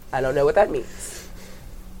 I don't know what that means.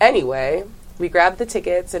 Anyway, we grabbed the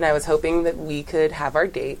tickets, and I was hoping that we could have our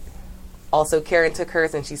date. Also, Karen took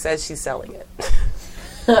hers, and she says she's selling it.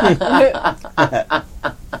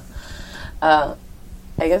 I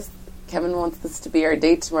guess Kevin wants this to be our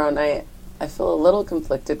date tomorrow night. I feel a little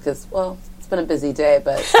conflicted because, well, it's been a busy day,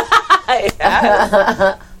 but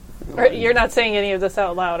You're not saying any of this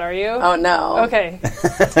out loud, are you? oh no. Okay.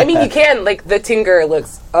 I mean, you can. Like, the Tinker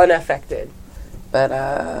looks unaffected. But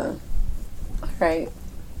all right,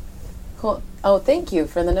 cool. Oh, thank you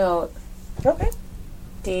for the note. Okay.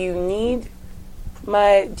 Do you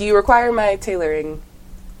require my tailoring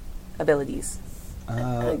abilities?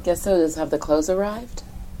 I guess so. Does have the clothes arrived?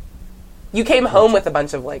 You came home with a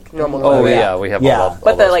bunch of like normal Oh, clothes. yeah, we have Yeah. all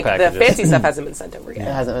But the those like packages. the fancy stuff hasn't been sent over It yet.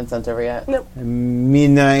 hasn't been sent over yet. Nope. I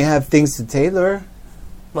mean, I have things to tailor.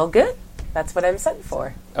 Well, good. That's what I'm sent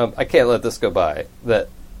for. I can't let this go by. That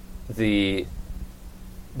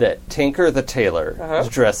Tinker the tailor is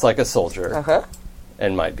dressed like a soldier Uh-huh.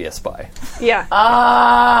 and might be a spy. Yeah.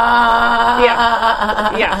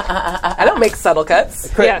 Yeah. Yeah. I don't make subtle cuts.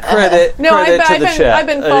 Yeah. Credit No, credit to the chat. I've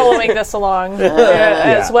been following this along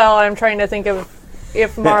as well. I'm trying to think of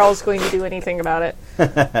if Marl's going to do anything about it.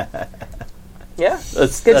 Yeah.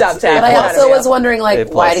 That's Good job, Chad. But I Proud also of you. was wondering, A like,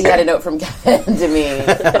 plus. why did he get a note from Kevin to me?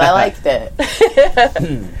 But I liked it.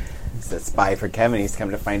 a spy for Kevin. He's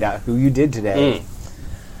come to find out who you did today.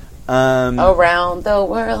 Around the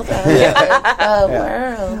world, the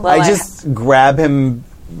world. Well, I just grab him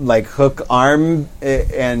like hook arm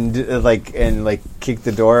and kick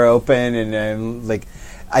the door open, and I'm like,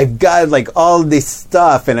 I've got like all this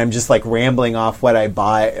stuff, and I'm just like rambling off what I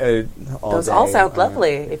bought. Those all sound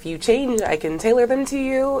lovely. If you change, I can tailor them to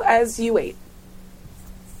you as you wait.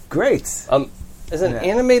 Great. Is an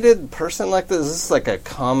animated person like this? Is this like a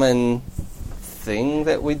common thing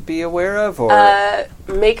that we'd be aware of, or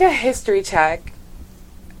Make a history check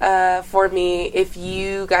for me. If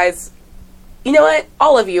you guys, you know what?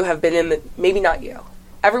 All of you have been in the. Maybe not you.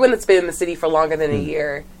 Everyone that's been in the city for longer than a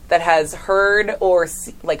year that has heard or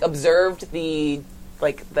observed the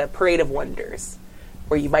Parade of Wonders,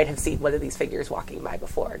 where you might have seen one of these figures walking by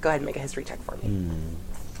before. Go ahead and make a history check for me.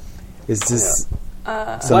 Is this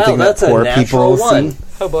something well, that that's poor a natural people one. see?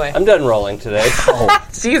 Oh boy. I'm done rolling today.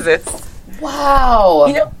 Jesus. Wow.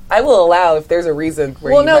 You know, I will allow if there's a reason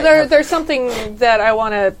where Well, you no, might have- there's something that I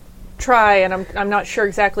want to try, and I'm not sure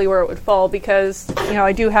exactly where it would fall because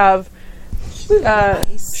I do have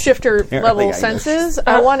shifter level I senses.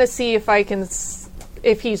 I want to see if I can,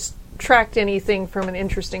 if he's tracked anything from an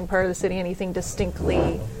interesting part of the city, anything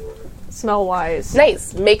distinctly smell wise.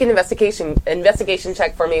 Nice. Make an investigation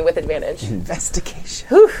check for me with advantage. Investigation.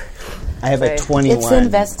 Whew. I have a Say. 21. It's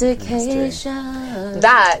investigation.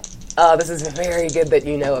 That, this is very good that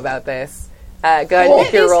you know about this. Go ahead and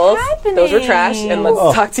make your is rolls. happening? Those were trash, and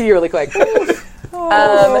let's talk to you really quick.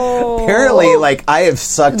 Apparently, I have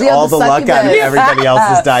sucked We have all the luck out of succubus. everybody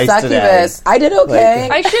else's dice today. Succubus. I did okay.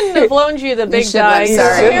 I shouldn't have loaned you the big shouldn't have, dice.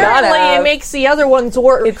 sorry. You should not Apparently, have. it makes the other ones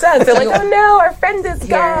work. It does. They're like, oh no, our friend is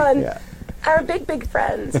gone. Yeah. Our big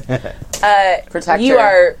friend. Protect You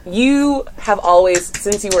her. you have always,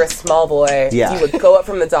 since you were a small boy, Yeah. you would go up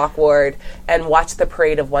from the dock ward and watch the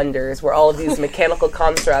Parade of Wonders, where all of these mechanical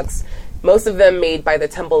constructs, most of them made by the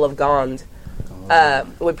Temple of Gond,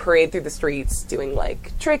 would parade through the streets doing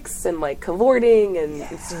tricks and cavorting, and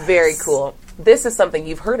it's very cool. This is something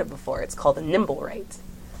you've heard of before. It's called a Nimblewright.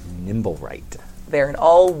 Nimblewright. They're an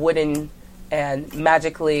all wooden and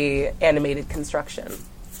magically animated construction.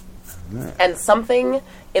 And something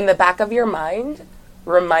in the back of your mind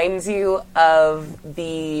reminds you of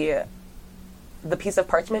the piece of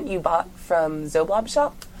parchment you bought from Zoblob's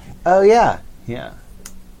shop. Oh, yeah. Yeah.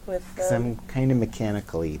 With Because I'm kind of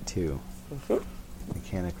mechanically, too.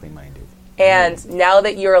 Mechanically minded. and now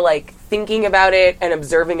that you're thinking about it and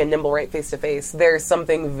observing a Nimblewright face to face, there's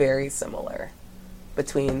something very similar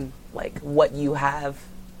between what you have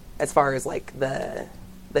as far as the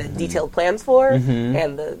detailed plans for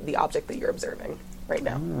and the object that you're observing right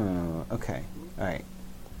now. Oh, okay. All right.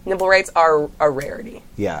 Nimblewrights are a rarity,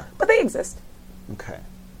 Yeah. but they exist. Okay.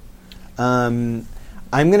 I'm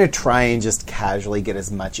going to try and just casually get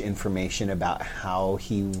as much information about how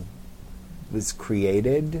he was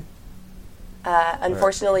created.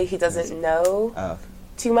 Unfortunately, he doesn't know Oh,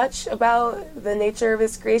 too much about the nature of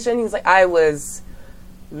his creation. He's like, I was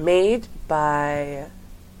made by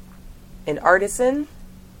an artisan,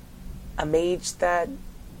 a mage that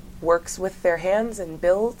works with their hands and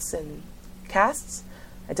builds and casts.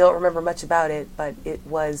 I don't remember much about it, but it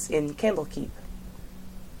was in Candlekeep.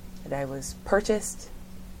 And I was purchased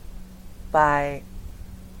by...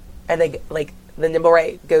 And they, the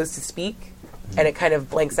Nimblewright goes to speak, and it kind of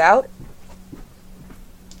blanks out,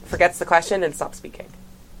 forgets the question, and stops speaking.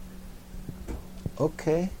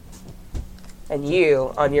 okay. And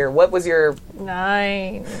you, on your... What was your...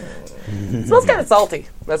 9. It smells kind of salty.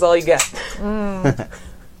 That's all you get.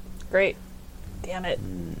 Great. Damn it.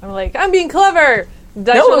 I'm being clever.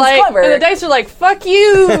 Dice No, are it was clever. And the dice are like, fuck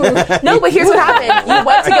you. No, but here's what happened. You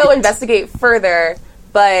went to go investigate further,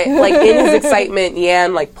 but in his excitement,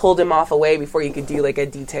 Yan pulled him off away before you could do a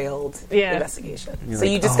detailed investigation. So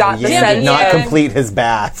you just got the Yan sense. did not Yan. complete his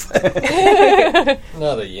bath.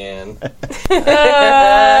 Not a yan.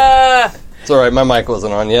 Uh, It's all right. My mic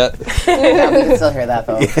wasn't on yet. Yeah, we can still hear that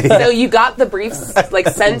though. So you got the brief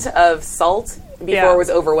scent of salt before Yeah. it was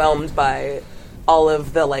overwhelmed by all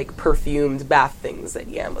of the perfumed bath things that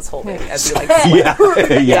Yan was holding as he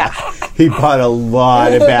yeah. He bought a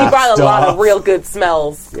lot of bath He brought a stuff. lot of real good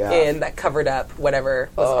smells Yeah. in that covered up whatever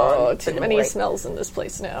was oh, on too the many Nimblewright. smells in this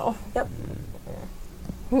place now. Yep.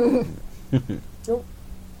 Nope.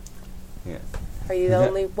 Yeah. Are you the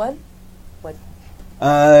only one? What?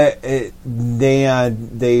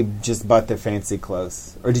 They just bought their fancy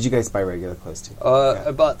clothes. Or did you guys buy regular clothes too?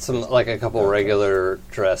 I bought some, a couple regular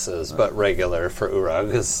dresses, but regular for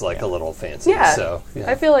Urag is a little fancy. Yeah. So,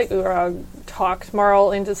 I feel like Urag talked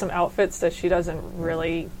Marl into some outfits that she doesn't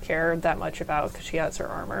really care that much about because she has her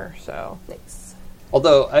armor. So Nice.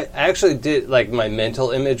 Although I actually did, like, my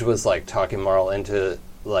mental image was like talking Marl into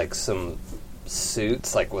like some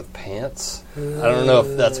suits, like with pants. I don't know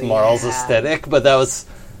if that's Marl's aesthetic, but that was.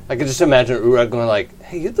 I could just imagine Urag going like,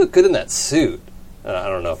 "Hey, you look good in that suit." I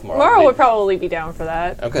don't know if Marl would probably be down for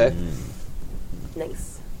that. Okay.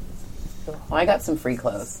 Nice. Oh, I got some free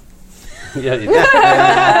clothes. Yeah, you did.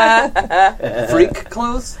 Freak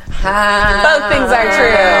clothes? Both things are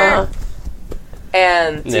true.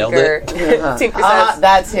 And Nailed Tinker, it. Tinker says,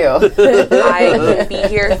 That too. I can be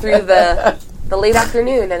here through the late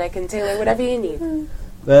afternoon and I can tailor whatever you need.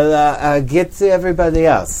 Well, get to everybody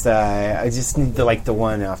else. I just need the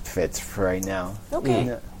one outfit for right now.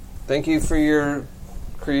 Okay. Thank you for your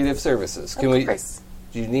creative services. Can Of we? course.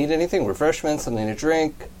 Do you need anything? Refreshments? Something to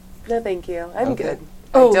drink? No, thank you. I'm Okay. good.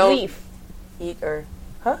 Oh, I don't Leaf. eat or...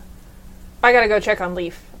 I gotta go check on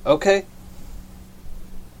Leaf. Okay.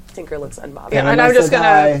 Tinker looks unbothered. Yeah, Tell and him I I'm just said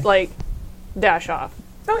gonna hi. like dash off.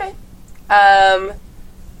 Okay.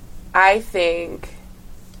 I think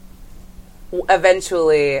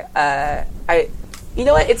eventually, you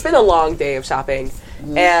know what? It's been a long day of shopping,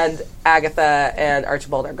 and Agatha and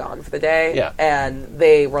Archibald are gone for the day. Yeah. And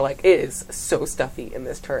they were like, "It is so stuffy in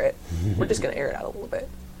this turret. We're just gonna air it out a little bit."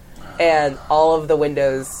 And all of the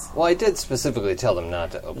windows. Well, I did specifically tell them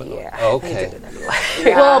not to open them. Yeah. Oh, they okay. did it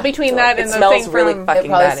anyway. Well, between that It and the smells thing really from fucking It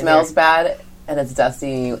probably bad in smells here. bad and it's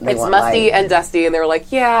dusty. They It's want musty light. and dusty, and they were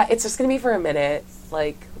like, "Yeah, it's just gonna be for a minute.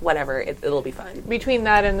 Like, whatever. It'll be fine." between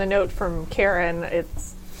that and the note from Karen,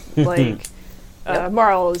 it's like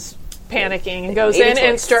Marl is panicking and goes made a in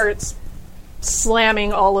and choice. starts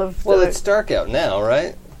slamming all of Well, the it's dark out now,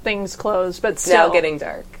 right? things closed, but It's now still, getting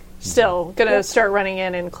dark. gonna start running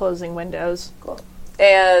in and closing windows. Cool.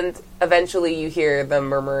 And eventually you hear the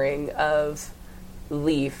murmuring of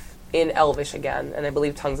Leaf in Elvish again, and I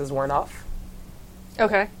believe Tongues is worn off.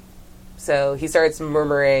 Okay. So he starts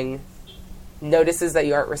murmuring, notices that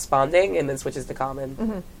you aren't responding, and then switches to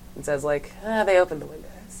Common and says, like, they opened the windows.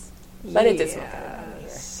 But it did smell kind of down here.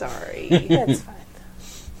 Sorry. That's fine.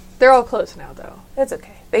 They're all closed now, though. That's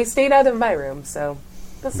okay. They stayed out of my room, so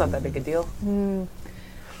that's not that big a deal.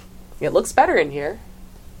 It looks better in here.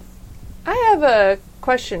 I have a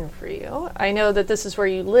question for you. I know that this is where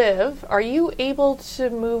you live. Are you able to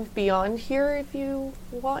move beyond here if you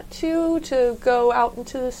want to go out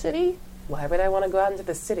into the city? Why would I want to go out into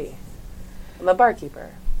the city? I'm a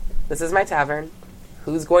barkeeper. This is my tavern.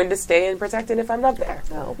 Who's going to stay and protect it if I'm not there?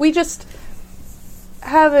 No. We just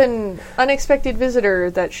have an unexpected visitor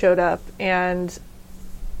that showed up and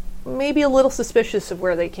maybe a little suspicious of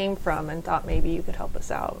where they came from and thought maybe you could help us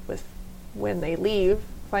out with when they leave,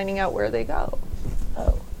 finding out where they go.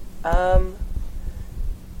 Oh.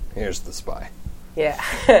 Here's the spy. Yeah.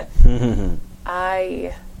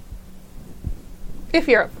 I If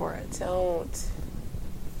you're up for it. don't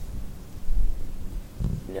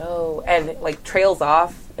know. And, like, trails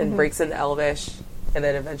off and breaks into Elvish and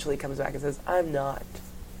then eventually comes back and says, I'm not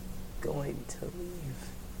going to leave.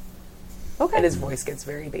 Okay. And his voice gets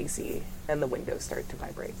very bassy and the windows start to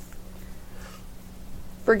vibrate.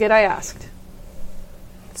 Forget I asked.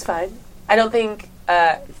 It's fine. I don't think,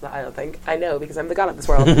 it's not, I don't think, I know because I'm the god of this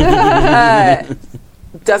world.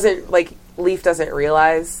 Doesn't, like, Leaf doesn't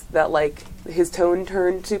realize that, like, his tone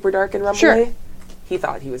turned super dark and rumbly. Sure. He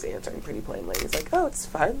thought he was answering pretty plainly. He's like, oh, it's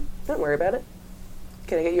fine. Don't worry about it.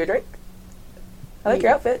 Can I get you a drink? I like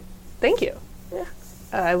your outfit. Thank you. Yeah.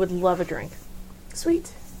 I would love a drink.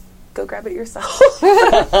 Sweet. Go grab it yourself.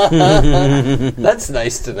 That's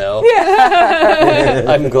nice to know. Yeah.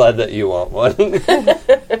 I'm glad that you want one.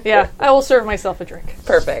 Yeah, I will serve myself a drink.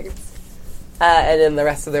 Perfect. And in the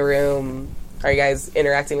rest of the room, are you guys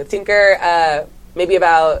interacting with Tinker? Maybe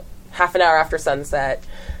about half an hour after sunset,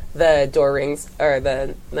 the door rings, or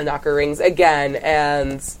the knocker rings again,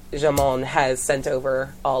 and Jamon has sent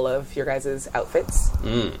over all of your guys' outfits.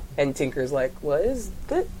 And Tinker's like, what is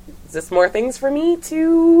this? Is this more things for me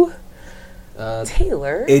to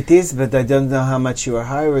tailor? It is, but I don't know how much you are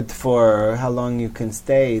hired for or how long you can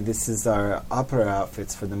stay. This is our opera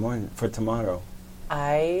outfits for the morning, for tomorrow.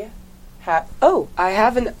 I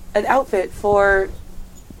have an outfit for...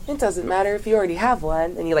 It doesn't matter if you already have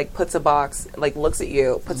one. And he, like, puts a box, like, looks at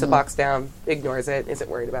you, puts a box down, ignores it, isn't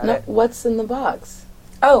worried about No, it. what's in the box?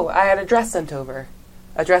 Oh, I had a dress sent over.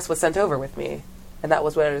 A dress was sent over with me. And that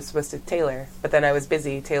was what I was supposed to tailor. But then I was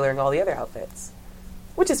busy tailoring all the other outfits.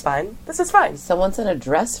 Which is fine. This is fine. Someone sent a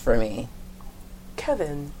dress for me.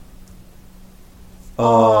 Kevin.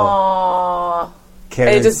 Oh, Aww. And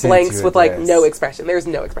it just Carrots blanks into with a like dress. no expression. There's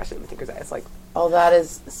no expression in the Tinker's eyes. Like, Oh, that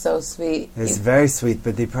is so sweet. It's very sweet,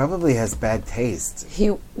 but he probably has bad taste.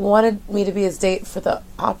 He wanted me to be his date for the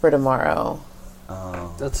opera tomorrow.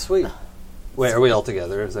 That's sweet. Wait, are we all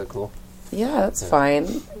together? Is that cool? Yeah, that's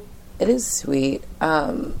fine. It is sweet.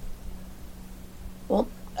 Well,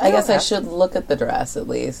 I guess I should look at the dress at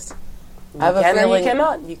least. I have a can or feeling. you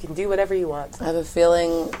cannot. You can do whatever you want. I have a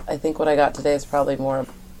feeling. I think what I got today is probably more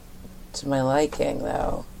to my liking,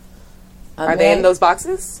 though. Are they in those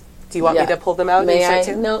boxes? Do you want me to pull them out May and I?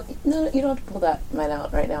 show it to? No, you don't have to pull that mine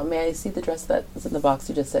out right now. May I see the dress that is in the box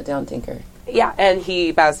you just set down, Tinker? Yeah, and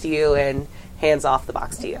he bows to you and hands off the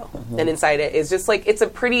box to you. And inside it is just like, it's a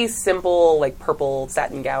pretty simple, like, purple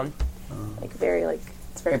satin gown. Like, very, like,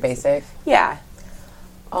 It's very basic. yeah.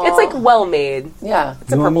 It's, like, well made. Yeah.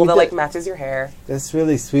 It's a You want purple me that, to- like, matches your hair. That's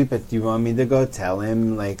really sweet, but do you want me to go tell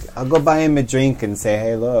him? Like, I'll go buy him a drink and say,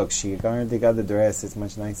 hey, look, she already got the dress. It's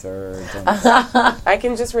much nicer. I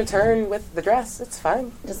can just return with the dress. It's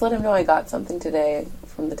fine. Just let him know I got something today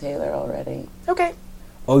from the tailor already. Okay.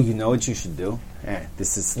 Oh, you know what you should do?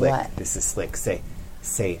 This is slick. What? This is slick.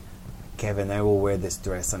 Say, Kevin, I will wear this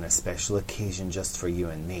dress on a special occasion just for you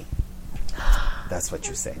and me. That's what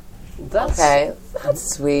you say. That's Okay,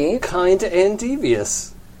 that's sweet. kind and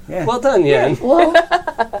devious. Yeah. Well done, Yen. Well,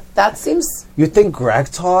 that seems. You think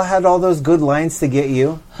Gragtol had all those good lines to get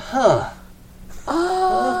you?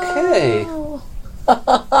 Okay.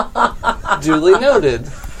 Duly noted.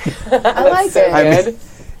 I like it. I mean,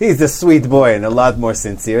 he's a sweet boy and a lot more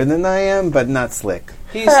sincere than I am, but not slick.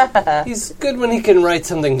 He's good when he can write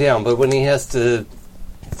something down, but when he has to,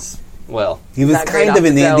 well, He was Not great kind of off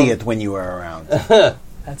an the dome. idiot when you were around.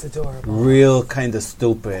 That's adorable. Real kind of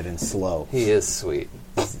stupid and slow. he is sweet.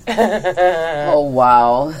 Oh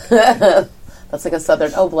wow, that's like a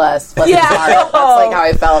southern. Oh bless his Yeah. heart. That's like how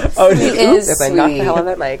I felt. Oh, Sweet no. is If I knock the hell out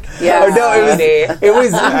sweet. of that mic. Yeah. Oh, no, Sweetie. it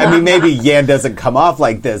was, I mean, maybe Yan doesn't come off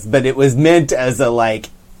like this, but it was meant as a, like,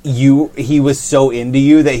 he was so into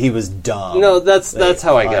you that he was dumb. No, that's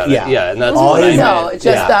how I got yeah. it. Yeah, and that's All what his- I No, meant. just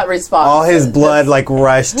Yeah. that response. All his blood, like,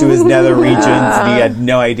 rushed to his nether regions, and he had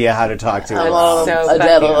no idea how to talk to her. So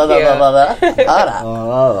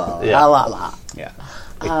Yeah.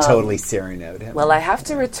 It totally serenaded him. Well, I have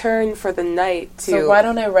to return for the night to... So why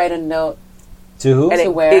don't I write a note? To who? and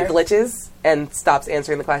to where? it glitches and stops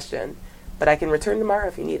answering the question. But I can return tomorrow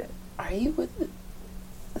if you need it. Are you with?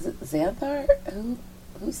 Is it Xanthar?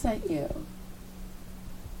 Who sent you?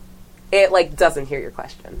 It, like, doesn't hear your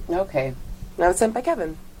question. Okay. And I was sent by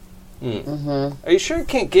Kevin. Are you sure it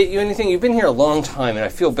can't get you anything? You've been here a long time, and I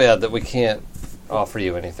feel bad that we can't offer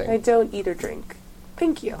you anything. I don't eat or drink.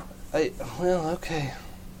 Thank you. Well, okay.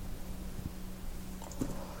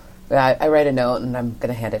 Yeah, I write a note and I'm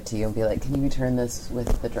gonna hand it to you and be like, "Can you return this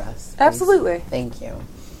with the dress?" please?" Absolutely. Thank you.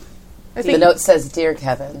 I The think note says, "Dear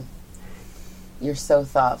Kevin, you're so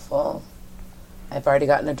thoughtful. I've already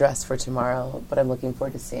gotten a dress for tomorrow, but I'm looking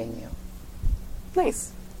forward to seeing you."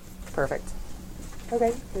 Nice. Perfect.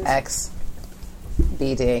 Okay. X.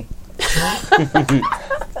 BD.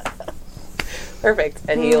 Perfect.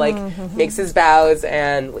 And he, like, makes his bows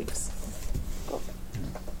and leaves.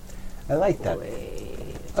 I like that.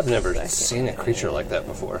 I've never seen a creature like that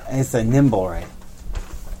before. It's a nimble right.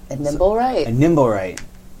 A nimble right. A nimble right.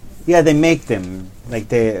 Yeah, they make them like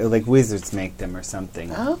wizards make them or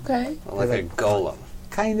something. Okay. Like a golem.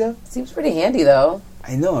 Kind of. Seems pretty handy though.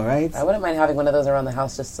 I know, right? I wouldn't mind having one of those around the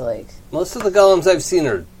house just to like. Most of the golems I've seen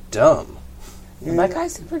are dumb. That guy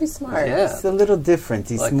seems pretty smart. Yeah. It's a little different.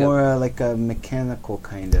 He's Like more like a mechanical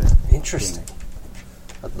kind of. Interesting.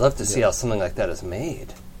 I'd love to see how something like that is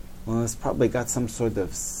made. Well, it's probably got some sort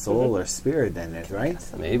of soul or spirit in it, right?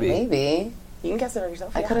 Maybe. Maybe. You can guess it on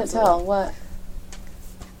yourself. I Yeah, couldn't absolutely. tell. What?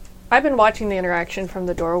 I've been watching the interaction from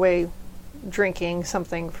the doorway, drinking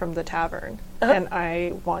something from the tavern, and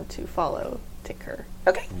I want to follow Tinker.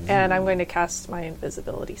 Okay. And I'm going to cast my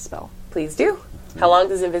invisibility spell Please do. How long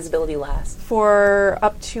does invisibility last? for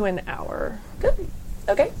up to an hour. Good.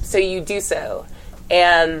 Okay, so you do so.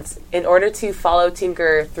 And in order to follow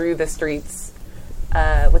Tinker through the streets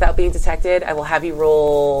without being detected, I will have you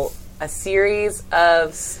roll a series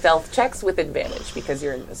of stealth checks with advantage because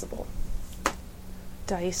you're invisible.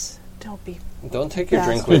 Dice, don't be. Don't take your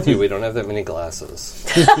drink with you. We don't have that many glasses.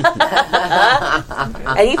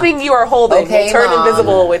 Anything you are holding Okay, will turn Mom.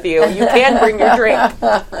 invisible with you. You can bring your drink.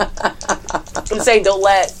 I'm saying don't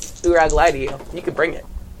let Urag lie to you. You can bring it.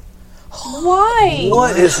 Why?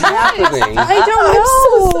 What is happening? I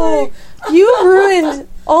don't know. You ruined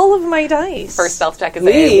all of my dice. First stealth check is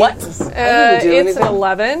Me? a what? didn't do It's anything. an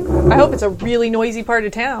 11. I hope it's a really noisy part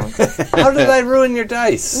of town. How did I ruin your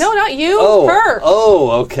dice? No, not you. Oh, Her.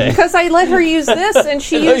 oh, okay. Because I let her use this, and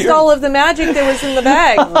she used all of the magic that was in the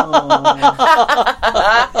bag.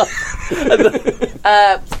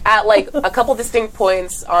 At like a couple distinct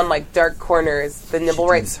points on like dark corners, the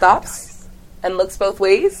Nimblewright stops and looks both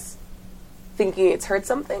ways, thinking it's heard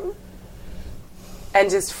something, and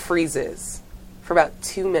just freezes for about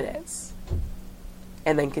 2 minutes,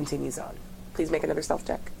 and then continues on. Please make another stealth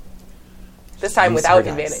check. This time Use without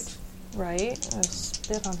her dice. advantage. Right? I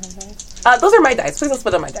spit on her dice. Those are my dice. Please don't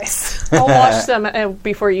spit on my dice. I'll wash them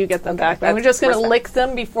before you get them back. I'm that's just going to respect. lick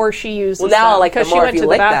them before she uses Well, now I them. like them Because she more went if to you the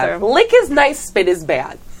lick bathroom. them. Lick is nice, spit is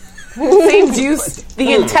bad. Same juice.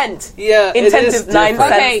 The intent. Yeah, it Intent is is 9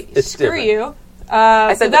 different. cents. Okay, It's screw different. you.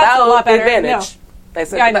 I said that's a lot without better. advantage. I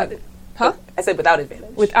said Yeah, I know. without. Huh? I said without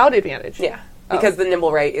advantage. Without advantage. Yeah, because the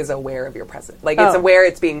Nimblewright is aware of your presence. Like, Oh. it's aware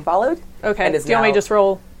it's being followed. Okay. And Do is you want me now- to just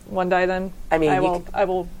roll one die then? I mean, you I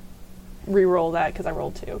will re-roll that because I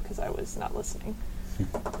rolled 2 because I was not listening.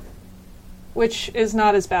 Which is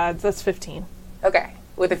not as bad. That's 15. Okay.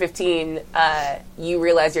 With a 15, you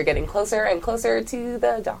realize you're getting closer and closer to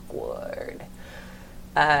the dock ward.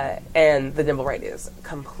 And the Nimblewright is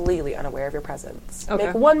completely unaware of your presence. Okay.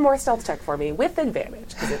 Make one more stealth check for me with advantage,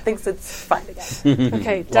 because it thinks it's fine again.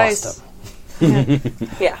 Okay, Lost dice. him.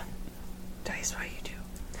 Yeah. Dice, what do you do?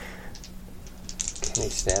 Can he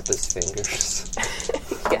snap his fingers?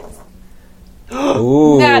 Yes.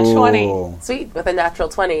 Ooh. Nat 20. Sweet. With a natural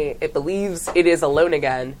 20, it believes it is alone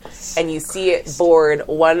again, and you see it board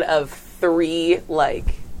one of 3, like,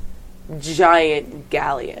 giant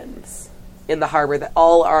galleons in the harbor that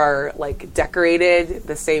all are, like, decorated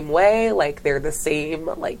the same way. Like, they're the same,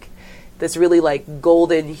 like, this really, like,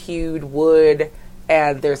 golden-hued wood,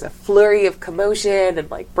 and there's a flurry of commotion and,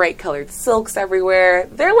 like, bright-colored silks everywhere.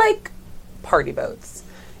 They're, like, party boats.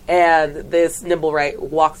 And this Nimblewright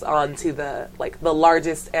walks on to the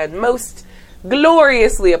largest and most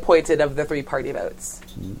gloriously appointed of the 3 party boats.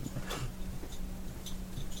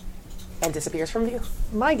 And disappears from view.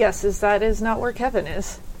 My guess is that is not where Kevin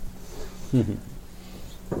is.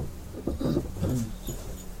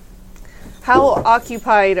 How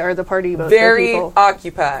occupied are the party boats? Are Very people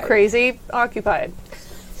occupied. crazy occupied.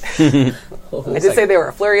 I did say they were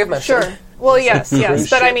a flurry of motion. Sure. Well, yes, yes,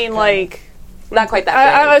 but I mean, like, Not quite that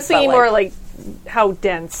big. I was thinking but, more like how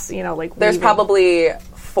dense, like. There's weaving. probably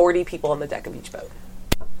 40 people on the deck of each boat.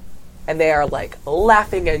 And they are, like,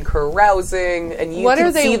 laughing and carousing, and you What can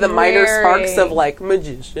are they see the minor sparks of, wearing? like,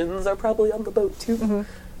 magicians are probably on the boat, too. Mm-hmm.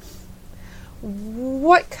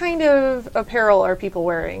 What kind of apparel are people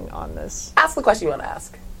wearing on this? Ask the question you want to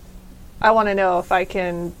ask. I want to know if I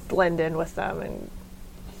can blend in with them and.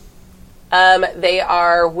 They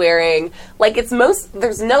are wearing, like,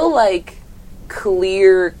 there's no, like,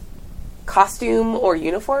 clear costume or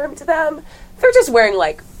uniform to them. They're just wearing,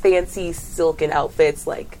 like, fancy silken outfits,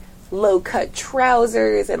 like, low-cut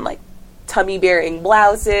trousers and, like, tummy-bearing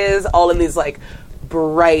blouses, all in these, like,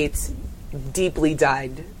 bright, deeply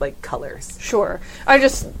dyed, like, colors. Sure.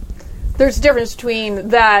 There's a difference between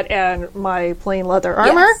that and my plain leather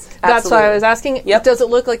armor. Yes, That's why I absolutely. was asking. Yep. Does it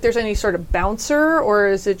look like there's any sort of bouncer, or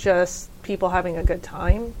is it just people having a good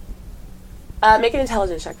time? Make an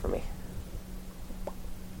intelligence check for me.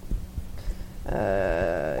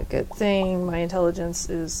 Good thing my intelligence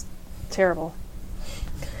is terrible.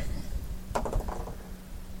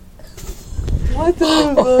 Well,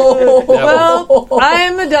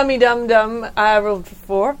 I'm a dummy dum dum. I rolled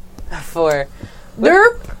 4. 4.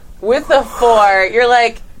 Derp. With the 4, you're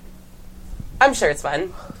like, I'm sure it's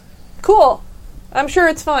fun. Cool. I'm sure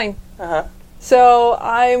it's fine. Uh-huh. So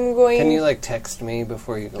I'm going. Can you, like, text me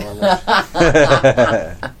before you go on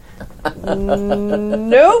that?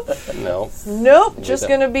 Nope. No. Nope. Just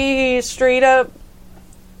don't. gonna be straight up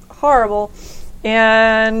horrible.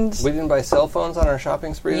 And We didn't buy cell phones on our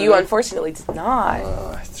shopping spree? You unfortunately did not.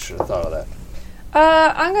 I should have thought of that.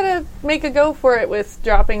 I'm gonna make a go for it with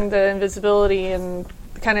dropping the invisibility and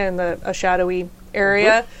kind of in a shadowy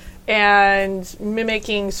area, and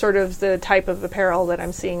mimicking sort of the type of apparel that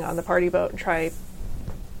I'm seeing on the party boat, and try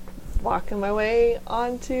walking my way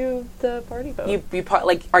onto the party boat.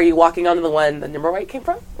 Are you walking onto the one the Nimblewright came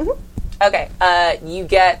from? Mm-hmm. Okay. You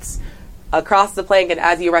get across the plank, and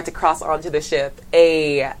as you're about to cross onto the ship,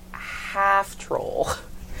 a half troll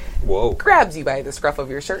Whoa. grabs you by the scruff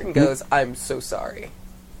of your shirt and goes, "I'm so sorry,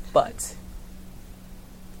 but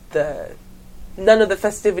none of the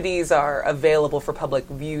festivities are available for public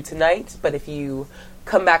view tonight. But if you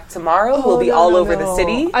come back tomorrow, we'll be all over the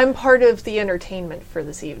city." I'm part of the entertainment for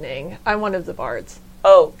this evening. I'm one of the bards.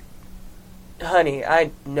 Oh, honey,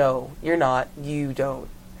 I know. You're not. You don't.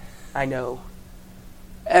 I know.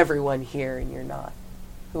 Everyone here, and you're not.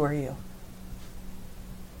 Who are you?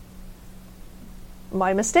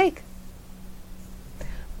 My mistake.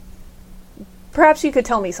 Perhaps you could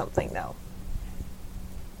tell me something, though.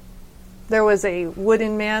 There was a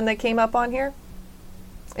wooden man that came up on here,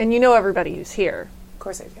 and you know everybody who's here. Of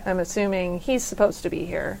course I do. I'm assuming he's supposed to be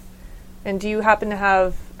here. And do you happen to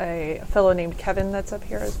have a fellow named Kevin that's up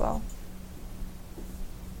here as well?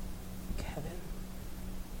 Kevin.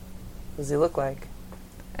 What does he look like?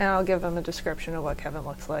 And I'll give him a description of what Kevin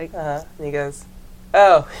looks like. And he goes,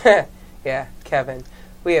 oh, yeah, Kevin.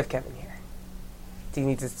 We have Kevin here. Do you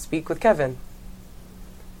need to speak with Kevin?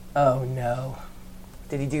 Oh, no.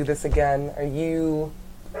 Did he do this again? Are you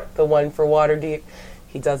the one for Waterdeep?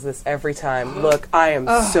 He does this every time. Look, I am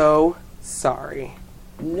so sorry.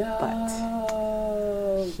 No.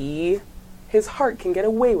 But his heart can get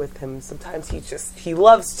away with him. Sometimes he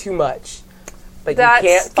loves too much. But That you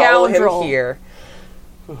can't follow scoundrel. him here.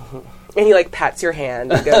 And he, like, pats your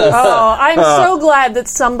hand and goes, Oh, I'm so glad that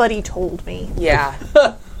somebody told me. yeah,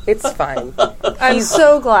 it's fine. I'm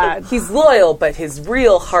so glad. He's loyal, but his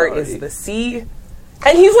real heart is the sea.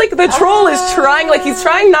 And he's like, the troll is trying, like, he's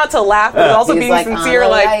trying not to laugh, but also He's being like, sincere,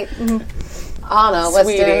 like, on a Western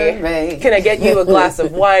sweetie, Bay. can I get you a glass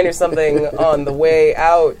of wine or something on the way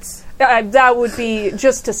out? That would be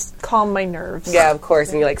just to calm my nerves. Yeah, of course.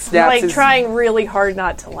 And he, like, snaps Like his trying really hard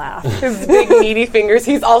not to laugh. big meaty fingers.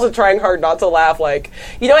 He's also trying hard not to laugh. Like,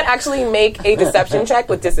 you know what? Actually, make a deception check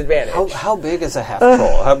with disadvantage. How big is a half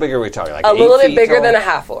troll? How big are we talking? Like A 8 little bit feet bigger tall? than a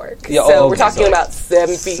half orc. Yeah, so oh, we're okay, talking so about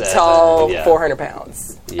 7 feet 7, tall, yeah. 400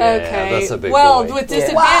 pounds. Yeah, Okay. that's a big well, boy. with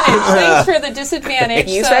disadvantage. Thanks for the disadvantage.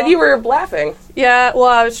 You so- said you were laughing. Yeah, well,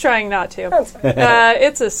 I was trying not to. That's fine.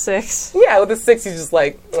 It's a 6. Yeah, with a 6, he's just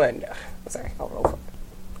like, oh, no. Sorry, I'll roll for it.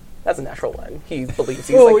 That's a natural 1. He believes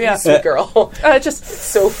he's Oh, like, yeah. you sweet girl. Just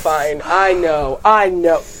So fine. I know.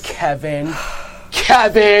 Kevin.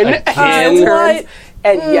 Kevin. Again? He turns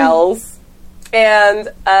and yells. And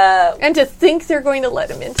to think they're going to let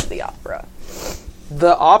him into the opera.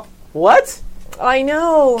 what? I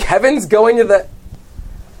know. Kevin's going to the...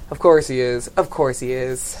 Of course he is. Of course he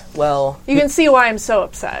is. Well, You can see why I'm so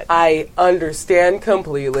upset. I understand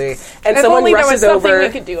completely. And If someone only there was rushes something over. we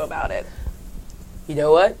could do about it. You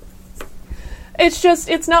know what? It's just,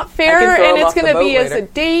 it's not I fair, can throw and him it's off the going to be boat as a later.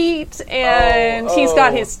 date, and he's Oh.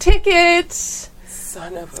 got his tickets.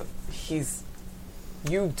 Son of a...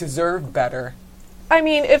 You deserve better. I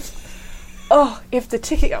mean, if the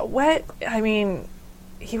ticket got wet, I mean,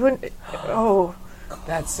 he wouldn't. Oh,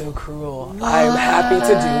 That's so cruel. I'm happy to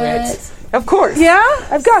do it. Of course. yeah.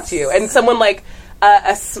 I've got you. And someone like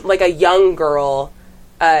a young girl,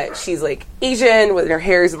 she's like Asian with her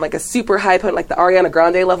hair is in like a super high point, like the Ariana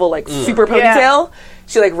Grande level, like super ponytail.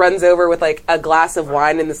 She like runs over with like a glass of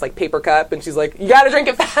wine in this like paper cup, and she's like, "You gotta drink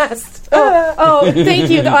it fast." Oh, thank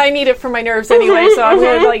you. I need it for my nerves anyway, so I'm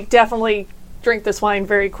going to like definitely drink this wine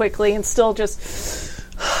very quickly and still just.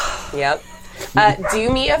 Yep. Do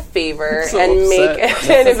me a favor so and make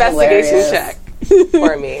upset. an is investigation hilarious. check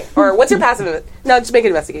for me. Or what's your passive? No, just make an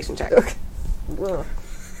investigation check.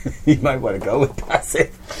 You might want to go with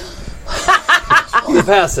passive. The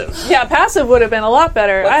passive. Yeah, passive would have been a lot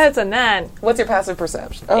better. That's a 9. What's your passive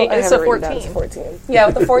perception? Oh, It's I have a it written down. It's 14. 14. Yeah,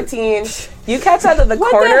 with the 14, you catch out of the the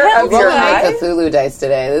corner hell of your did I- eye. Cthulhu dice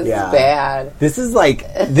today. This Yeah. is bad. This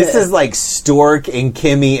is like Stork and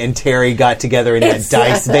Kimmy and Terry got together and had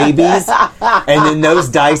dice babies, and then those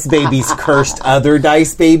dice babies cursed other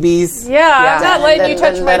dice babies. Yeah, I'm not letting you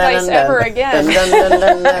touch my dice ever again.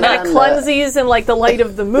 again. Cleanse these in like the light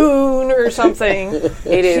of the moon or something.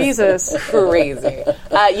 It is Jesus. crazy.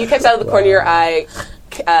 You catch out of the corner of your eye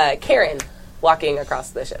Karen walking across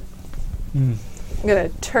the ship. I'm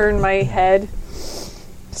going to turn my head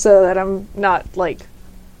so that I'm not like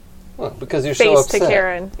Well, because you're so face upset. to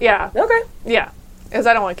Karen. Yeah, Okay. yeah. Because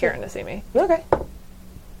I don't want Karen to see me. Okay.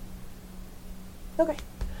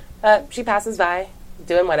 She passes by,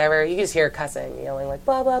 doing whatever. You can just hear her cussing, yelling like,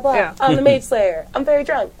 blah, blah, blah. Yeah. I'm the maid slayer. I'm very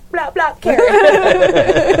drunk. Blah, blah,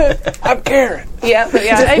 Karen. I'm Karen. Yeah,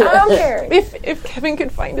 I'm Karen. If Kevin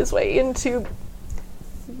could find his way into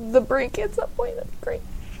the brink at some point, that'd be great.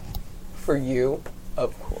 For you,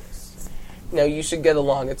 of course. No, you should get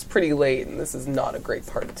along. It's pretty late, and this is not a great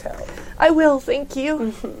part of town. I will, thank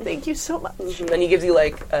you. Thank you so much. And then he gives you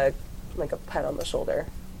like a pat on the shoulder,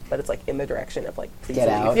 but it's like in the direction of like please Get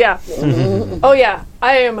leave. out. Yeah. Oh, yeah.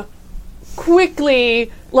 I am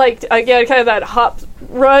quickly like again, kind of that hop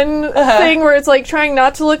run thing where it's like trying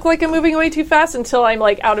not to look like I'm moving away too fast until I'm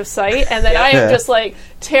like out of sight, and then I am just like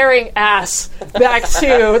tearing ass back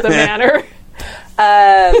to the manor.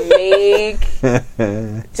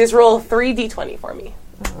 Just roll 3d20 for me.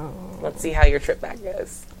 Let's see how your trip back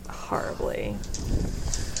goes. Horribly.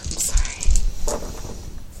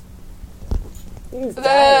 These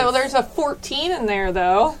Well, dice. there's a 14 in there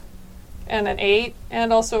though, and an 8,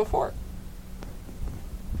 and also a 4.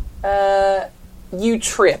 You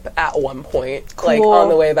trip at one point, like Cool. on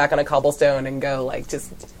the way back on a cobblestone, and go like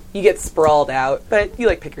just you get sprawled out, but you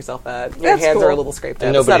like pick yourself up. Your That's hands cool. are a little scraped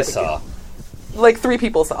And up. It's not nobody a big saw. deal. Like 3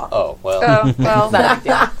 people saw. Oh, well. Oh well, It's not a big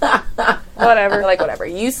deal. whatever. Like whatever.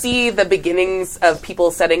 You see the beginnings of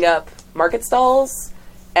people setting up market stalls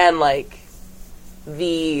and like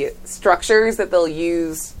the structures that they'll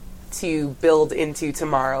use to build into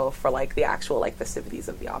tomorrow for like the actual like festivities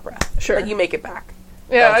of the opera. Sure. Like you make it back.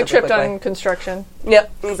 Yeah, I relatively tripped quickly. on construction.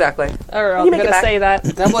 Yep, exactly. Or I'm You make it gonna back. say that.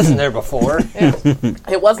 That wasn't there before.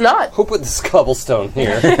 It was not. Who put this cobblestone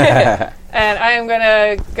here? And I am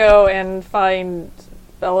gonna go and find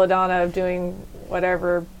Belladonna doing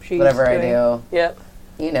whatever she's Whatever I doing. do, Yep.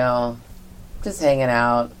 you know, just hanging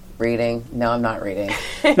out, reading. No, I'm not reading.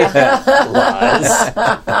 Lies.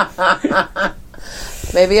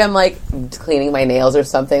 Maybe I'm like cleaning my nails or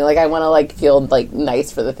something. Like I want to like feel like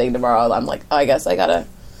nice for the thing tomorrow. I'm like, oh, I guess I gotta.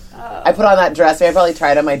 I put on that dress. I probably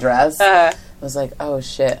tried on my dress. I was like, oh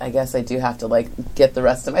shit. I guess I do have to like get the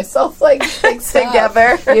rest of myself like fixed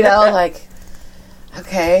Together. up, you know, like.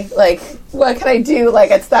 Okay, like what can I do?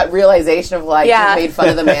 Like it's that realization of like Yeah. you made fun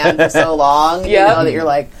of the man for so long, you Yep. know, that you're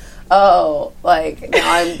like, oh, like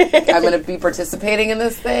now I'm going to be participating in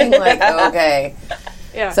this thing. Like okay,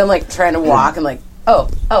 Yeah. so I'm like trying to walk. I'm like, oh,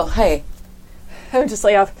 hey, I'm just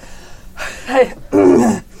lay off.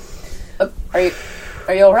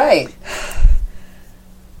 are you all right?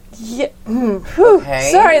 Yeah. Okay,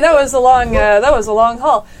 Sorry, that was a long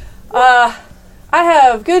haul. I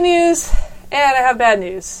have good news and I have bad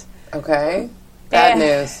news. Okay, bad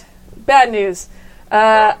news. Bad news.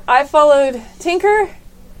 I followed Tinker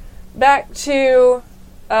back to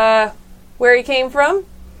where he came from,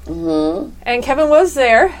 and Kevin was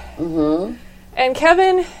there. And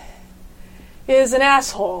Kevin is an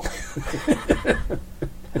asshole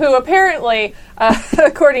who apparently,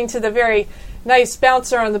 according to the very nice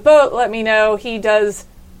bouncer on the boat, let me know he does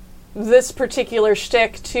this particular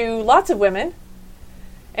shtick to lots of women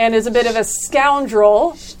and is a bit of a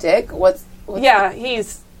scoundrel. Shtick? What's Yeah,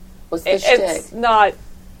 he's what's the it's shtick? not.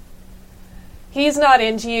 He's not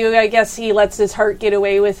into you. I guess he lets his heart get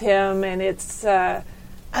away with him, and it's That's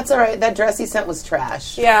all right. That dress he sent was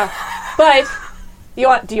trash. yeah. But do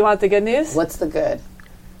you want the good news? What's the good?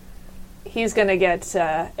 He's gonna get,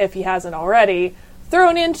 if he hasn't already,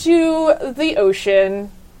 thrown into the ocean,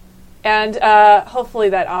 and hopefully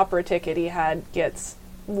that opera ticket he had gets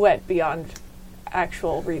wet beyond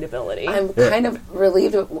actual readability. I'm kind of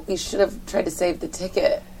relieved. We should have tried to save the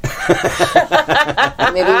ticket.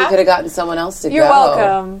 Maybe we could have gotten someone else to You're go.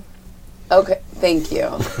 welcome. Okay, thank you.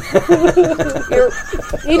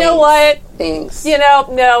 You know what? Thanks. You know,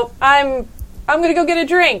 no, I'm gonna go get a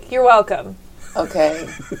drink. You're welcome. Okay.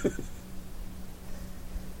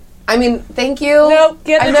 I mean, thank you. Nope,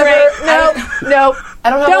 get the I've never- drink. Nope, nope. I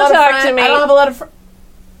don't have Don't a lot talk of friends. to me. I don't have a lot of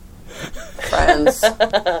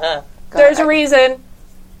friends. There's a reason.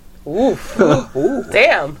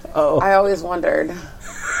 Damn. I always wondered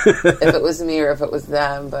if it was me or if it was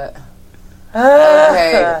them, but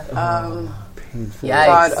okay.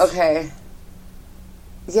 God, okay.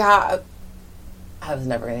 Yeah, I was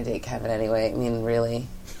never gonna date Kevin anyway. I mean, really?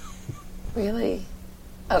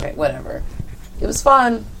 Okay, whatever. It was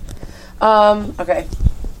fun. Okay.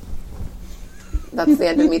 That's the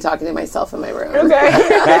end of me talking to myself in my room. Okay.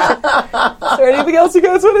 Is there anything else you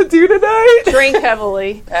guys want to do tonight? Drink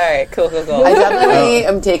heavily. All right, cool. I definitely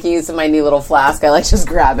am taking use of my new little flask. I like just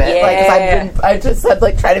grab it. Yeah. Like, 'cause I just had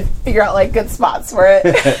like try to figure out like good spots for it.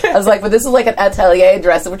 I was like, but this is like an atelier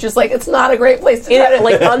dress, which is like it's not a great place to try to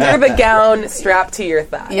Like under the gown, strapped to your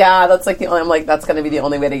thigh. Yeah, that's like the only. I'm like, that's going to be the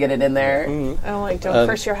only way to get it in there. I'm like, don't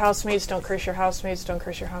curse your housemates, don't curse your housemates, don't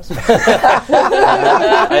curse your housemates.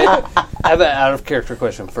 I have an out-of-character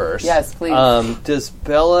question first. Yes, please. Does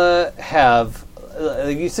Bella have...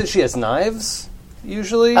 you said she has knives,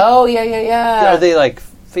 usually? Oh yeah. Are they, like,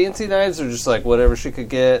 fancy knives or just, like, whatever she could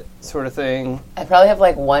get sort of thing? I probably have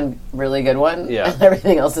like one really good one. Yeah. And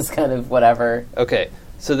everything else is kind of whatever. Okay.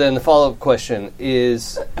 So then the follow-up question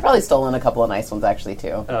is... I probably stolen a couple of nice ones actually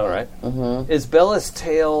too. All right. Mm-hmm. Is Bella's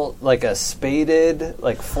tail, like, a spaded,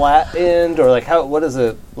 like, flat end? Or, like, what does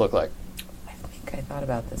it look like? think I thought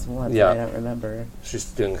about this once, Yeah. but I don't remember. She's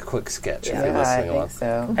doing a quick sketch. If Yeah, you're I listening think along.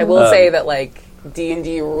 so. I will say that like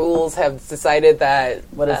D&D rules have decided that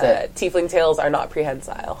What is it? tiefling tails are not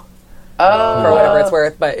prehensile Oh, for whatever it's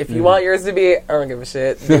worth. But if you want yours to be, I don't give a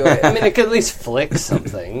shit. Do it. I mean, it could at least flick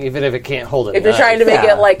something, even if it can't hold it. If you're trying to make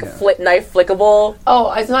it like knife flickable,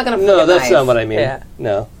 Oh, it's not going to. No, that's not what I mean. Yeah.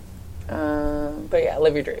 No. but yeah,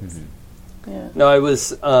 live your dreams. No, I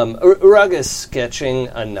was Urag is sketching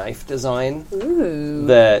a knife design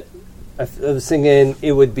that I was thinking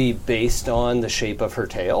it would be based on the shape of her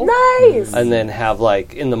tail, Nice. and then have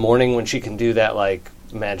like in the morning when she can do that like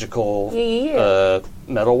magical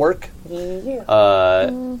metalwork.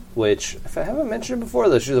 Which, if I haven't mentioned it before,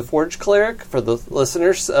 though, she's a forge cleric for the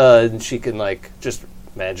listeners, and she can like just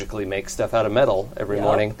magically make stuff out of metal every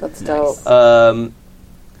morning. That's dope.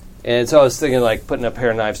 And so I was thinking, like, putting a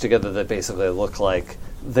pair of knives together that basically look like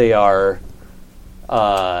they are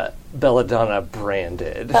Belladonna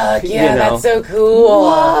branded. Fuck yeah, you know? that's so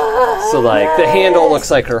cool. So, like, the handle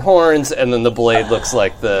looks like her horns, and then the blade looks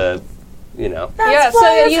like the, you know. Yeah,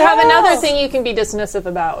 so you have another thing you can be dismissive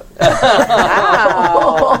about. The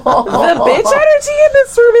bitch energy in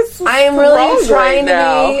this room is I'm really strong trying right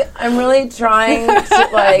now. to be. I'm really trying to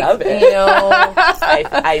like, Love it. you know.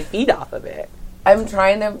 I feed off of it. I'm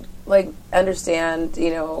trying to like understand,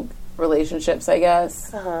 you know, relationships. I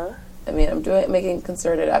guess. I mean, I'm making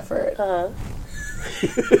concerted effort. But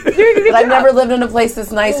I've never lived in a place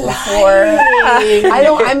this nice before.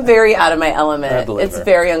 I'm very out of my element. believe It's her.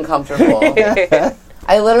 very uncomfortable.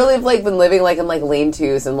 I literally have like been living like in like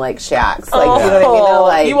lean-tos and like shacks. Like, you know what I mean? They're,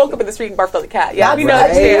 like, you woke up in the street and barfed on the cat. Yeah, we know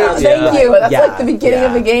right. that too. Thank you. That's Yeah. like the beginning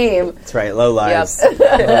of the game. That's right. Low lives. Yep. Low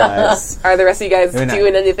lives. Are the rest of you guys Maybe not.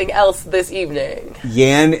 doing anything else this evening?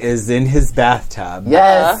 Yan is in his bathtub.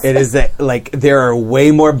 Yes. It is like there are way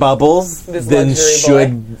more bubbles This than luxury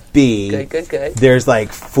should be. Good. There's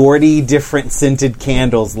like 40 different scented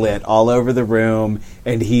candles lit all over the room,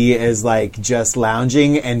 and he is like just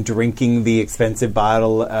lounging and drinking the expensive bottle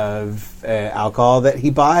of alcohol that he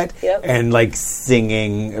bought, Yep. and like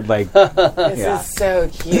singing like This yeah. is so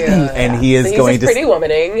cute. And he is So he's going just to pretty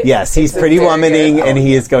womaning. yes, he's This is pretty very womaning, good. and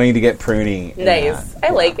he is going to get pruny. Nice. I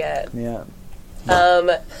like it. Yeah.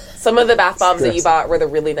 Some of the bath bombs that you bought were the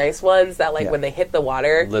really nice ones that, like, Yeah. when they hit the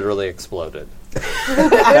water, Literally exploded. they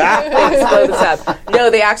explode the stuff. No,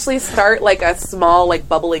 they actually start like a small, like,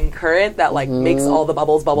 bubbling current that, like, makes all the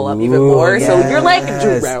bubbles bubble up even Ooh, more. So you're, like,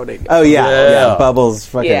 yes. drowning. Oh yeah, Yeah. yeah. Bubbles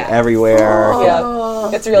fucking Yeah. everywhere.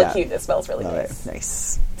 Yeah. It's really Yeah. cute. It smells really Love nice. it.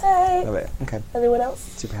 Nice. Hey. Love it. Okay. Anyone else?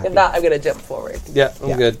 Super happy. If not, I'm going to jump forward. Yeah, I'm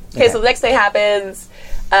Yeah. good. Okay, so the next day happens.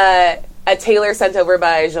 A tailor sent over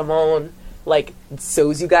by Jamon, like,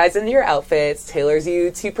 sews you guys into your outfits, tailors you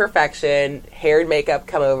to perfection, hair and makeup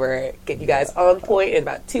come over, get you guys on point in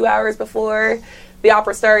about 2 hours before the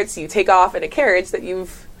opera starts. You take off in a carriage that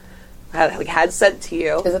you've had sent to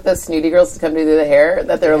you. Is it the snooty girls to come do the hair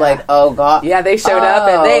that they're like, oh god? Yeah, they showed up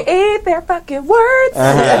and they ate their fucking words.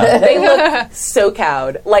 They look so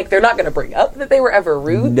cowed. Like, they're not going to bring up that they were ever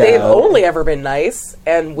rude. No. They've only ever been nice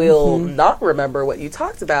and will not remember what you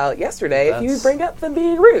talked about yesterday if you That's- bring up them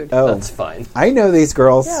being rude. Oh, That's fine. I know these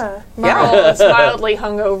girls. Marl is mildly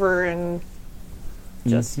hungover and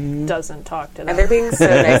just doesn't talk to them. And they're being so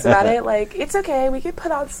nice about it. Like, it's okay. We could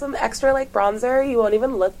put on some extra, like, bronzer. You won't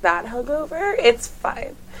even look that hungover. It's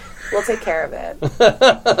fine. We'll take care of it.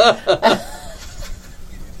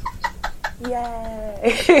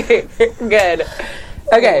 Yay. Good.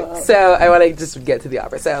 Okay, so I want to just get to the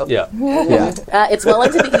opera. So Yeah. Yeah. it's well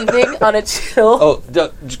into the evening on a chill.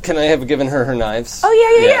 Oh, can I have given her knives?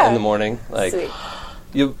 Oh, yeah. In the morning, like Sweet.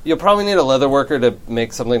 you'll probably need a leather worker to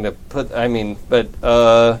make something to put. I mean, but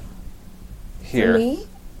here, Me?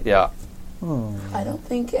 yeah. I don't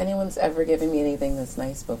think anyone's ever given me anything this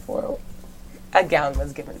nice before. A gown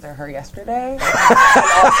was given to her yesterday, and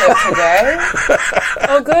also today.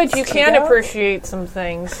 Oh, good. You can Yeah. appreciate some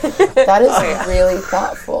things. That is really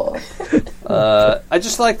thoughtful. I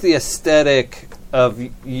just like the aesthetic of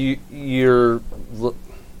your.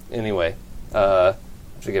 Anyway, I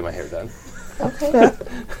should get my hair done. Okay.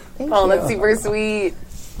 Thank Oh, you. that's super sweet.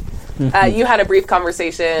 You had a brief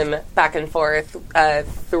conversation back and forth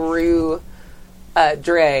through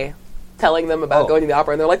Dre, telling them about Oh. going to the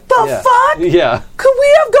opera, and they're like, "The Yeah. fuck? Yeah. Could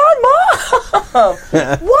we have gone, Mom?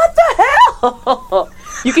 What the hell?"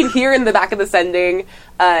 You can hear in the back of the sending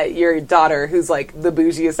your daughter, who's like the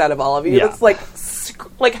bougiest out of all of you, Yeah. that's like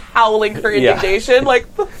howling her Yeah. indignation, like,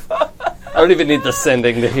 "The fuck?" I don't even need the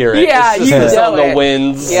sending to hear it. Yeah, it's just you this know on the it.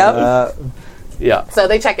 winds. Yep. Yeah. So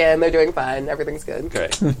they check in, they're doing fine, everything's good.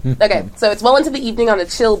 Great. Okay, so it's well into the evening on a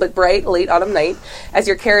chill but bright late autumn night as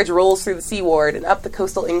your carriage rolls through the seaward and up the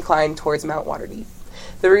coastal incline towards Mount Waterdeep.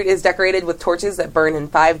 The route is decorated with torches that burn in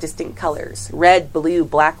 5 distinct colors: red, blue,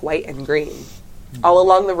 black, white, and green. All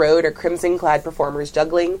along the road are crimson-clad performers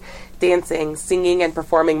juggling, dancing, singing, and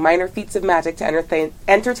performing minor feats of magic to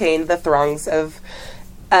entertain the throngs of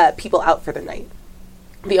people out for the night.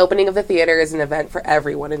 The opening of the theater is an event for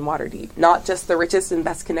everyone in Waterdeep, not just the richest and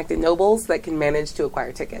best-connected nobles that can manage to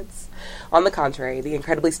acquire tickets. On the contrary, the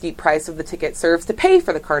incredibly steep price of the ticket serves to pay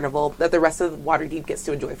for the carnival that the rest of Waterdeep gets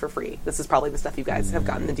to enjoy for free. This is probably the stuff you guys have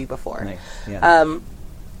gotten to do before. Nice. Yeah.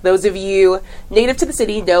 Those of you native to the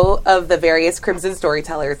city know of the various Crimson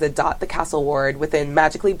storytellers that dot the castle ward within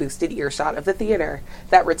magically boosted earshot of the theater,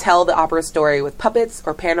 that retell the opera story with puppets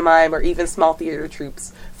or pantomime or even small theater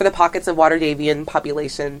troupes for the pockets of Waterdavian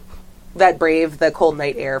population that brave the cold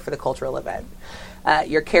night air for the cultural event.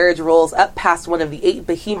 Your carriage rolls up past one of the 8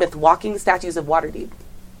 behemoth walking statues of Waterdeep.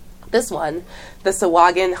 This one, the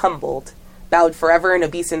Sahuagin Humboldt, bowed forever in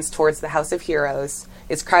obeisance towards the House of Heroes,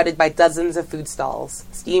 is crowded by dozens of food stalls.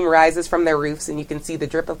 Steam rises from their roofs, and you can see the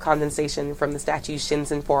drip of condensation from the statue's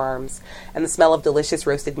shins and forearms, and the smell of delicious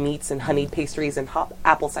roasted meats and honeyed pastries and hot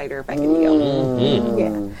apple cider beckon you.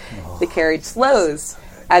 Yeah. The carriage slows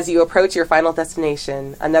as you approach your final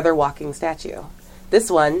destination, another walking statue.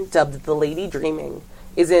 This one, dubbed the Lady Dreaming,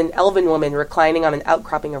 is an elven woman reclining on an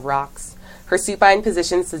outcropping of rocks. Her supine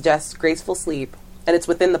position suggests graceful sleep, and it's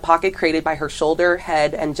within the pocket created by her shoulder,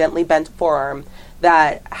 head, and gently bent forearm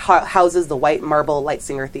that houses the white marble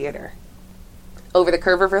Lightsinger Theater. Over the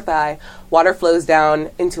curve of her thigh, water flows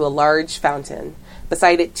down into a large fountain.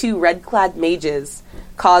 Beside it, 2 red-clad mages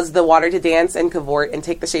cause the water to dance and cavort and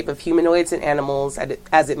take the shape of humanoids and animals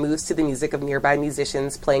as it moves to the music of nearby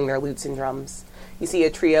musicians playing their lutes and drums. You see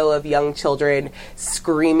a trio of young children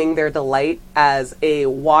screaming their delight as a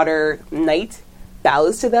water knight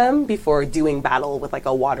bows to them before doing battle with like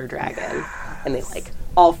a water dragon. And they like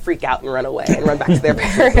all freak out and run away and run back to their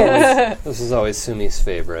parents. This is always Sumi's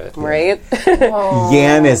favorite. Right?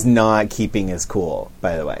 Yan is not keeping his cool,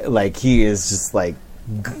 by the way. Like, he is just like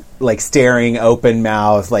staring open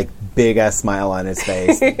mouth, like big ass smile on his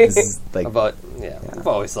face. This is like, I've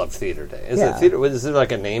always loved theater day. Is Yeah. it theater? Is there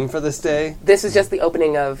like a name for this day? This is just the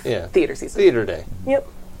opening of Yeah. theater season. Theater day. Yep.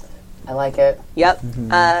 I like it. Yep.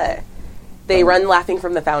 They run laughing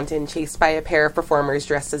from the fountain, chased by a pair of performers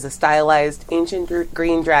dressed as a stylized ancient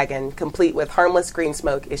green dragon, complete with harmless green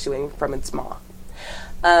smoke issuing from its maw.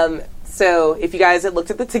 So if you guys had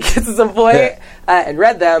looked at the tickets at some point and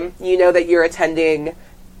read them, you know that you're attending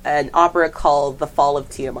an opera called The Fall of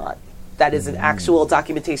Tiamat. That is an actual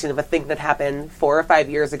documentation of a thing that happened 4 or 5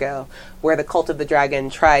 years ago, where the Cult of the Dragon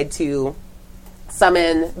tried to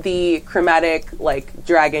summon the chromatic, like,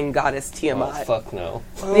 dragon goddess Tiamat. Oh, fuck no.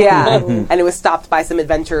 Yeah, and it was stopped by some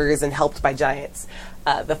adventurers and helped by giants.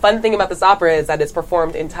 The fun thing about this opera is that it's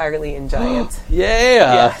performed entirely in giant.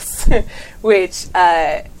 Yeah. Yes. Which,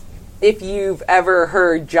 if you've ever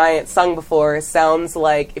heard giant sung before, sounds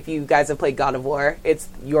like, if you guys have played God of War, it's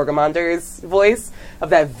Jormunder's voice of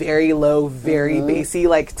that very low, very bassy,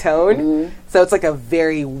 like, tone. So it's like a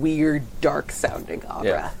very weird, dark sounding opera.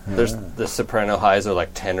 Yeah. There's the soprano highs are like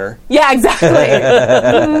tenor. Yeah, exactly.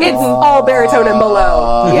 It's all baritone and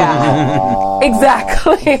below. Yeah,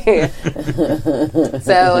 exactly.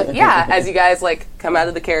 So, yeah, as you guys, like, come out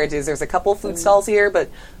of the carriages, there's a couple food stalls here, but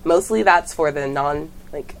mostly that's for the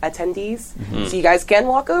attendees. So you guys can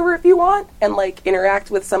walk over if you want and, like,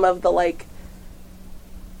 interact with some of the, like,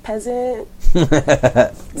 peasant No,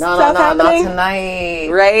 stuff not happening. tonight.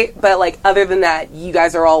 Right? But, like, other than that, you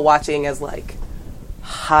guys are all watching as, like,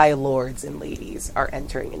 high lords and ladies are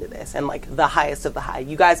entering into this, and, like, the highest of the high.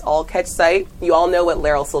 You guys all catch sight. You all know what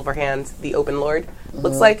Laryl Silverhand, the open lord,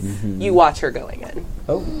 looks like. You watch her going in.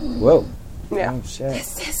 oh, whoa. Yeah. Oh, shit.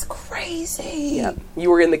 This is crazy. Yep. You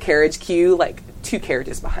were in the carriage queue, like, 2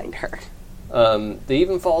 carriages behind her. The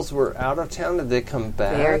Even Falls were out of town. Did they come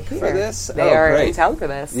They are back here. for this? They are great. in town for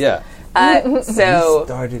this. Yeah. So,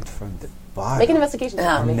 Started from the bottom. make an investigation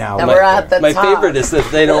check for me. Now And my we're at the My top. favorite is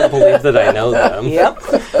that they don't believe that I know them. Yep.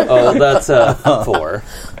 Oh, that's 4.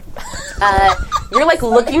 You're, like,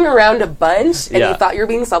 looking around a bunch, and Yeah. you thought you were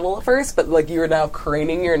being subtle at first, but, like, you're now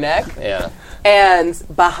craning your neck. Yeah. And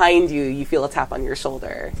behind you, you feel a tap on your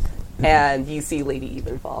shoulder. And you see Lady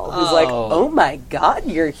Evenfall, who's like, oh my god,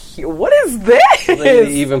 you're here. What is this?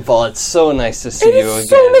 Lady Evenfall, it's so nice to see It you is again.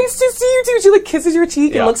 so nice to see you too. She like kisses your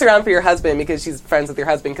cheek Yeah. and looks around for your husband because she's friends with your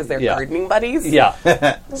husband because they're Yeah. gardening buddies. Yeah.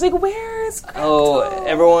 I was like, where's Oh, Grandpa?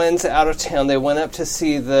 everyone's out of town. They went up to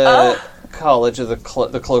see the college of the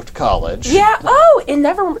Cloaked College. Yeah. Oh, it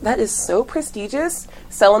never. That is so prestigious.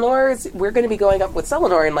 Selenor's. We're going to be going up with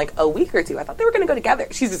Selenor in like a week or two. I thought they were going to go together.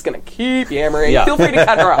 She's just going to keep yammering. Yeah. Feel free to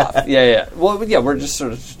cut her off. Yeah. Well, yeah, we're just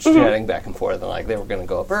sort of chatting back and forth, and like they were going to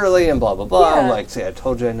go up early and blah blah blah. Yeah. I'm like, say, I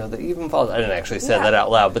told you I know the Even Falls. I didn't actually say Yeah. that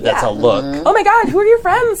out loud, but that's Yeah. a look. Oh my God, who are your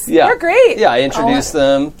friends? Yeah, They're great. Yeah, I introduced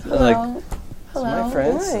them. Like, Hello. my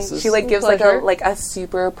friends. Right. This is- She like gives pleasure. like a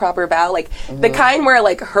super proper bow, like the kind where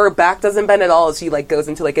like her back doesn't bend at all. She like goes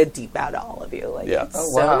into like a deep bow to all of you. Like, Yeah. it's Oh,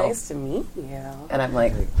 so wow. nice to meet you. And I'm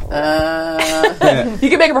like, You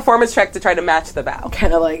can make a performance check to try to match the bow.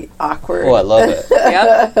 kind of like awkward. Oh, I love it.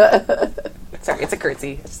 Yep. Sorry, it's a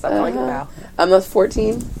curtsy. It's just not calling it a bow. I'm the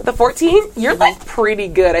 14. With the 14, you're like pretty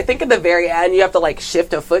good. I think at the very end you have to like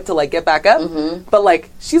shift a foot to like get back up. But like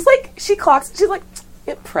she clocks. She's like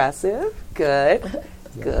impressive. Good.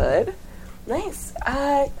 Good. Nice.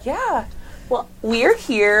 Yeah. Well, we're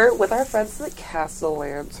here with our friends the Castle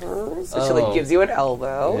Lanterns. So she like Oh. gives you an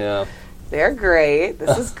elbow. Yeah. They're great.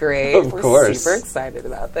 This is great. Of We're course. super excited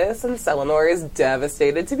about this. And Selenor is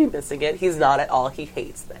devastated to be missing it. He's not at all. He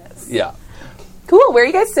hates this. Yeah. Cool. Where are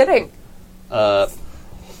you guys sitting? Uh,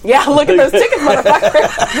 Yeah, look at those tickets,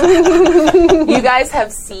 motherfucker. You guys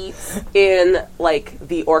have seats in, like,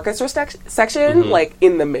 the orchestra section, like,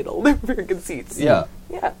 in the middle. They're very good seats. yeah.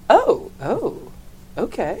 Yeah. Oh.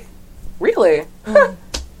 Okay. Really?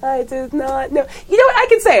 I did not know. You know what? I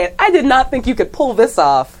can say it. I did not think you could pull this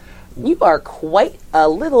off. You are quite a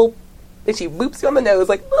little, and she boops you on the nose,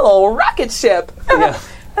 like, little rocket ship. Yeah.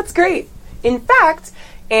 That's great. In fact,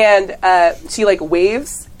 and she, like,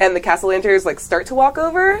 waves, and the Castle Lanterns, like, start to walk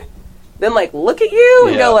over, then, like, look at you,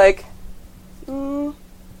 and Yeah. go, like, and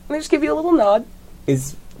they just give you a little nod.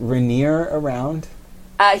 Is Rainier around?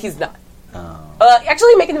 He's not. Oh.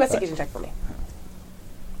 Actually, make an investigation check for me.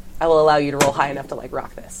 I will allow you to roll high enough to, like,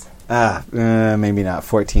 rock this. Maybe not.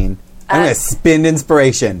 14. I'm going to spend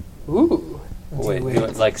inspiration. Ooh. Wait, do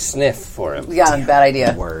it like sniff for him. Yeah, bad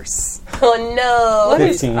idea. Worse. Oh, no. What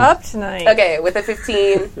is 15. up tonight? Okay, with a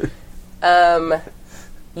 15,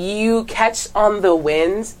 you catch on the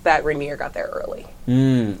wind that Rainier got there early.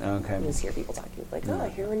 Okay. You just hear people talking, like, oh, I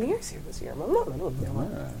hear Rainier's here this year.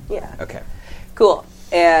 Yeah. Okay. Cool.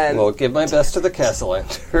 And Well, give my best to the Castle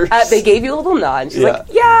Lanterns. they gave you a little nod. And she's Yeah. like,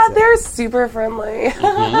 yeah, they're super friendly. Okay,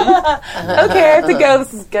 I have to go.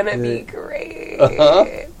 This is going to be great.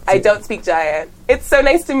 I don't speak giant. It's so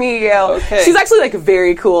nice to meet you. Okay. She's actually, like,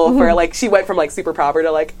 very cool for, like, she went from, like, super proper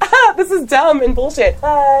to, like, this is dumb and bullshit.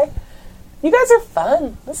 Hi. You guys are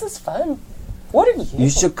fun. This is fun. What are you? You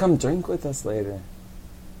should come drink with us later.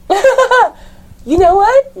 You know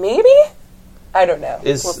what? Maybe? I don't know.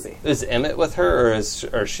 Is we'll see. is Emmett with her,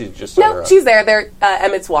 or she just on her No, own? she's there. They're,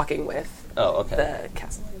 Emmett's walking with Oh, okay. the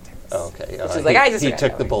Castle Lanterns. Oh, okay. She's like, I just he ran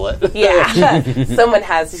took the over. bullet. Yeah.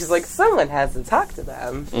 She's like, someone has to talk to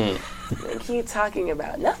them. They keep talking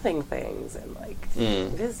about nothing things and, like,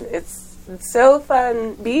 it's so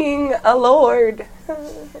fun being a lord.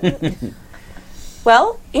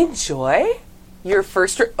 Well, enjoy your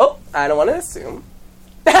first... I don't want to assume.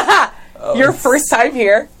 Your first time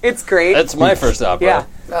here. It's great. That's my first opera. Yeah.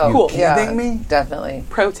 Oh, Cool. Yeah, Kidding me? Definitely.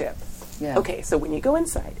 Pro tip. Yeah. Okay, so when you go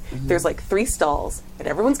inside, there's like 3 stalls, and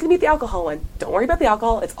everyone's gonna be at the alcohol one. Don't worry about the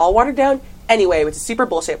alcohol; it's all watered down anyway, which is super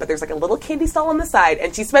bullshit. But there's like a little candy stall on the side,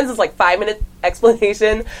 and she spends this like 5-minute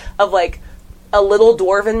explanation of like a little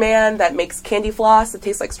dwarven man that makes candy floss that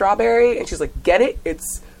tastes like strawberry, and she's like, "Get it?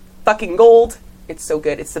 It's fucking gold. It's so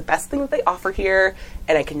good. It's the best thing that they offer here,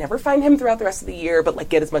 and I can never find him throughout the rest of the year. But like,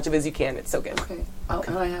 get as much of it as you can. It's so good. Okay.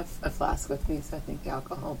 And I have a flask with me, so I think the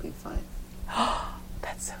alcohol will be fine.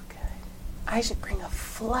 That's so good. I should bring a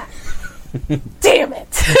flask." Damn it!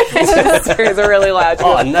 It's really loud. She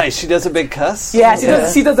Oh, goes, nice. She does a big cuss. yeah,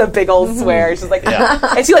 she does a big old swear. She's like,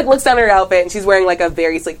 and she like looks down at her outfit, and she's wearing like a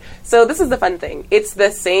very sleek. So this is the fun thing. It's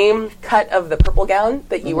the same cut of the purple gown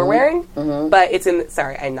that you were wearing, but it's in.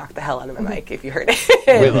 Sorry, I knocked the hell out of my mic. If you heard it,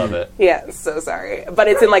 We love it. yeah, so sorry, but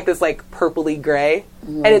it's in like this like purpley gray,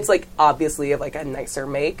 and it's like obviously of like a nicer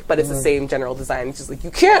make, but it's the same general design. It's just like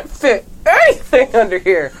you can't fit anything under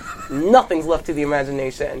here. Nothing's left to the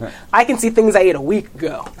imagination. I can see things I ate a week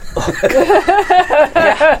ago.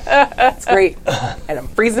 Yeah, it's great, and I'm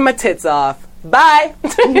freezing my tits off. Bye.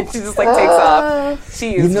 She just like takes off.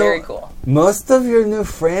 She is very cool. Most of your new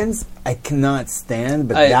friends I cannot stand,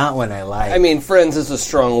 but that one I like. I mean, friends is a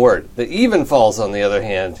strong word. The Even Falls, on the other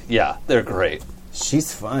hand, yeah, they're great.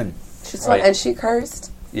 she's fun, She's Right. fun, and she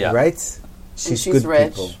cursed. Yeah. right? She's she's good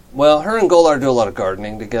rich. people. Well, her and Golar do a lot of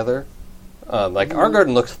gardening together. Like, our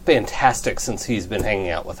garden looks fantastic since he's been hanging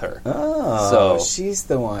out with her. Oh, So- she's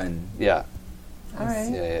the one. Yeah. All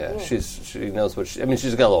right. Yeah. She knows what she... I mean,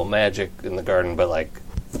 she's got a little magic in the garden, but, like,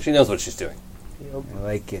 she knows what she's doing. I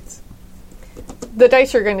like it. The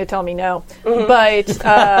dice are going to tell me no, but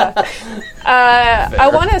I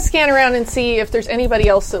want to scan around and see if there's anybody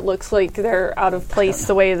else that looks like they're out of place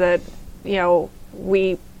the way that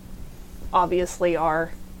we obviously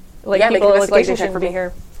are. Like Yeah, make people an that look like they investigation check shouldn't for be me.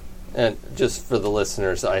 here. And just for the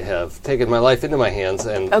listeners, I have taken my life into my hands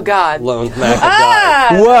and Oh, God. loaned Mac a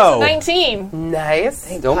die. Whoa! 19. Nice.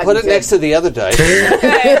 Don't God, put you it did. next to the other dice.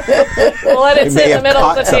 Okay. We'll let it You sit may in the have middle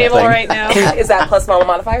of the caught table something. right now. Is that plus small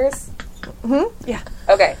modifiers? Yeah.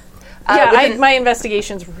 Okay. Yeah, my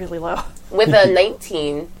investigation's really low. With a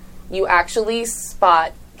 19, you actually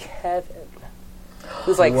spot Kevin,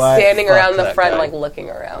 who's like What? standing Fuck around the that front, guy. like looking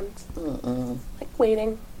around, like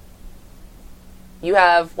waiting. You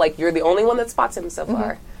have you're the only one that spots him so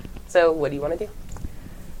far. So what do you want to do?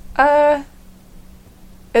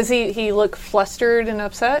 Does he look flustered and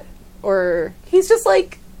upset? Or He's just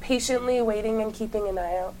like patiently waiting and keeping an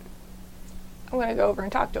eye out. I'm going to go over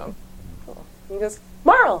and talk to him. He goes,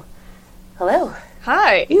 Marl, hello.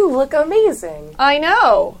 Hi. You look amazing. I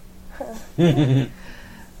know. He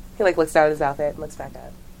looks down at his outfit and looks back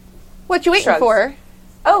up. What you waiting Shrugs. for?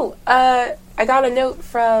 Oh, I got a note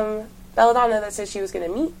from Belladonna that says she was going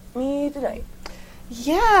to meet me tonight.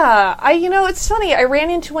 Yeah. It's funny. I ran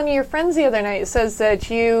into one of your friends the other night. It says that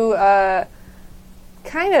you kind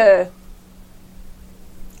of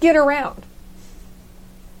get around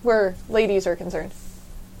where ladies are concerned.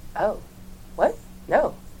 Oh. What?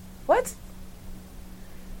 No. What?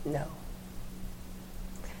 No.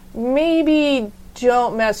 Maybe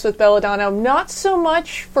don't mess with Belladonna. Not so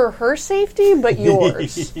much for her safety, but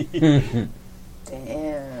yours. Damn.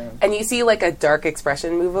 And you see a dark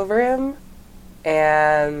expression move over him,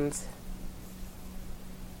 and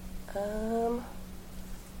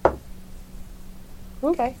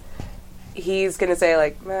okay, he's gonna say I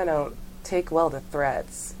don't take well to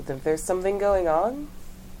threats. If there's something going on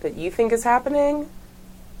that you think is happening,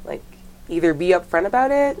 either be upfront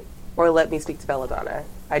about it or let me speak to Belladonna.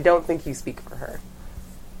 I don't think you speak for her.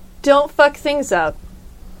 Don't fuck things up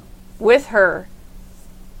with her,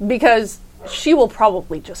 because she will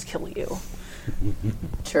probably just kill you.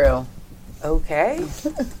 True. Okay.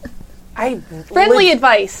 Friendly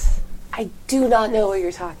advice. I do not know what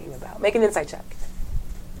you're talking about. Make an insight check.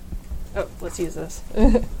 Oh, let's use this.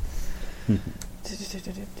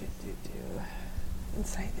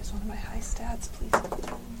 Insight is one of my high stats, please.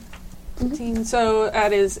 15. So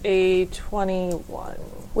that is a 21.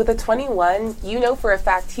 With a 21, you know for a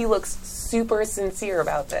fact he looks super sincere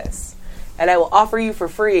about this. And I will offer you for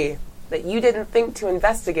free that you didn't think to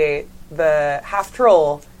investigate the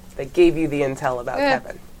half-troll that gave you the intel about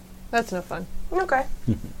Kevin. That's no fun. Okay.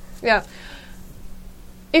 Yeah.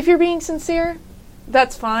 If you're being sincere,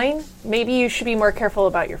 that's fine. Maybe you should be more careful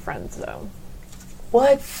about your friends, though.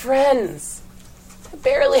 What friends? I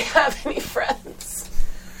barely have any friends.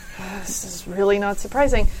 This is really not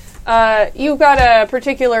surprising. You got a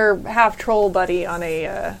particular half-troll buddy on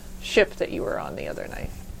a ship that you were on the other night.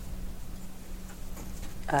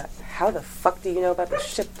 How the fuck do you know about the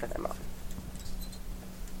ship that I'm on?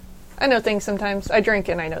 I know things sometimes. I drink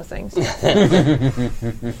and I know things.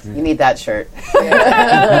 You need that shirt.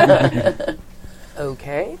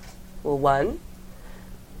 Okay. Well, one,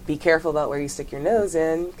 be careful about where you stick your nose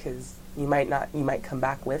in, because you might come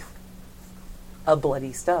back with a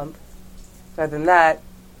bloody stump. Other than that,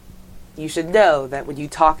 you should know that when you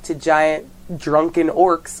talk to giant drunken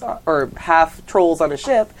orcs or half trolls on a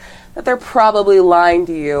ship, that they're probably lying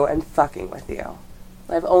to you and fucking with you.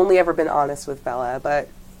 I've only ever been honest with Bella, but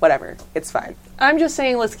whatever. It's fine. I'm just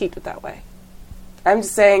saying let's keep it that way. I'm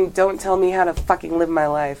just saying, don't tell me how to fucking live my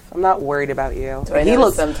life. I'm not worried about you. Do I He notice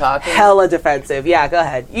looks them talking? hella defensive. Yeah, go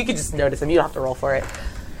ahead. You could just notice him. You don't have to roll for it.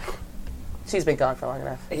 She's been gone for long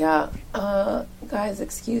enough. Yeah. Guys,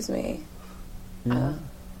 excuse me.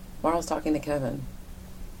 Marl's talking to Kevin.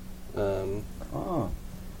 Oh.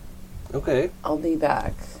 Okay. I'll be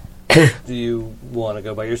back. Do you want to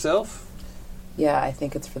go by yourself? Yeah, I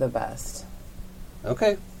think it's for the best.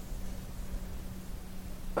 Okay.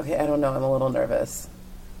 Okay, I don't know. I'm a little nervous.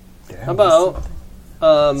 How about Jan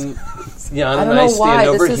I and don't I know why. stand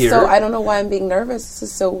over This is here. so. I don't know why I'm being nervous. This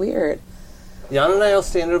is so weird. Jan and I will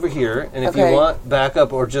stand over here, and if you Okay. want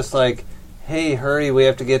backup or just hey, hurry, we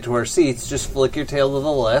have to get to our seats, just flick your tail to the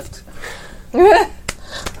left. and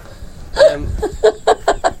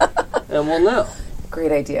we'll know.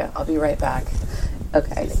 Great idea. I'll be right back.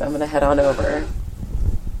 Okay, so I'm going to head on over.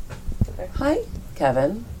 Okay. Hi,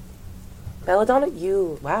 Kevin. Belladonna,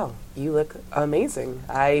 you look amazing.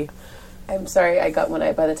 I I'm sorry.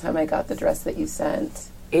 By the time I got the dress that you sent,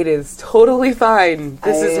 It is totally fine.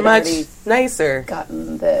 This I is had much already nicer.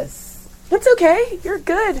 gotten this. It's okay. You're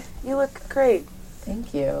good. You look great.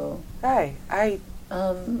 Thank you. Hi.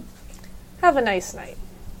 Have a nice night.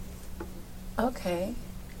 Okay.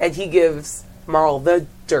 And he gives Marl the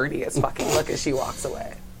dirtiest fucking look as she walks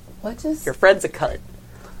away. What just? Your friend's a cunt.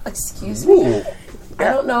 Excuse me. I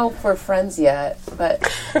don't know if we're friends yet, but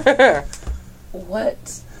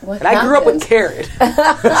what? And I grew up with Karen.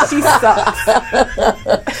 She sucks.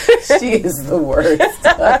 She is the worst.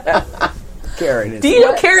 Karen is Do you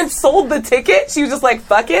know Karen sold the ticket? She was just like,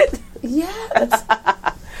 fuck it. Yeah.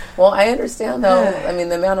 Well, I understand though. I mean,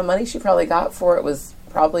 the amount of money she probably got for it was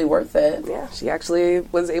probably worth it. Yeah, she actually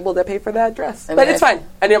was able to pay for that dress. I But mean, it's fine.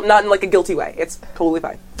 And I'm not in like a guilty way. It's totally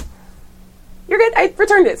fine. You're good. I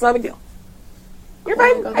returned it. It's not a big deal. You're Oh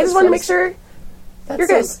my fine. God, I just that wanted to make sounds- sure. That's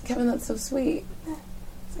You're so, good. Kevin. That's so sweet.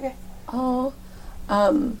 It's okay. Oh,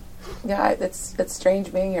 yeah. It's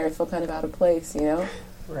strange being here. I feel kind of out of place. You know,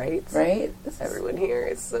 Right? right? Everyone here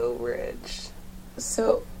is so rich.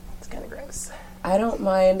 So It's kind of gross. I don't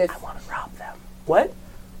mind if. I want to rob them. What?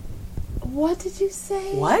 What did you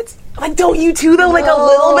say? What? Like, don't you too, though? Like, a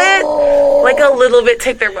little bit? Like, a little bit.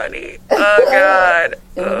 Take their money. Oh, God.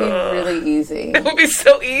 It would be really easy. It would be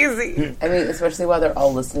so easy. I mean, especially while they're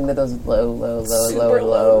all listening to those low Super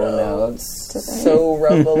low notes. So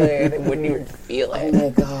rumbly. They wouldn't even feel Oh it. my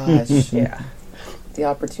gosh. Yeah. The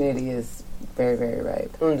opportunity is very, very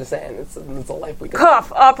ripe. I'm just saying, it's a life we can.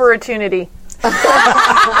 Cough. Opportunity.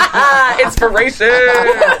 Inspiration.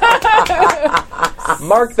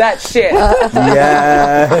 Mark that shit.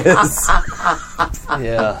 Yes.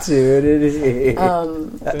 Yeah. Dude.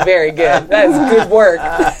 Very good. That is good work.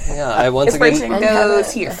 Yeah, I once Inspiration again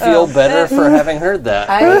goes here. feel better for having heard that.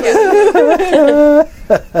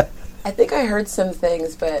 I think I heard some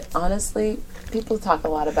things, but honestly, people talk a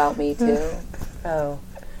lot about me too. Oh.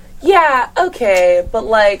 Yeah, okay, but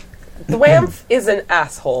like, Dwamph is an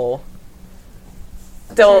asshole.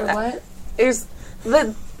 Don't. Sorry, what? There's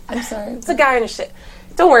the. I'm sorry. It's a guy in a shit.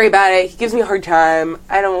 Don't worry about it. He gives me a hard time.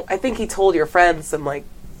 I think he told your friends some like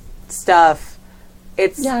stuff.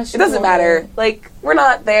 It Yeah, she doesn't told matter. me. Like, we're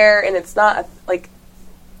not there, and it's not like.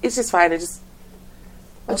 It's just fine. Let's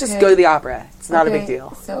just Okay. go to the opera. It's not a big Okay,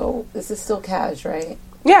 deal. So this is still cash, right?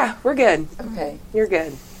 Yeah, we're good. Okay. You're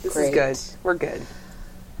good. This Great. is good. We're good.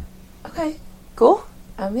 Okay. Cool.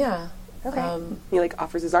 Yeah. Okay. He like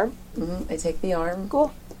offers his arm. I take the arm,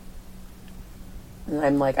 Cool. and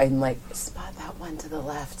I'm like, spot that one to the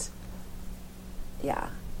left. Yeah.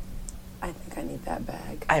 I think I need that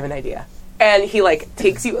bag. I have an idea. And he like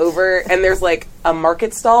takes you over, and there's like a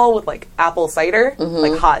market stall with like apple cider,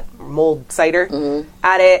 like hot mulled cider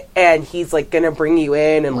at it, and he's like gonna bring you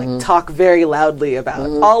in and like talk very loudly about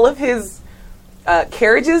all of his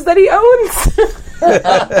carriages that he owns.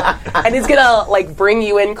 And he's gonna like bring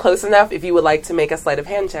you in close enough if you would like to make a sleight of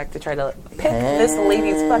hand check to try to pick this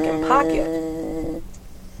lady's fucking pocket.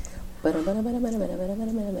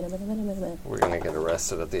 We're gonna get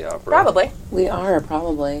arrested at the opera. Probably. We are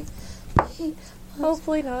probably.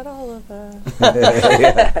 Hopefully not all of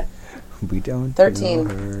us. We don't. 13.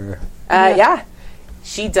 know her. Yeah.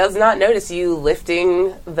 She does not notice you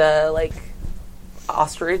lifting the like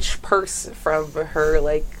ostrich purse from her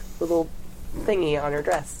like little thingy on her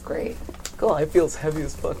dress. Great. Cool. It feels heavy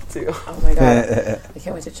as fuck too. Oh my god. I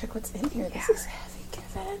can't wait to check what's in here. This is heavy,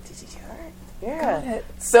 Kevin. Did you do it? Yeah.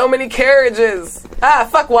 So many carriages. Ah,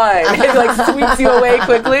 fuck wine. It like sweeps you away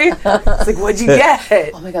quickly. It's like, what'd you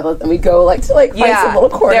get? Oh my god, let me go like to like find some little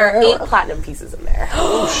corner. there are 8 platinum pieces in there.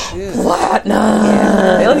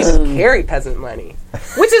 platinum. They don't even carry peasant money.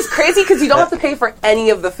 Which is crazy because you don't have to pay for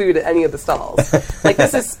any of the food at any of the stalls. Like,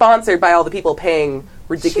 this is sponsored by all the people paying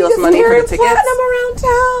ridiculous money for the tickets. Platinum around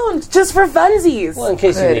town. Just for funsies. Well, in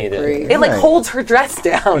case you Good need it. grief. It like Right. holds her dress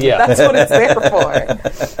down. Yeah. That's what it's there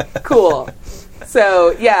for. Cool.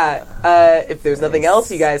 So yeah, if there's nothing else,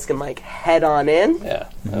 you guys can like head on in. Yeah,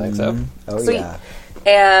 I think so. Oh Sweet. yeah.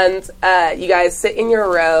 And you guys sit in your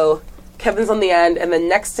row. Kevin's on the end, and then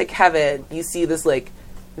next to Kevin, you see this like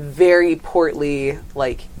very portly,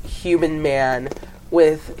 like human man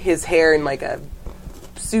with his hair in like a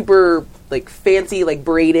super like fancy like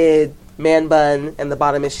braided man bun, and the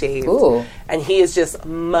bottom is shaved. Ooh. And he is just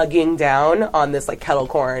mugging down on this like kettle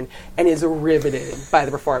corn and is riveted by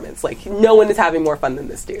the performance. Like, no one is having more fun than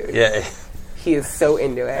this dude. Yeah. He is so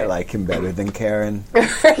into it. I like him better than Karen. Right?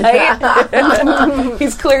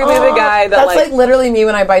 He's clearly the guy that That's like literally me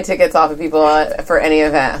when I buy tickets off of people for any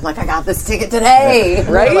event. I'm like, I got this ticket today.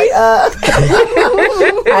 Right? They're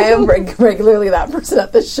like, I am regularly that person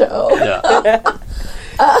at the show. Yeah.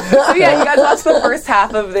 So yeah, you guys watch the first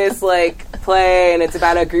half of this like play, and it's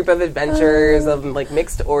about a group of adventurers of like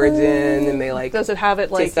mixed origin, and they like. Does it have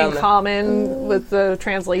it like Takes down in the- common with the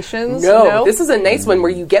translations? No, this is a nice one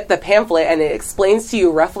where you get the pamphlet and it explains to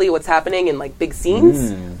you roughly what's happening in like big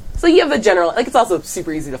scenes. So you have the general, like it's also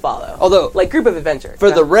super easy to follow. Although, like group of adventure.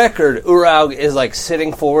 for the record, Uraug is like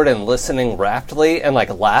sitting forward and listening raptly and like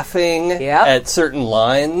laughing Yep. at certain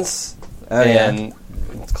lines, and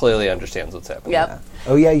clearly understands what's happening. Yep.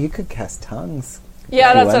 Oh yeah, you could cast tongues.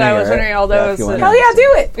 Yeah, If you that's what I wanna was hear it. wondering. Although if it's you wanna Hell hear yeah,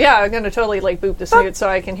 do it. yeah, I'm gonna totally like boop the snoot so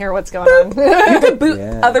I can hear what's going on. You could boot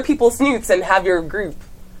Yeah. other people's snoots and have your group.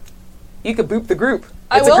 You could boop the group.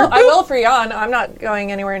 I It's a will. group I boop. will for Jan. I'm not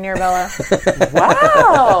going anywhere near Bella.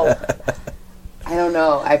 Wow. I don't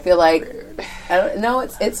know. I feel like I don't. No,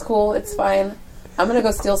 it's cool. It's fine. I'm gonna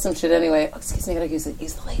go steal some shit anyway. Oh, excuse me, I gotta use the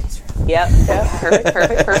ladies' room. Yep.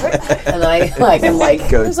 Perfect. And I'm like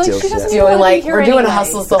Go was like, steal she shit. doesn't- doing like Here we're doing anyway.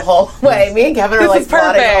 hustles the whole way. Me and Kevin are This like is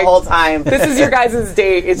plotting perfect. the whole time. This is your guys'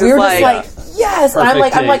 date. It's just We were like, just like, yes. And I'm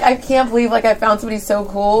Perfect like, date. I can't believe like I found somebody so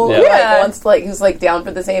cool. Yeah. Who, Yeah. like wants to, like who's like down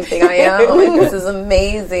for the same thing I am. I'm like, this is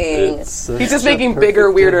amazing. he's just making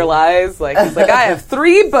bigger, weirder lies. Like he's like, I have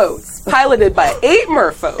 3 boats piloted by 8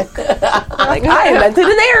 merfolk. Like I invented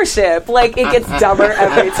an airship. Like it gets dumber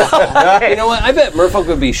every time. You know what? I bet Merfolk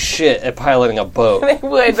would be shit at piloting a boat. They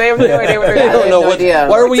would. They have no idea what I they're don't doing. know no what. idea.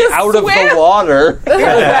 Why are we Just out of swim. the water?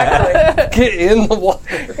 Exactly. Get in the water.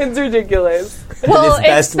 It's ridiculous. Well, It's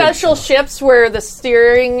best it's special ships where the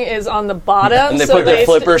steering is on the bottom, And they so put their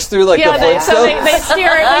flippers through like Yeah, the they, so Flintstones. they steer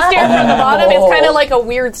from the bottom. It's kind of like a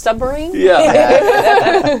weird submarine.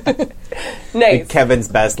 Yeah. Nice. Kevin's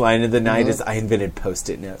best line of the night is, "I invented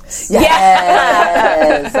Post-it notes."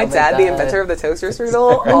 Yes. My dad, the inventor of the toaster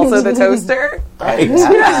strudel, also the toaster.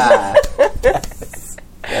 Yeah.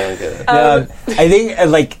 I don't get it. I think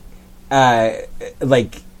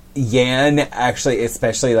like Yan actually,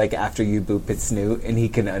 especially like after you boop its snoot and he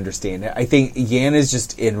can understand it. I think Yan is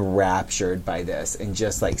just enraptured by this and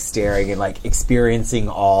just like staring and like experiencing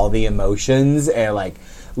all the emotions and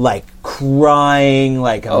like crying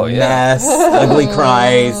like a mess, ugly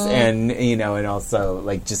cries, and and also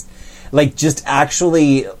like just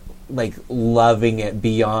actually like loving it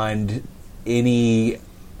beyond any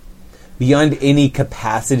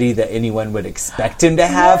capacity that anyone would expect him to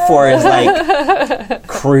have for as like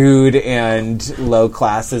crude and low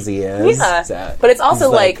class as he is. Yeah. So But it's also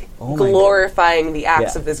he's like oh my glorifying the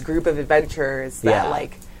acts Yeah. of this group of adventurers that Yeah.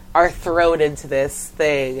 like are thrown into this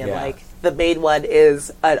thing, and Yeah. like the main one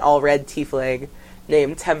is an all red tiefling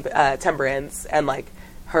named Temperance, and like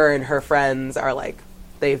her and her friends are like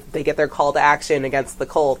they get their call to action against the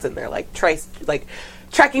cult, and they're like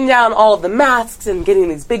tracking down all of the masks and getting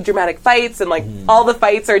these big dramatic fights, and like all the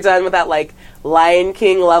fights are done with that like Lion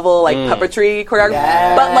King level like puppetry choreography,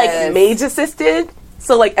 Yes. but like mage assisted.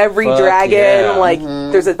 So like every Fuck dragon, yeah. like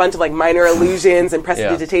there's a bunch of like minor illusions and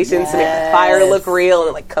prestidigitations to make the fire look real, and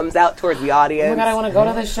it like comes out towards the audience. Oh my god, I want to go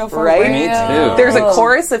to this show for Right? real. Me too. There's a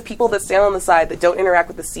chorus of people that stand on the side that don't interact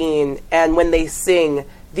with the scene, and when they sing,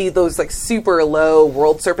 those like super low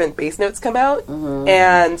world serpent bass notes come out,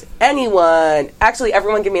 and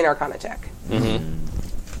everyone give me an Arcana check.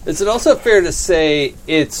 Is it also fair to say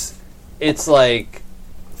it's like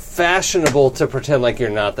fashionable to pretend like you're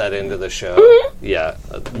not that into the show? Yeah,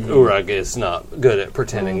 Uraug is not good at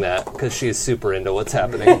pretending that because she's super into what's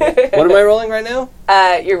happening. What am I rolling right now?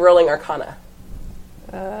 You're rolling Arcana.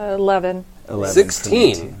 11. 11,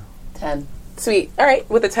 16. 10. Sweet. All right.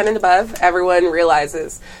 With a 10 and above, everyone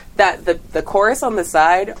realizes that the chorus on the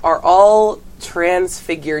side are all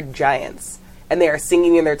transfigured giants. And they are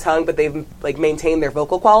singing in their tongue, but they've like maintained their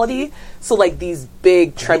vocal quality. So like these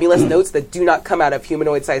big tremulous notes that do not come out of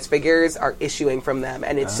humanoid-sized figures are issuing from them,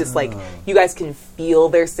 and it's just like you guys can feel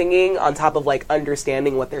their singing on top of like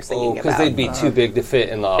understanding what they're singing Because about. they'd be too big to fit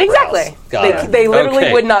in the opera Exactly. house. Got it. They literally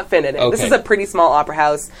Okay. would not fit in it. This Okay. is a pretty small opera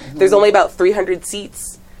house. There's only about 300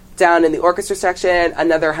 seats down in the orchestra section,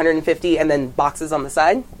 another 150, and then boxes on the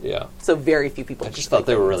side. Yeah. So very few people. I just thought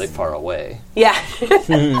they were really far away. Yeah.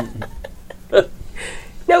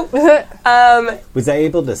 Nope. Was I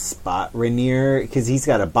able to spot Rainier? Because he's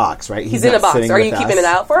got a box, right? He's in a not box. sitting Are you with keeping us. it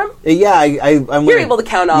out for him? Yeah, I'm. You're able to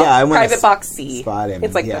count off. Yeah, I wanna Private box C. spot him.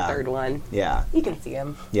 It's like Yeah. the third one. Yeah, You can see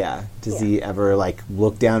him. yeah. Does he ever like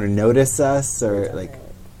look down and notice us, or like?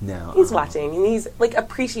 No. He's watching, and he's like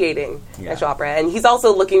appreciating Yeah. extra opera, and he's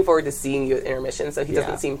also looking forward to seeing you at intermission. So he Yeah.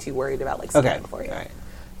 doesn't seem too worried about like Okay. standing for you. All right.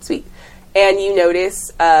 Sweet. And you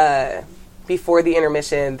notice before the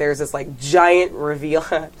intermission, there's this like giant reveal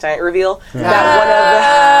that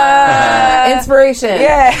Inspiration. one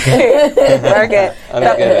of the Mark it. I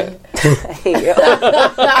don't get it. I hate you.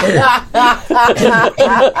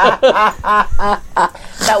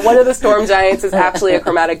 That one of the storm giants is actually a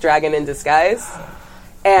chromatic dragon in disguise.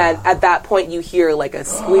 And at that point, you hear like a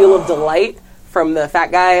squeal of delight from the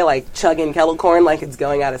fat guy, like chugging kettle corn like it's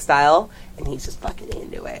going out of style. And he's just fucking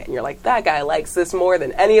into it. And you're like, that guy likes this more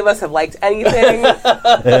than any of us have liked anything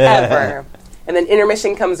ever. And then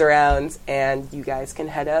intermission comes around, and you guys can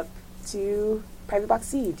head up to Private Box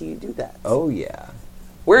C. Do you do that? Oh, yeah.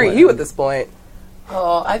 Where are you at this point?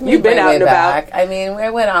 Oh, I've made You've been my out way and about. back. I mean,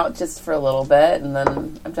 I went out just for a little bit, and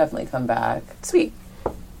then I've definitely come back. Sweet.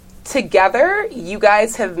 Together, you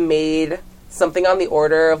guys have made something on the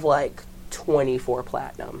order of like 24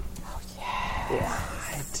 platinum. Oh, yeah.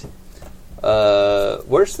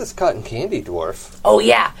 Where's this cotton candy dwarf? Oh,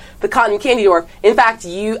 yeah. The cotton candy dwarf. In fact,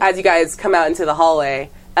 as you guys come out into the hallway,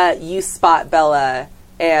 you spot Bella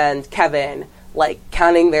and Kevin, like,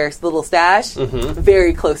 counting their little stash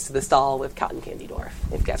very close to the stall with cotton candy dwarf,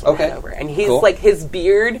 if you guys want to head over. And he's, like, his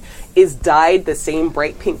beard is dyed the same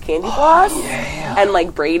bright pink candy floss and,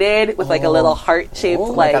 like, braided with, like, a little heart-shaped,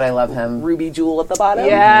 like, God, I love him. ruby jewel at the bottom.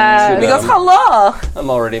 Yeah. And he goes, hello. I'm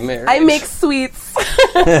already married. I make sweets.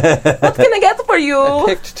 What can I get for you?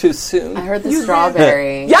 Picked too soon. I heard the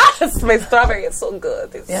strawberry. Yes, my strawberry is so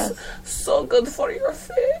good. It's so good for your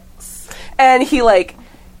face. And he, like,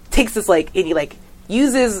 takes this, like, and he, like,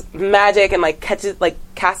 uses magic and, like, casts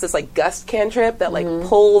this, like, gust cantrip that, like,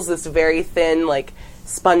 pulls this very thin, like,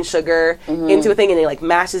 spun sugar into a thing, and he, like,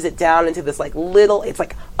 mashes it down into this, like, little, it's,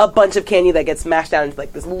 like, a bunch of candy that gets mashed down into,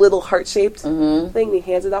 like, this little heart-shaped thing, and he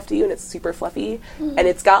hands it off to you, and it's super fluffy, and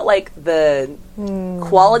it's got, like, the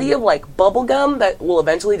quality of, like, bubble gum that will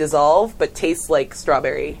eventually dissolve, but tastes like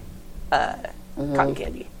strawberry cotton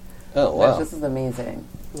candy. Oh, wow. This is amazing.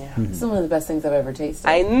 Yeah. This is one of the best things I've ever tasted.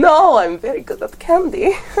 I know, I'm very good at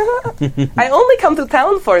candy. I only come to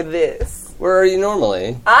town for this. Where are you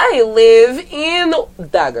normally? I live in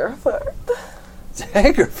Daggerford.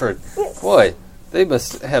 Daggerford? Boy, they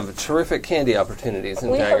must have terrific candy opportunities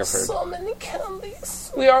in We have Daggerford. so many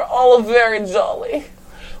candies. We are all very jolly.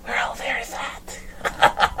 We're all very fat.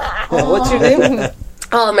 What's your name?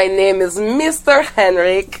 Oh, my name is Mr.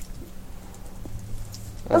 Henrik.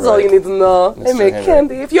 That's all right. you need to know. I Mr. make Henrik.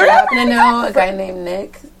 candy. If you're I happen to know a guy named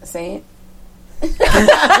Nick Saint.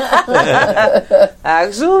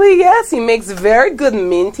 Actually, yes, he makes very good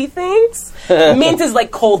minty things. Mint is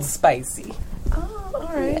like cold spicy. Oh,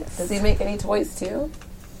 all right. Does he make any toys too?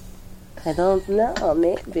 I don't know,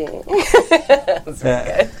 maybe. That's very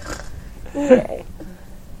good. Okay.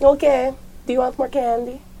 Okay. Do you want more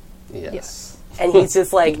candy? Yes. And he's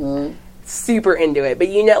just like super into it. But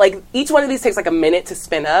you know, like each one of these takes like a minute to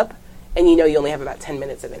spin up, and you know you only have about 10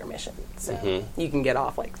 minutes of intermission. So you can get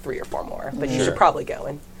off like 3 or 4 more. But you should probably go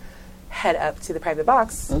and head up to the private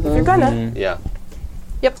box if you're gonna. Yeah.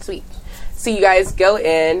 Yep, sweet. So you guys go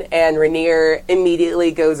in, and Rainier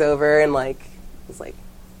immediately goes over and like is like,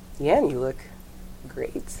 "Yan, you look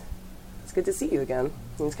great. It's good to see you again."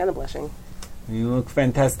 And he's kind of blushing. You look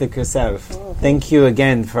fantastic yourself. Thank you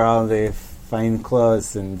again for all the fine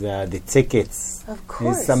clothes and the tickets. Of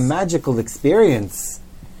course. It's a magical experience.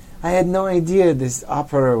 I had no idea this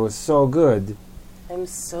opera was so good. I'm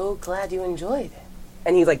so glad you enjoyed it.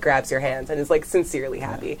 And he like grabs your hands and is like sincerely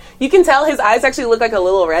happy. You can tell his eyes actually look like a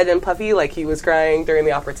little red and puffy, like he was crying during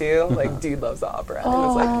the opera too. Like, dude loves the opera. And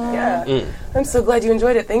it's like, yeah, I'm so glad you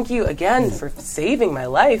enjoyed it. Thank you again for saving my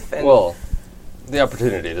life. And Well, the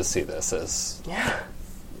opportunity to see this is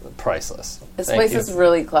priceless. This Thank place you. is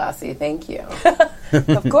really classy. Thank you.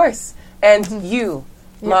 of course. And you,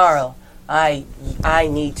 Marl, I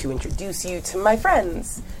need to introduce you to my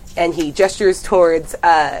friends. And he gestures towards,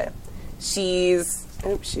 she's,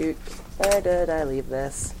 oh shoot, where did I leave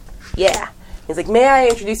this? Yeah. He's like, may I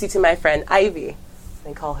introduce you to my friend Ivy?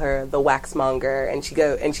 They call her the waxmonger,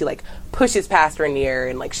 and she like pushes past Rainier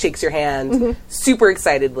and like shakes your hand super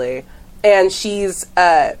excitedly. And she's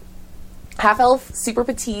half elf, super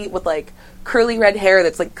petite, with like curly red hair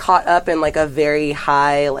that's like caught up in like a very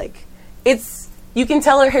high, like you can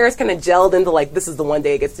tell her hair is kind of gelled into like this is the one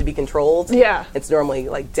day it gets to be controlled. Yeah. It's normally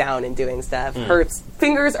like down and doing stuff. Her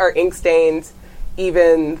fingers are ink stained,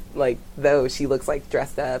 even like though she looks like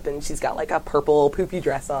dressed up, and she's got like a purple poopy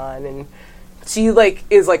dress on, and she like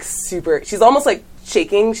is like super. She's almost like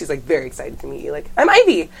shaking. She's like very excited to meet you. Like, I'm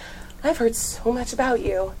Ivy. I've heard so much about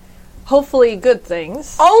you. Hopefully good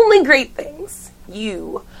things. Only great things.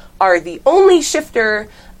 You are the only shifter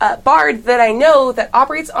bard that I know that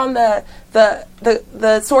operates on the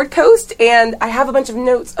Sword Coast, and I have a bunch of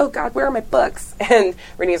notes. Oh God, where are my books? And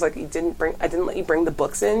Rainier's like, I didn't let you bring the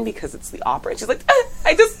books in because it's the opera. And she's like,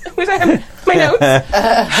 I just wish I had my notes.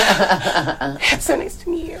 It's so nice to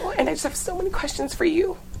meet you, and I just have so many questions for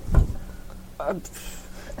you.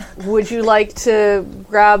 Would you like to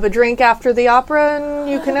grab a drink after the opera and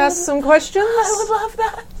you can ask some questions? I would love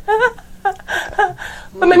that.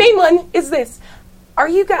 But my main one is this. Are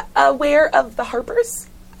you aware of the Harpers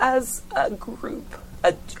as a group?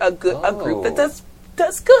 A group that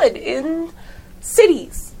does good in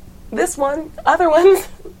cities. This one, other ones.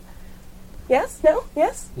 Yes? No?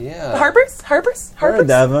 Yes? Yeah. The Harpers? Heard of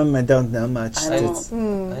them. I don't know much. I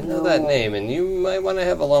know that name, and you might want to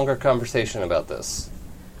have a longer conversation about this.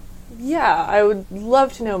 Yeah, I would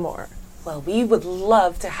love to know more. Well, we would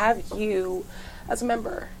love to have you as a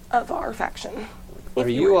member of our faction. Are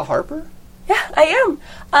you a Harper? Yeah, I am.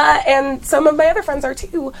 And some of my other friends are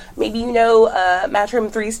too. Maybe you know Matrim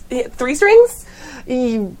Three Strings?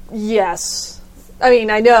 Yes. I mean,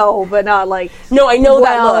 I know, but not like... No, I know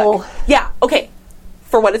that well. look. Yeah, okay.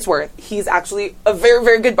 For what it's worth, he's actually a very,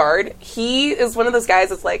 very good bard. He is one of those guys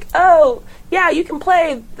that's like, oh, yeah, you can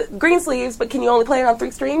play the Greensleeves, but can you only play it on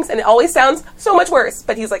 3 strings? And it always sounds so much worse.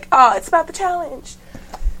 But he's like, it's about the challenge.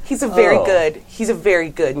 He's a very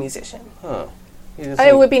good musician. Huh.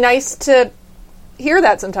 It would be nice to hear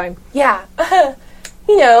that sometime. Yeah.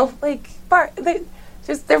 You know, like,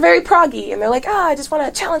 they're very proggy, and they're like, I just want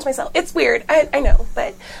to challenge myself. It's weird, I know,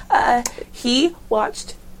 but he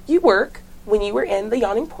watched you work when you were in the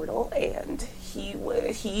Yawning Portal, and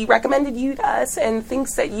he recommended you to us and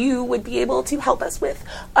thinks that you would be able to help us with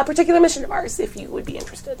a particular mission of ours if you would be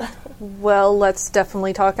interested. Well, let's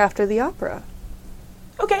definitely talk after the opera.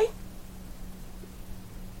 Okay.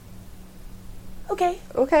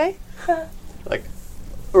 Like,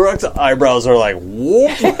 Uruk's eyebrows are like,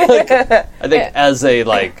 whoop. Like, I think as a,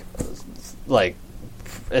 like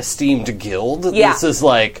esteemed guild, this is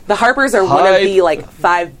like... The Harpers are one of the,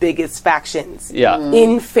 5 biggest factions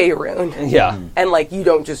in Faerun. Yeah. And, you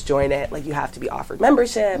don't just join it. You have to be offered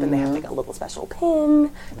membership, and they have, a little special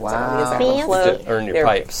pin. Wow. To earn your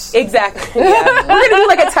pipes. Exactly. Yeah. We're going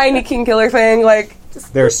to do, a tiny King Killer thing,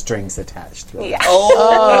 just... There are strings attached to it. Yeah.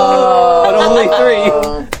 But only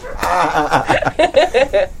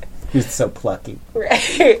 3. You're so plucky.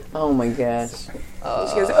 Right. Oh my gosh. She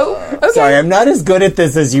goes, okay. Sorry, I'm not as good at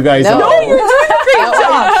this as you guys are. No, you're doing a great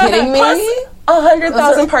job. Are you kidding me? Plus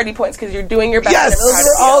 100,000 party points because you're doing your best. Yes! Those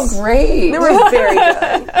were all great. They were very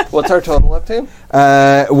good. What's our total up to?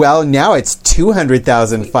 Well, now it's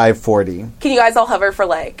 200,540. Can you guys all hover for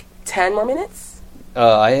 10 more minutes?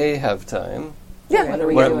 I have time. Yeah. What are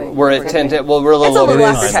we doing? We're at 10. We're a little It's a over little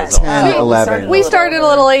time. after 10. That's all. 10, 11. We started a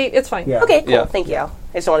little late. It's fine. Yeah. Okay, cool. Yeah. Thank you. I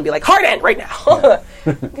just don't want to be hard end right now.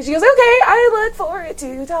 Because she goes, okay, I look forward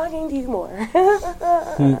to talking to you more.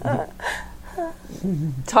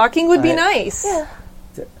 Talking would be nice. Yeah.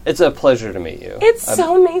 It's a pleasure to meet you. It's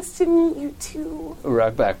so nice to meet you, too.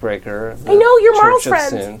 Uruk Backbreaker. I know, you're Marl's Church of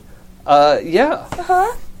friend. Soon. Yeah.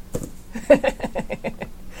 Uh-huh.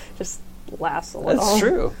 Just laughs a little. That's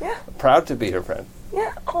true. Yeah. Proud to be her friend.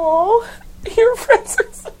 Yeah. Oh, your friends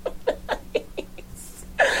are so nice.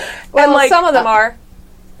 Well, And, some of them are.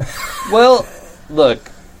 Well, look.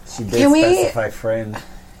 She did Can we- specify friend.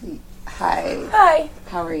 Hi. Hi.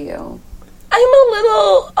 How are you? I'm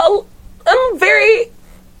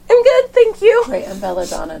good, thank you. Great, I'm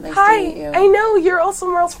Belladonna. Nice Hi. to meet you. I know, you're also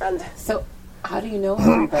Merle's friend. So, how do you know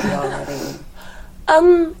everybody already?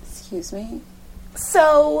 Excuse me?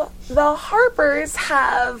 So the Harpers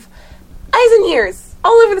have eyes and ears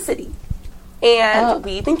all over the city. And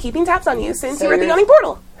we've been keeping tabs on you since So you were at the you're- Yawning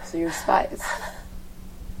Portal. So you're spies.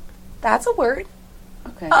 That's a word.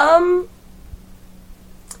 Okay.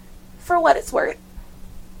 For what it's worth,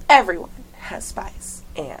 everyone has spies.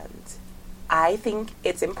 And I think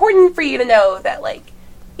it's important for you to know that,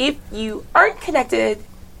 if you aren't connected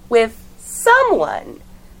with someone,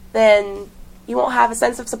 then you won't have a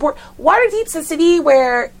sense of support. Waterdeep's a city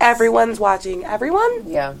where everyone's watching everyone.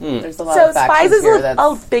 Yeah, there's a lot So of spies factions is here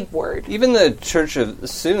a big word. Even the Church of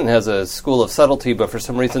Soon has a school of subtlety, but for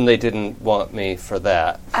some reason they didn't want me for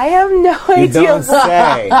that. I have no You idea. don't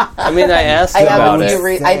say. I mean, I asked I about have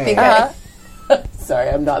it. I think sorry,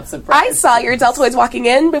 I'm not I surprised. saw your Deltoids walking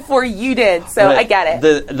in before you did, so But I get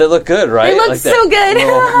it. They look good, right? They look Like so that good.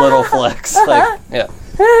 Little flex. Yeah.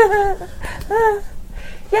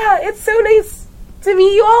 Yeah, it's so nice to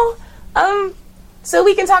meet you all. So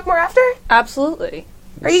we can talk more after? Absolutely.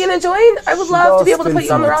 Are you going to join? I would love to be able to put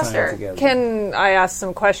you on the roster. Can I ask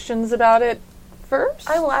some questions about it first?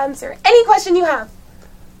 I will answer any question you have.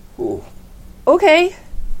 Okay.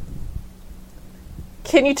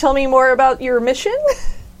 Can you tell me more about your mission?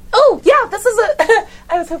 Oh, yeah, this is a...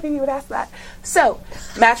 I was hoping you would ask that. So,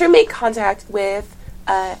 Matrim made contact with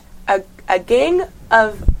a a gang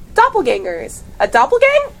of doppelgangers. A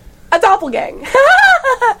doppelgang? A doppelgang.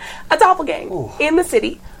 A doppelgang in the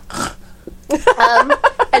city.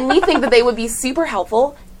 And we think that they would be super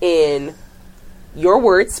helpful in your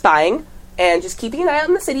word spying and just keeping an eye out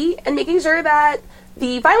in the city and making sure that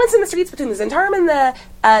the violence in the streets between the Zentarum and the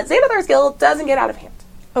Xanathar's Guild doesn't get out of hand.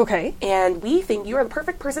 Okay. And we think you are the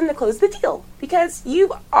perfect person to close the deal because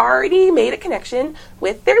you've already made a connection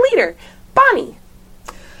with their leader, Bonnie.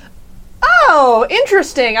 Oh,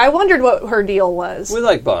 interesting. I wondered what her deal was. We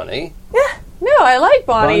like Bonnie. Yeah. No, I like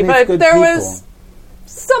Bonnie, Bonnie's but good there people. was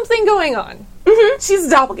something going on. She's a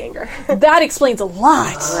doppelganger. That explains a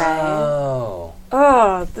lot. Oh.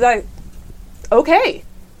 Oh, that. Okay.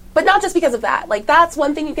 But not just because of that. Like, that's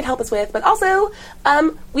one thing you can help us with. But also,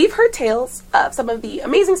 we've heard tales of some of the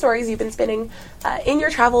amazing stories you've been spinning in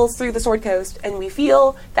your travels through the Sword Coast. And we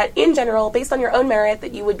feel that, in general, based on your own merit,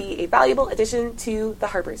 that you would be a valuable addition to the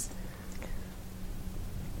Harpers.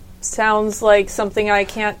 Sounds like something I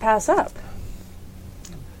can't pass up.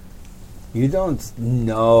 You don't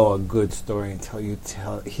know a good story until you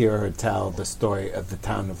hear her tell the story of the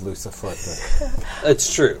town of Lucifuerte.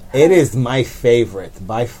 It's true. It is my favorite,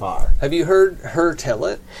 by far. Have you heard her tell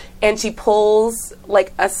it? And she pulls,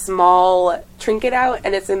 like, a small trinket out,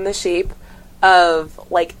 and it's in the shape of,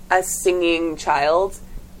 like, a singing child.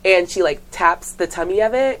 And she, like, taps the tummy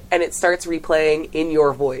of it, and it starts replaying in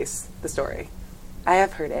your voice the story. I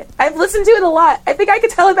have heard it. I've listened to it a lot. I think I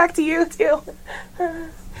could tell it back to you, too.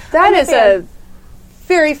 That I'm a is fan. a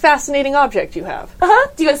very fascinating object you have. Uh-huh.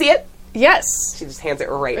 Do you want to see it? Yes. She just hands it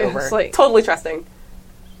right It's over. like- Totally trusting.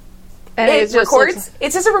 And It just records. looks-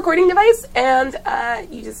 It's just a recording device, and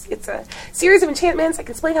it's a series of enchantments. I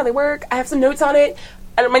can explain how they work. I have some notes on it.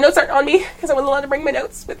 And my notes aren't on me because I wasn't allowed to bring my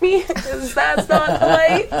notes with me because that's not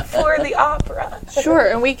polite for the opera. Sure,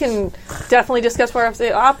 and we can definitely discuss more of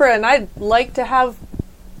the opera, and I'd like to have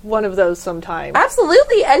one of those sometime.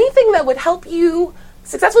 Absolutely. Anything that would help you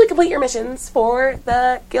successfully complete your missions for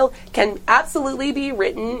the guild can absolutely be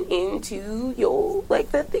written into your,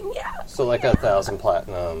 like, the thing, yeah. So like 1,000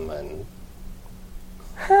 platinum and...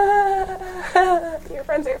 Your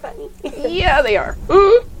friends are funny. Yeah, they are.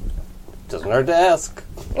 Doesn't hurt to ask.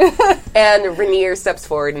 And Rainier steps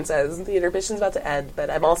forward and says, the intermission's about to end, but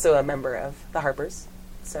I'm also a member of the Harpers,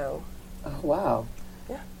 so... Oh, wow.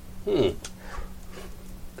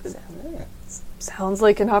 Sounds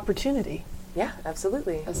like an opportunity. Yeah,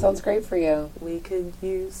 absolutely. That sounds great for you. We could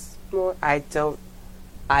use more... I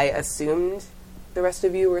assumed the rest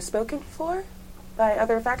of you were spoken for by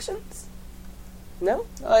other factions? No?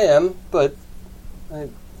 I am, but...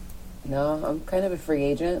 No, I'm kind of a free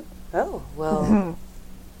agent. Oh, well...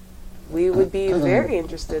 we would be very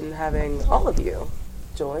interested in having all of you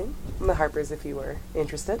join the Harpers if you were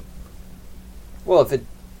interested. Well, if it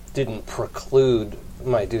didn't preclude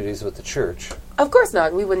my duties with the church. Of course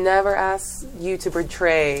not. We would never ask you to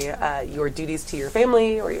betray your duties to your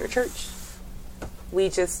family or your church. We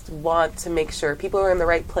just want to make sure people are in the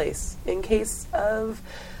right place in case of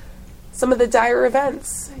some of the dire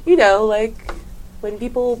events. You know, like when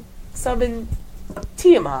people summon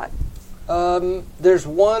Tiamat. There's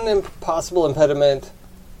one possible impediment.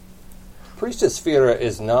 Priestess Fira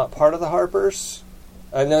is not part of the Harpers.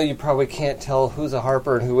 I know you probably can't tell who's a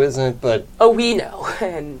Harper and who isn't, but... Oh, we know.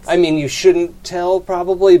 And I mean, you shouldn't tell,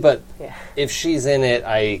 probably, but yeah. if she's in it,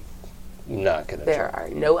 I'm not going to There are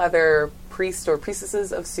no other priests or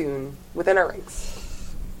priestesses of Soon within our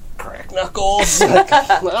ranks. crack knuckles.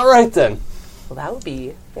 All right, then. Well, that would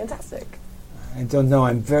be fantastic. I don't know.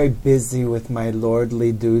 I'm very busy with my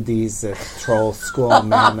lordly duties at Troll School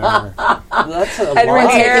Manor. That's a And lot.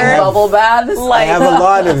 Rainier- Taking bubble baths. I have a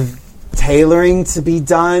lot of tailoring to be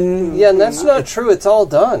done. Yeah, and that's not true. It's all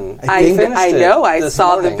done. I think finished I it know. I this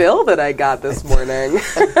saw morning. the bill that I got this morning.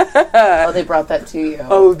 Oh, they brought that to you.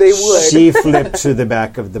 Oh, they would. She flipped to the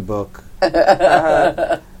back of the book.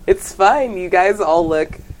 It's fine. You guys all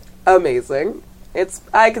look amazing.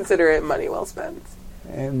 I consider it money well spent.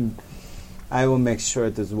 And I will make sure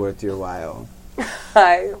it is worth your while.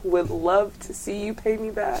 I would love to see you pay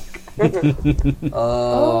me back.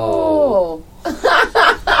 Oh.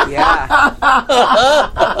 Yeah.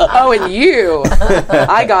 Oh, and you.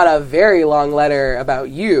 I got a very long letter about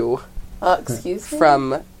you Excuse me?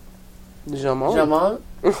 from Jamon. Jamont?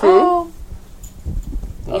 Oh.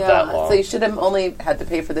 Not Yeah, that long. so you should have only had to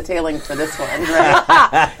pay for the tailing for this one,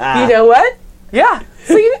 right? You know what? Yeah.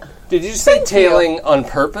 So you, Did you say tailing on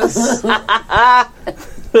purpose?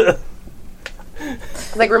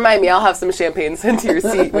 Like, remind me, I'll have some champagne sent to your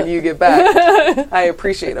seat when you get back. I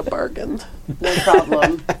appreciate a bargain. No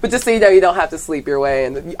problem. But just so you know, you don't have to sleep your way,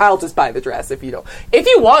 and I'll just buy the dress if you don't. If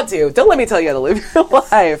you want to, don't let me tell you how to live your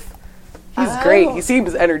life. He's great. He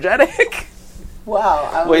seems energetic.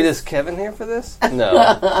 Wow. Wait, is Kevin here for this?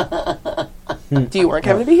 No. Do you want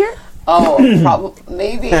Kevin to be here? Oh, probably.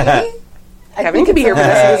 Maybe. Kevin could be here for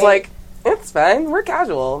this. He was like, it's fine. We're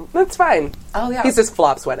casual. That's fine. Oh, yeah. He's just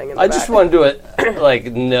flop sweating in the I back. just want to like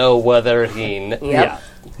know whether he. Yeah.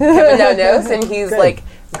 Kevin now knows, and he's like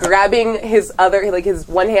grabbing his his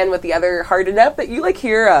one hand with the other hard enough that you like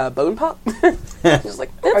hear a bone pop. He's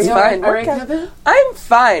like, it's fine. All right, Kevin? I'm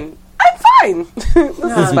fine. I'm fine. This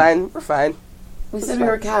is fine. We're fine. We said we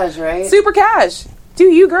were cash, right? Super cash. Do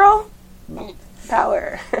you, girl?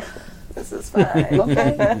 Power. This is fine.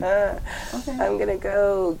 Okay. I'm gonna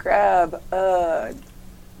go grab a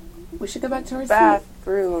We should go back to our seat.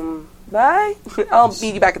 bathroom. Bye. I'll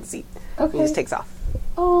meet you back at the seat. Okay. He just takes off.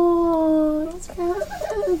 Oh, that's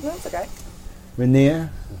Kevin. That's okay. Rainier,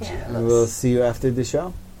 we'll see you after the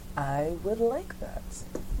show. I would like that.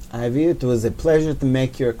 Ivy, it was a pleasure to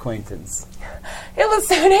make your acquaintance. It was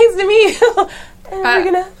so nice to meet you. And we're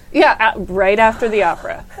gonna. Yeah, right after the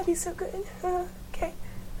opera. That'd be so good. Okay,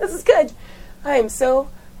 this is good. I am so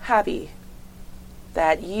happy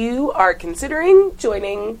that you are considering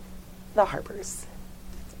joining the Harpers.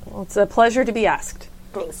 Well, it's a pleasure to be asked.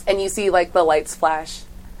 Thanks. And you see like the lights flash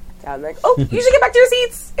down, like, oh, you should get back to your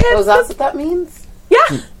seats. Oh, that's what that means?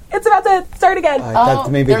 Yeah, it's about to start again. I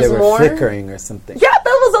thought maybe they there's were more? flickering or something. Yeah, that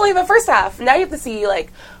was only the first half. Now you have to see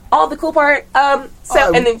like all the cool part. And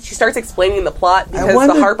then she starts explaining the plot because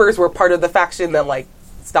wonder- the Harpers were part of the faction that like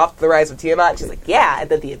stopped the rise of Tiamat. And she's like, yeah, and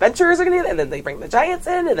then the adventurers are gonna do that, and then they bring the giants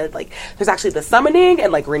in, and then like there's actually the summoning,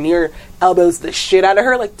 and like Rainier elbows the shit out of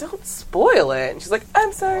her, like, don't spoil it. And she's like,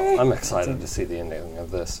 I'm sorry. I'm excited to see the ending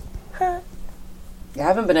of this. Yeah, I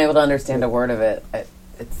haven't been able to understand a word of it.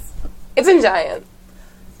 It's in giant.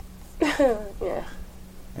 Yeah.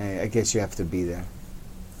 I guess you have to be there.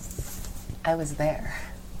 I was there.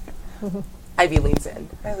 Ivy leans in.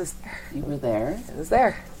 I was there. You were there? I was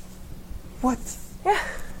there. What? Yeah.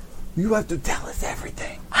 You have to tell us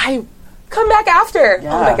everything. I come back after.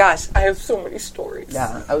 Yeah. Oh my gosh, I have so many stories.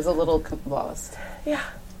 Yeah, I was a little lost. Yeah.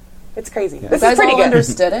 It's crazy. You This guys is pretty all good.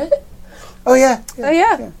 understood it? Oh, yeah. Oh,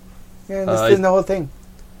 yeah. Yeah, I understood the whole thing.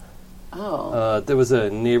 Oh. There was a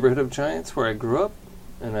neighborhood of giants where I grew up,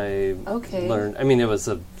 and I Okay. learned. I mean, it was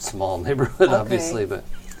a small neighborhood, obviously, but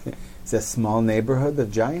It's a small neighborhood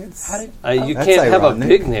of giants. How did... you That's can't have a ironic.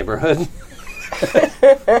 big neighborhood.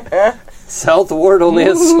 South Ward only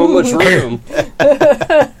has so much room.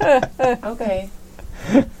 Okay,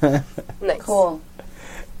 Nice. cool.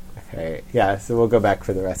 Okay, yeah, so we'll go back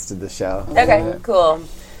for the rest of the show. Okay, cool.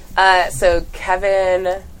 So Kevin,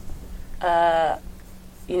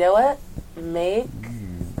 you know what? Make.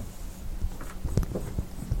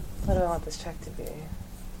 What do I want this check to be?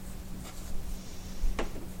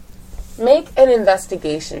 Make an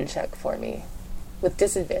investigation check for me with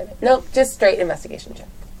disadvantage. Nope, just straight investigation check.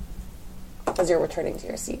 As you're returning to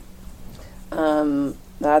your seat.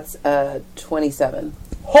 That's 27.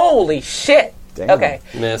 Holy shit! Damn. Okay,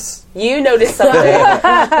 Miss. you notice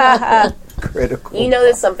something. Critical. You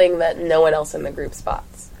notice something that no one else in the group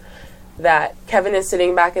spots. That Kevin is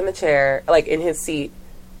sitting back in the chair, like in his seat,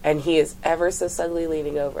 and he is ever so subtly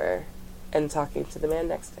leaning over and talking to the man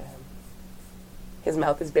next to him. His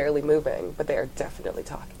mouth is barely moving, but they are definitely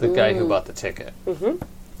talking. The guy who bought the ticket.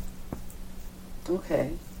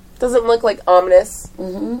 Okay. Doesn't look like ominous,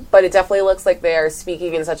 but it definitely looks like they are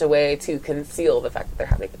speaking in such a way to conceal the fact that they're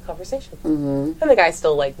having a conversation. And the guy's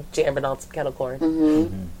still like jamming on some kettle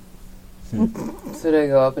corn. So do I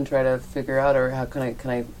go up and try to figure out, or how can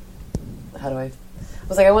I, how do I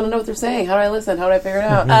was like, I want to know what they're saying. How do I listen? How do I figure it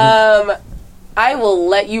out? I will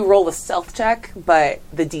let you roll a stealth check, but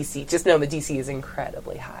the DC, just know the DC is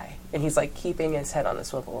incredibly high. And he's like keeping his head on a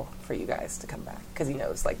swivel for you guys to come back because he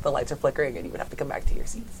knows like the lights are flickering and you would have to come back to your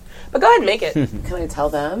seats. But go ahead and make it. Can I tell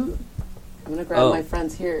them? I'm gonna grab Oh. my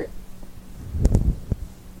friends here.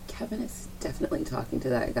 Kevin is definitely talking to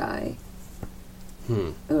that guy.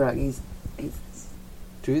 Urag, he's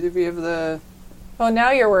Do either of you have the Oh,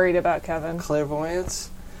 now you're worried about Kevin. clairvoyance?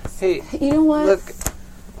 Hey, you know what? look.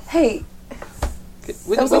 Hey,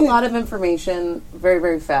 that was a lot of information very,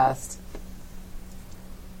 very fast.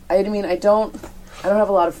 I mean, I don't have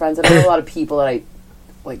a lot of friends. I don't have a lot of people that I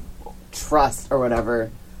like trust or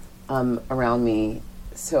whatever around me.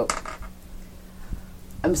 So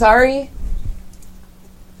I'm sorry.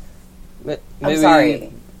 Maybe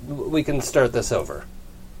sorry. we can start this over.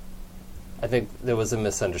 I think there was a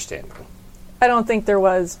misunderstanding. I don't think there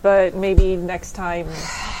was, but maybe next time,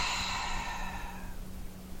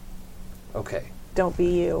 Okay. don't be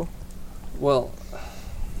you. Well,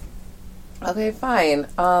 Okay, fine.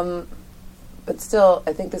 But still,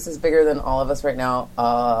 I think this is bigger than all of us right now.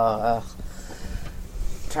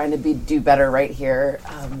 Trying to do better right here.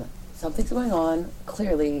 Something's going on.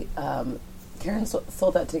 Clearly, Karen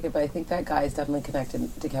sold that ticket, but I think that guy is definitely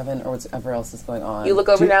connected to Kevin or whatever else is going on. You look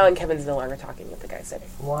over now, and Kevin's no longer talking with the guy sitting.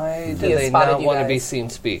 why do has they spotted not you want to be guys. seen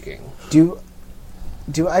speaking? Do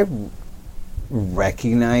I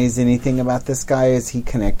recognize anything about this guy? Is he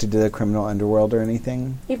connected to the criminal underworld or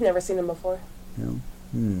anything? You've never seen him before. No.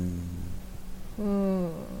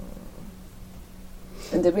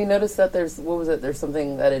 And did we notice that there's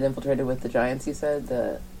something that had infiltrated with the Giants? You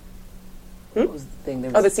said what was the thing?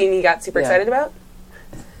 There was, Oh, the scene you got super Yeah. excited about?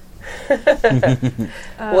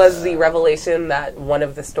 Was the revelation that one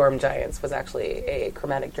of the storm giants was actually a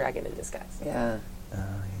chromatic dragon in disguise. yeah. Oh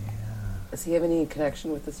yeah. Does he have any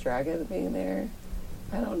connection with this dragon being there?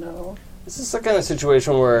 I don't know. Is this the kind of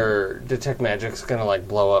situation where detect magic's gonna like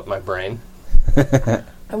blow up my brain?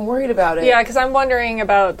 I'm worried about it. Yeah, because I'm wondering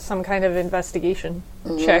about some kind of investigation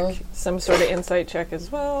check, some sort of insight check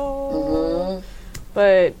as well.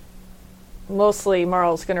 But mostly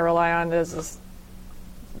Marl's going to rely on does this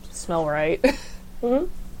smell right. All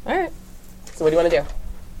right. So what do you want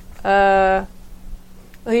to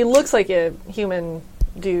do? He looks like a human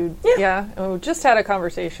dude. Yeah. And we just had a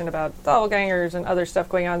conversation about doppelgangers and other stuff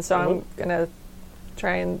going on, so I'm going to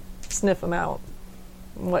try and sniff him out.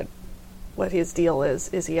 What his deal is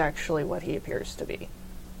he actually what he appears to be?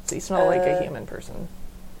 Does he smell like a human person?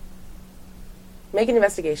 Make an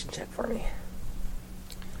investigation check for me.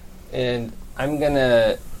 And I'm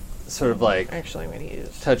gonna sort of like Actually, I'm going to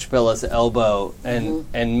use... touch Bella's elbow and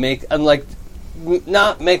make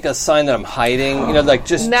not make a sign that I'm hiding. You know, like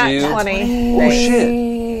just Nat do. 20. Oh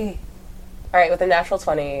shit! All right, with a natural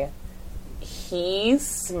 20, he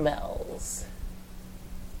smells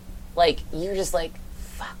like you're just like,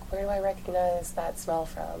 fuck, where do I recognize that smell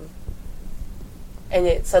from? And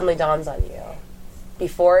it suddenly dawns on you.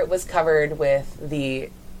 Before it was covered with the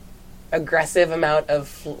aggressive amount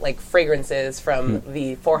of like fragrances from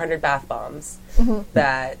the 400 bath bombs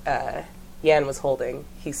that Yan was holding,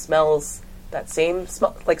 he smells that same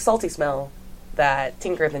like salty smell that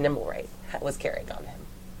Tinker the Nimblewright was carrying on him.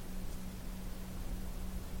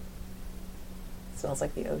 It smells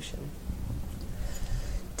like the ocean.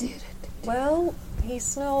 Well, he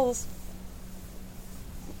smells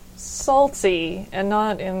salty and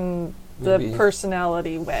not in the Maybe.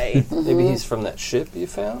 personality way. Maybe he's from that ship you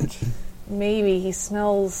found. Maybe he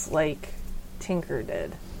smells like Tinker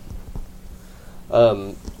did.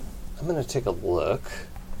 I'm gonna take a look.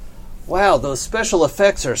 Wow, those special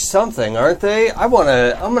effects are something, aren't they? I'm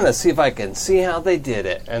gonna see if I can see how they did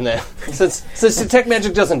it. And then since detect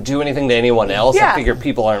magic doesn't do anything to anyone else, Yeah. I figure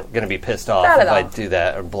people aren't gonna be pissed off Not if at I all. do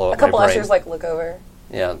that or blow A up couple my brain. ushers like look over.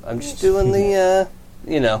 Yeah, I'm just doing the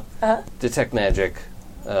Uh-huh. detect magic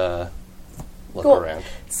look Cool. around.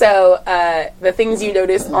 So the things you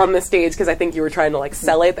noticed on the stage, because I think you were trying to like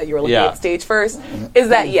sell it that you were looking Yeah. at stage first, is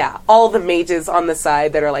that all the mages on the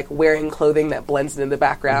side that are like wearing clothing that blends into the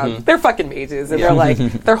background, they're fucking mages, and Yeah. they're like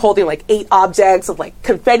they're holding like 8 objects of like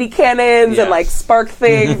confetti cannons Yeah. and like spark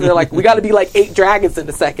things. And they're like, we got to be like 8 dragons in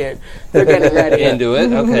a second. They're getting ready. Into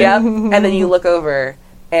it, okay. Yep. And then you look over,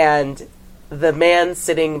 and the man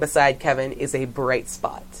sitting beside Kevin is a bright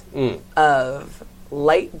spot of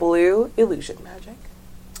light blue illusion magic,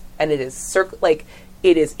 and it is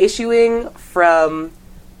it is issuing from.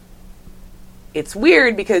 It's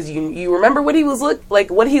weird because you remember what he looked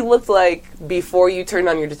like before you turned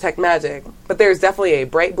on your detect magic, but there's definitely a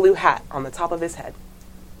bright blue hat on the top of his head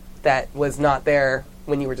that was not there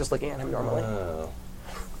when you were just looking at him normally. Oh.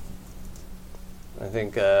 I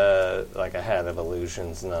think like a hat of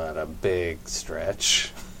illusion's not a big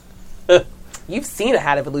stretch. You've seen a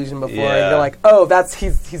hat of illusion before, Yeah. and you're like, oh,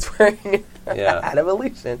 he's wearing a Yeah. hat of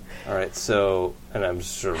illusion. All right, so and I'm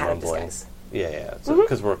just sort of Hat of rumbling. disguise. Yeah. So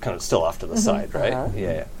because we're kind of still off to the side, right? Uh-huh.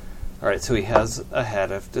 Yeah. All right, so he has a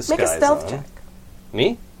hat of disguise Make a stealth on. check.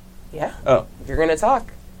 Me? Yeah. Oh. If you're gonna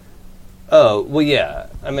talk. Oh, well, yeah.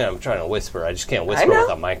 I mean, I'm trying to whisper. I just can't whisper know.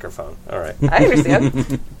 with a microphone. All right. I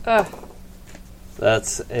understand.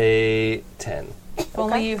 That's a 10. If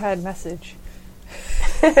only you had message.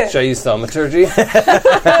 Should I use thaumaturgy?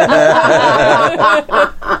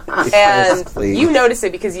 And please. you notice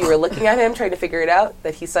it because you were looking at him, trying to figure it out,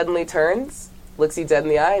 that he suddenly turns, looks you dead in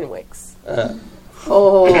the eye, and winks. And then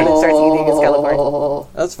starts eating his Skeletor.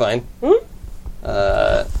 That's fine.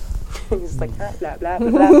 He's just like, blah, blah, blah,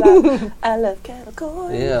 blah, blah. I love kettle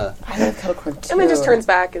corn. Yeah. I love kettle corn too. And then just turns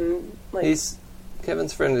back and, like...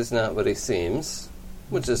 Kevin's friend is not what he seems,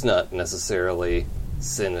 which is not necessarily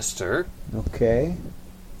sinister. Okay.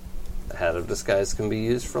 A hat of disguise can be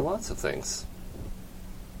used for lots of things.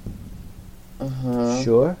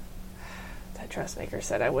 Sure. That dressmaker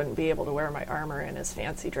said I wouldn't be able to wear my armor in his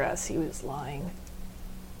fancy dress. He was lying.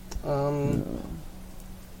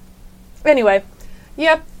 Anyway,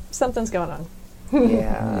 yep, something's going on.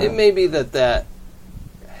 Yeah. It may be that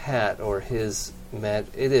hat or his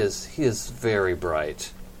he is very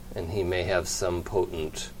bright, and he may have some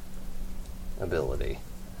potent ability.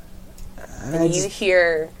 And you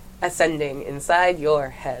hear ascending inside your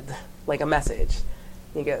head, like a message.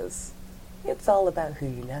 He goes, it's all about who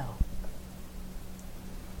you know.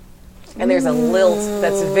 And there's a lilt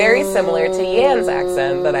that's very similar to Yan's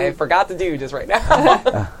accent that I forgot to do just right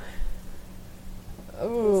now.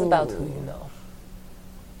 It's about who you know.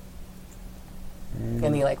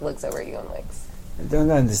 And he, like, looks over at you and, like... I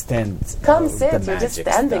don't understand. Come the sit, you're just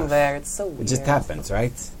magic standing stuff. there. It's so weird. It just happens,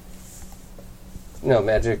 right? No,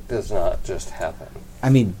 magic does not just happen. I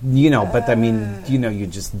mean, but I mean, you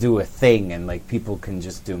just do a thing and, like, people can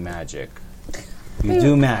just do magic. You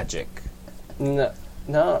do magic. No,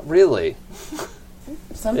 not really.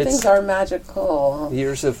 Some It's- things are magical.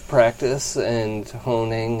 Years of practice and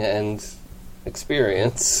honing and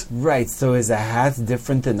experience. Right, so is a hat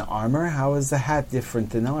different than armor? How is a hat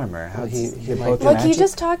different than armor? How He they're might both be- Look, he magic?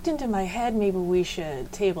 just talked into my head. Maybe we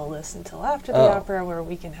should table this until after the Oh. opera where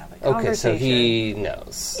we can have a Okay, conversation. so he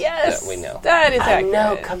knows Yes, that we know. that is I accurate.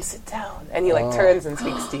 know, come sit down. And he, like, turns and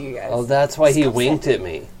speaks to you guys. Oh, that's why he winked at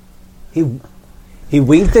me. He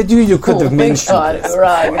winked at you. You could have mentioned God, this.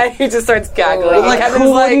 Urag. And he just starts gaggling. Like, Kevin's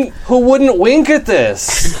like, who wouldn't wink at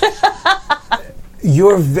this?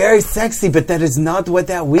 You're very sexy, but that is not what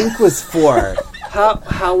that wink was for.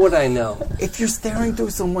 How would I know? If you're staring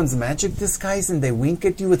through someone's magic disguise and they wink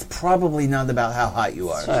at you, it's probably not about how hot you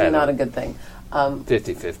are. I Not a don't- good thing.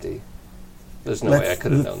 50-50. There's no way I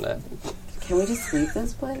could have known that. Can we just leave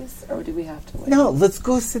this place, or do we have to wait? No, let's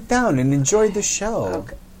go sit down and enjoy the show.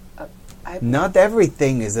 Okay. Not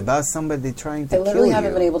everything is about somebody trying to I kill literally you.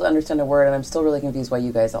 haven't been able to understand a word, and I'm still really confused why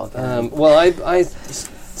you guys all can. Well, I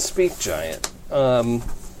speak giant. I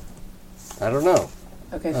don't know.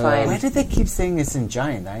 Okay, fine. Why did they keep saying it's in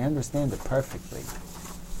giant? I understand it perfectly.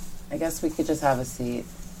 I guess we could just have a seat.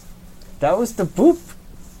 That was the boop.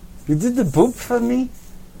 You did the boop for me?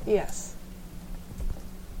 Yes.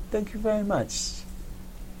 Thank you very much.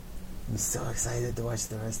 I'm so excited to watch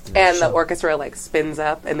the rest of the and show. the orchestra, like, spins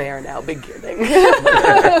up, and they are now beginning.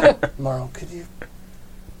 Morrow, could you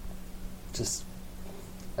just...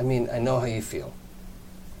 I mean, I know how you feel.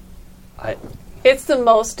 It's the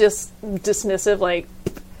most dismissive, like,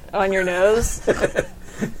 on your nose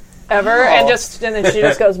ever. And then she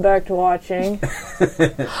just goes back to watching.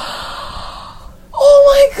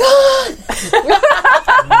 Oh my god!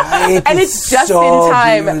 Right, And it's just so in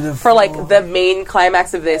time beautiful. for, like, the main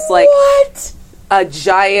climax of this. Like, What? a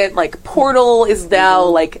giant, like, portal is now,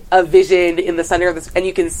 like, a vision in the center of this, and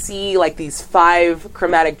you can see, like, these 5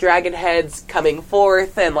 chromatic dragon heads coming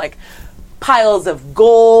forth, and, like, piles of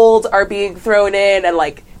gold are being thrown in, and,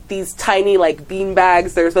 like, these tiny, like, bean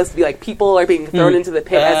bags that are supposed to be, like, people are being thrown into the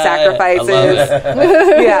pit as sacrifices.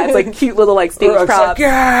 Yeah, it's, like, cute little, like, stage props.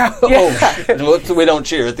 yeah! Yeah. Oh, we don't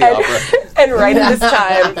cheer at the opera. And right at this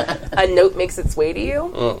time, a note makes its way to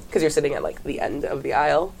you, because you're sitting at, like, the end of the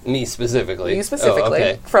aisle. Me specifically. You specifically, Oh,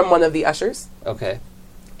 okay. from one of the ushers. Okay.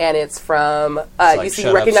 And it's from, like, you see, shut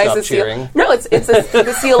up, recognize stop the seal. cheering? No, it's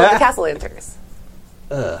the seal of the Castle Enters.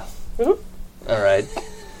 All right.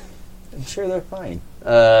 I'm sure they're fine.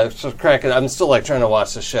 So cracking. I'm still like trying to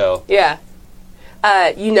watch the show. Yeah.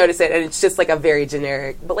 You notice it, and it's just like a very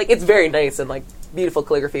generic, but like it's very nice and like beautiful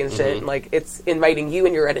calligraphy and shit. And, like it's inviting you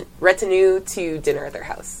and your retinue to dinner at their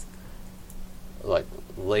house Like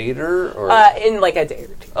later or in like a day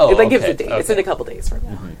or two. Oh, it like gives okay, a date. It's in okay. a couple days from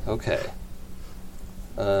now. okay.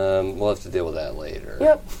 We'll have to deal with that later.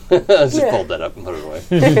 Yep. Just Yeah. fold that up and put it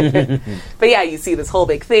away. But yeah, you see this whole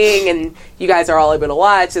big thing, and you guys are all able to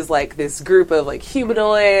watch as like this group of like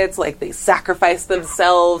humanoids, like they sacrifice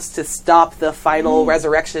themselves to stop the final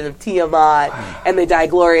resurrection of Tiamat, and they die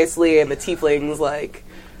gloriously, and the tieflings like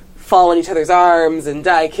fall in each other's arms and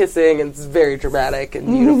die kissing, and it's very dramatic and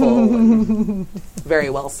beautiful, and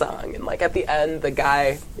very well sung. And like at the end, the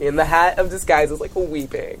guy in the hat of disguise is like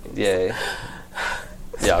weeping. Yay.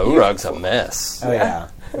 Yeah, Urag's a mess. Oh, yeah.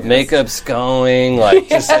 Makeup's going, like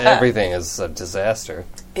just everything is a disaster.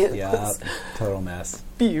 It Yeah. was Total mess.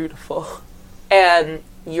 beautiful. And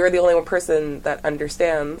you're the only one person that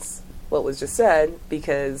understands what was just said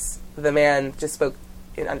because the man just spoke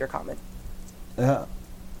in Undercommon. Oh.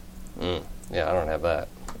 Yeah, I don't have that.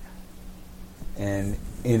 And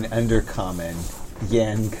in Undercommon,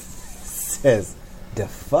 Yang says, "The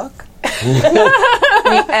fuck?" And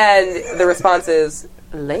the response is,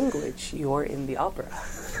 "Language, you're in the opera."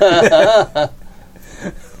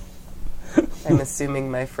 I'm assuming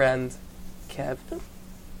my friend Kevin,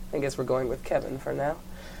 I guess we're going with Kevin for now,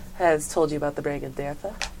 has told you about the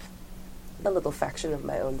Brigadierta, a little faction of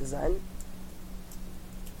my own design.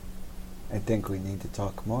 I think we need to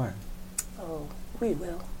talk more. Oh, we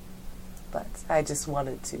will. But I just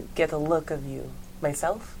wanted to get a look of you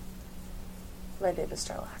myself. My name is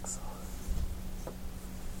Jarlaxle.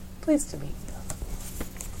 Pleased to meet you.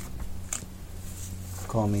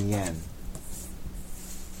 Call me Yen.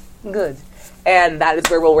 Good. And that is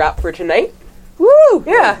where we'll wrap for tonight. Woo!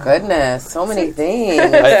 Yeah. Goodness, so many things.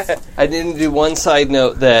 I didn't do one side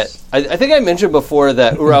note that I think I mentioned before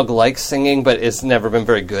that Urag likes singing, but it's never been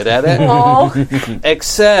very good at it.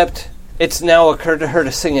 Except it's now occurred to her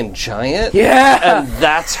to sing in Giant. Yeah. And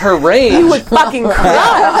that's her range. You would fucking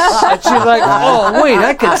crush. And she's like, oh, wait,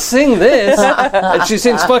 I can sing this. And she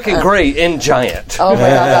sings fucking great in Giant. Oh my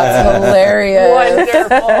god, that's hilarious.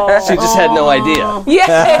 Wonderful. She just had no idea.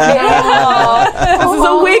 Yeah. This is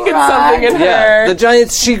awakened something in Yeah, her. the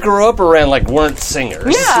Giants she grew up around weren't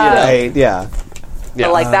singers. Yeah. Right, yeah. Yeah.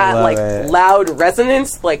 But like that, love like it. loud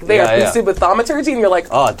resonance, like they Yeah, are yeah. boosted with thaumaturgy, and you're like,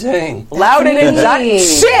 Oh, dang. loud and in me.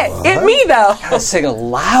 shit, it me though. Gotta sing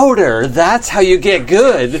louder. That's how you get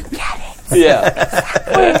good. Get it.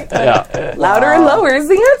 Yeah. Yeah. Louder and lower is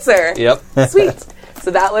the answer. Yep. Sweet.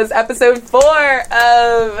 So that was episode 4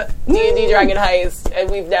 of D&D Dragon Heist, and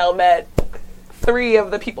we've now met 3 of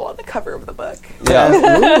the people on the cover of the book. Yeah.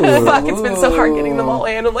 Fuck, it's been so hard getting them all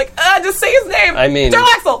in. I'm like, just say his name. I mean-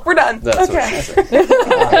 Jarlaxle, we're done. That's what she said.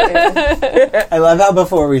 I love how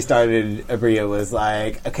before we started, Abria was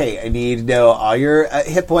like, okay, I need to know all your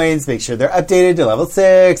hit points, make sure they're updated to level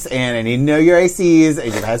 6, and I need to know your ICs,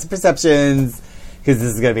 and your passive perceptions, because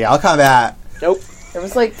this is going to be all combat. Nope. It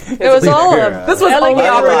was like It was all of This was only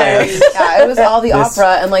opera day. yeah, it was all the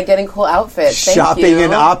opera and like getting cool outfits. Thank Shopping you.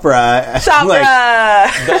 and opera. Chopra! Like,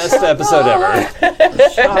 Best episode ever.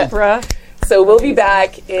 opera. So we'll be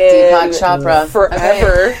back in Deepak Chopra.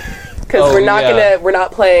 forever. Because Oh, we're not yeah. we're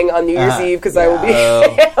not playing on New Year's Eve because I will be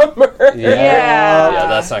Oh. hammered. Yeah. Yeah,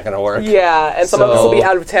 that's not going to work. Yeah, and some of us will be So,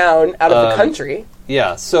 out of town, out of the country.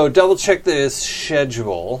 Yeah, so double check the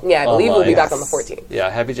schedule. Yeah, I believe we'll be online. back on the 14th. Yeah,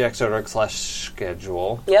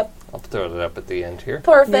 happyjacks.org/schedule. Yep. I'll throw that up at the end here.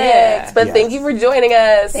 Perfect. Yeah. But Yes. thank you for joining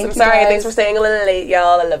us. Thank I'm you, sorry. guys. Thanks for staying a little late,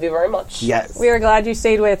 y'all. I love you very much. yes. We are glad you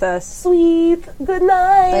stayed with us. Sweet. Good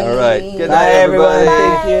night. All right. Good Bye, night, everyone. everybody.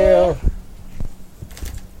 Thank you.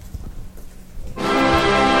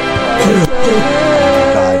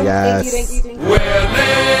 God, yes. We're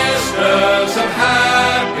listeners of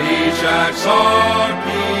Happy Jack's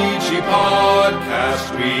RPG podcast.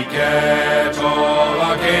 We get all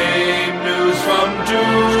our game news from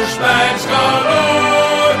douchebags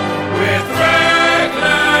galore. With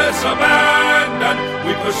reckless abandon,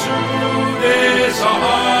 we pursue this a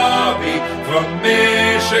hobby. From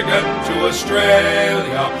Michigan to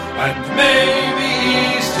Australia and maybe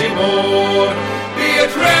East Timor. Be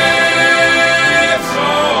it riffs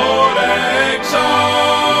or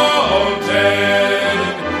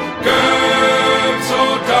exalted, GURPS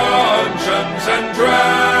or Dungeons and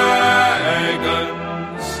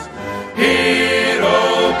Dragons, Hero,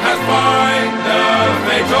 Pathfinder,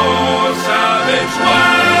 Fate or Savage World.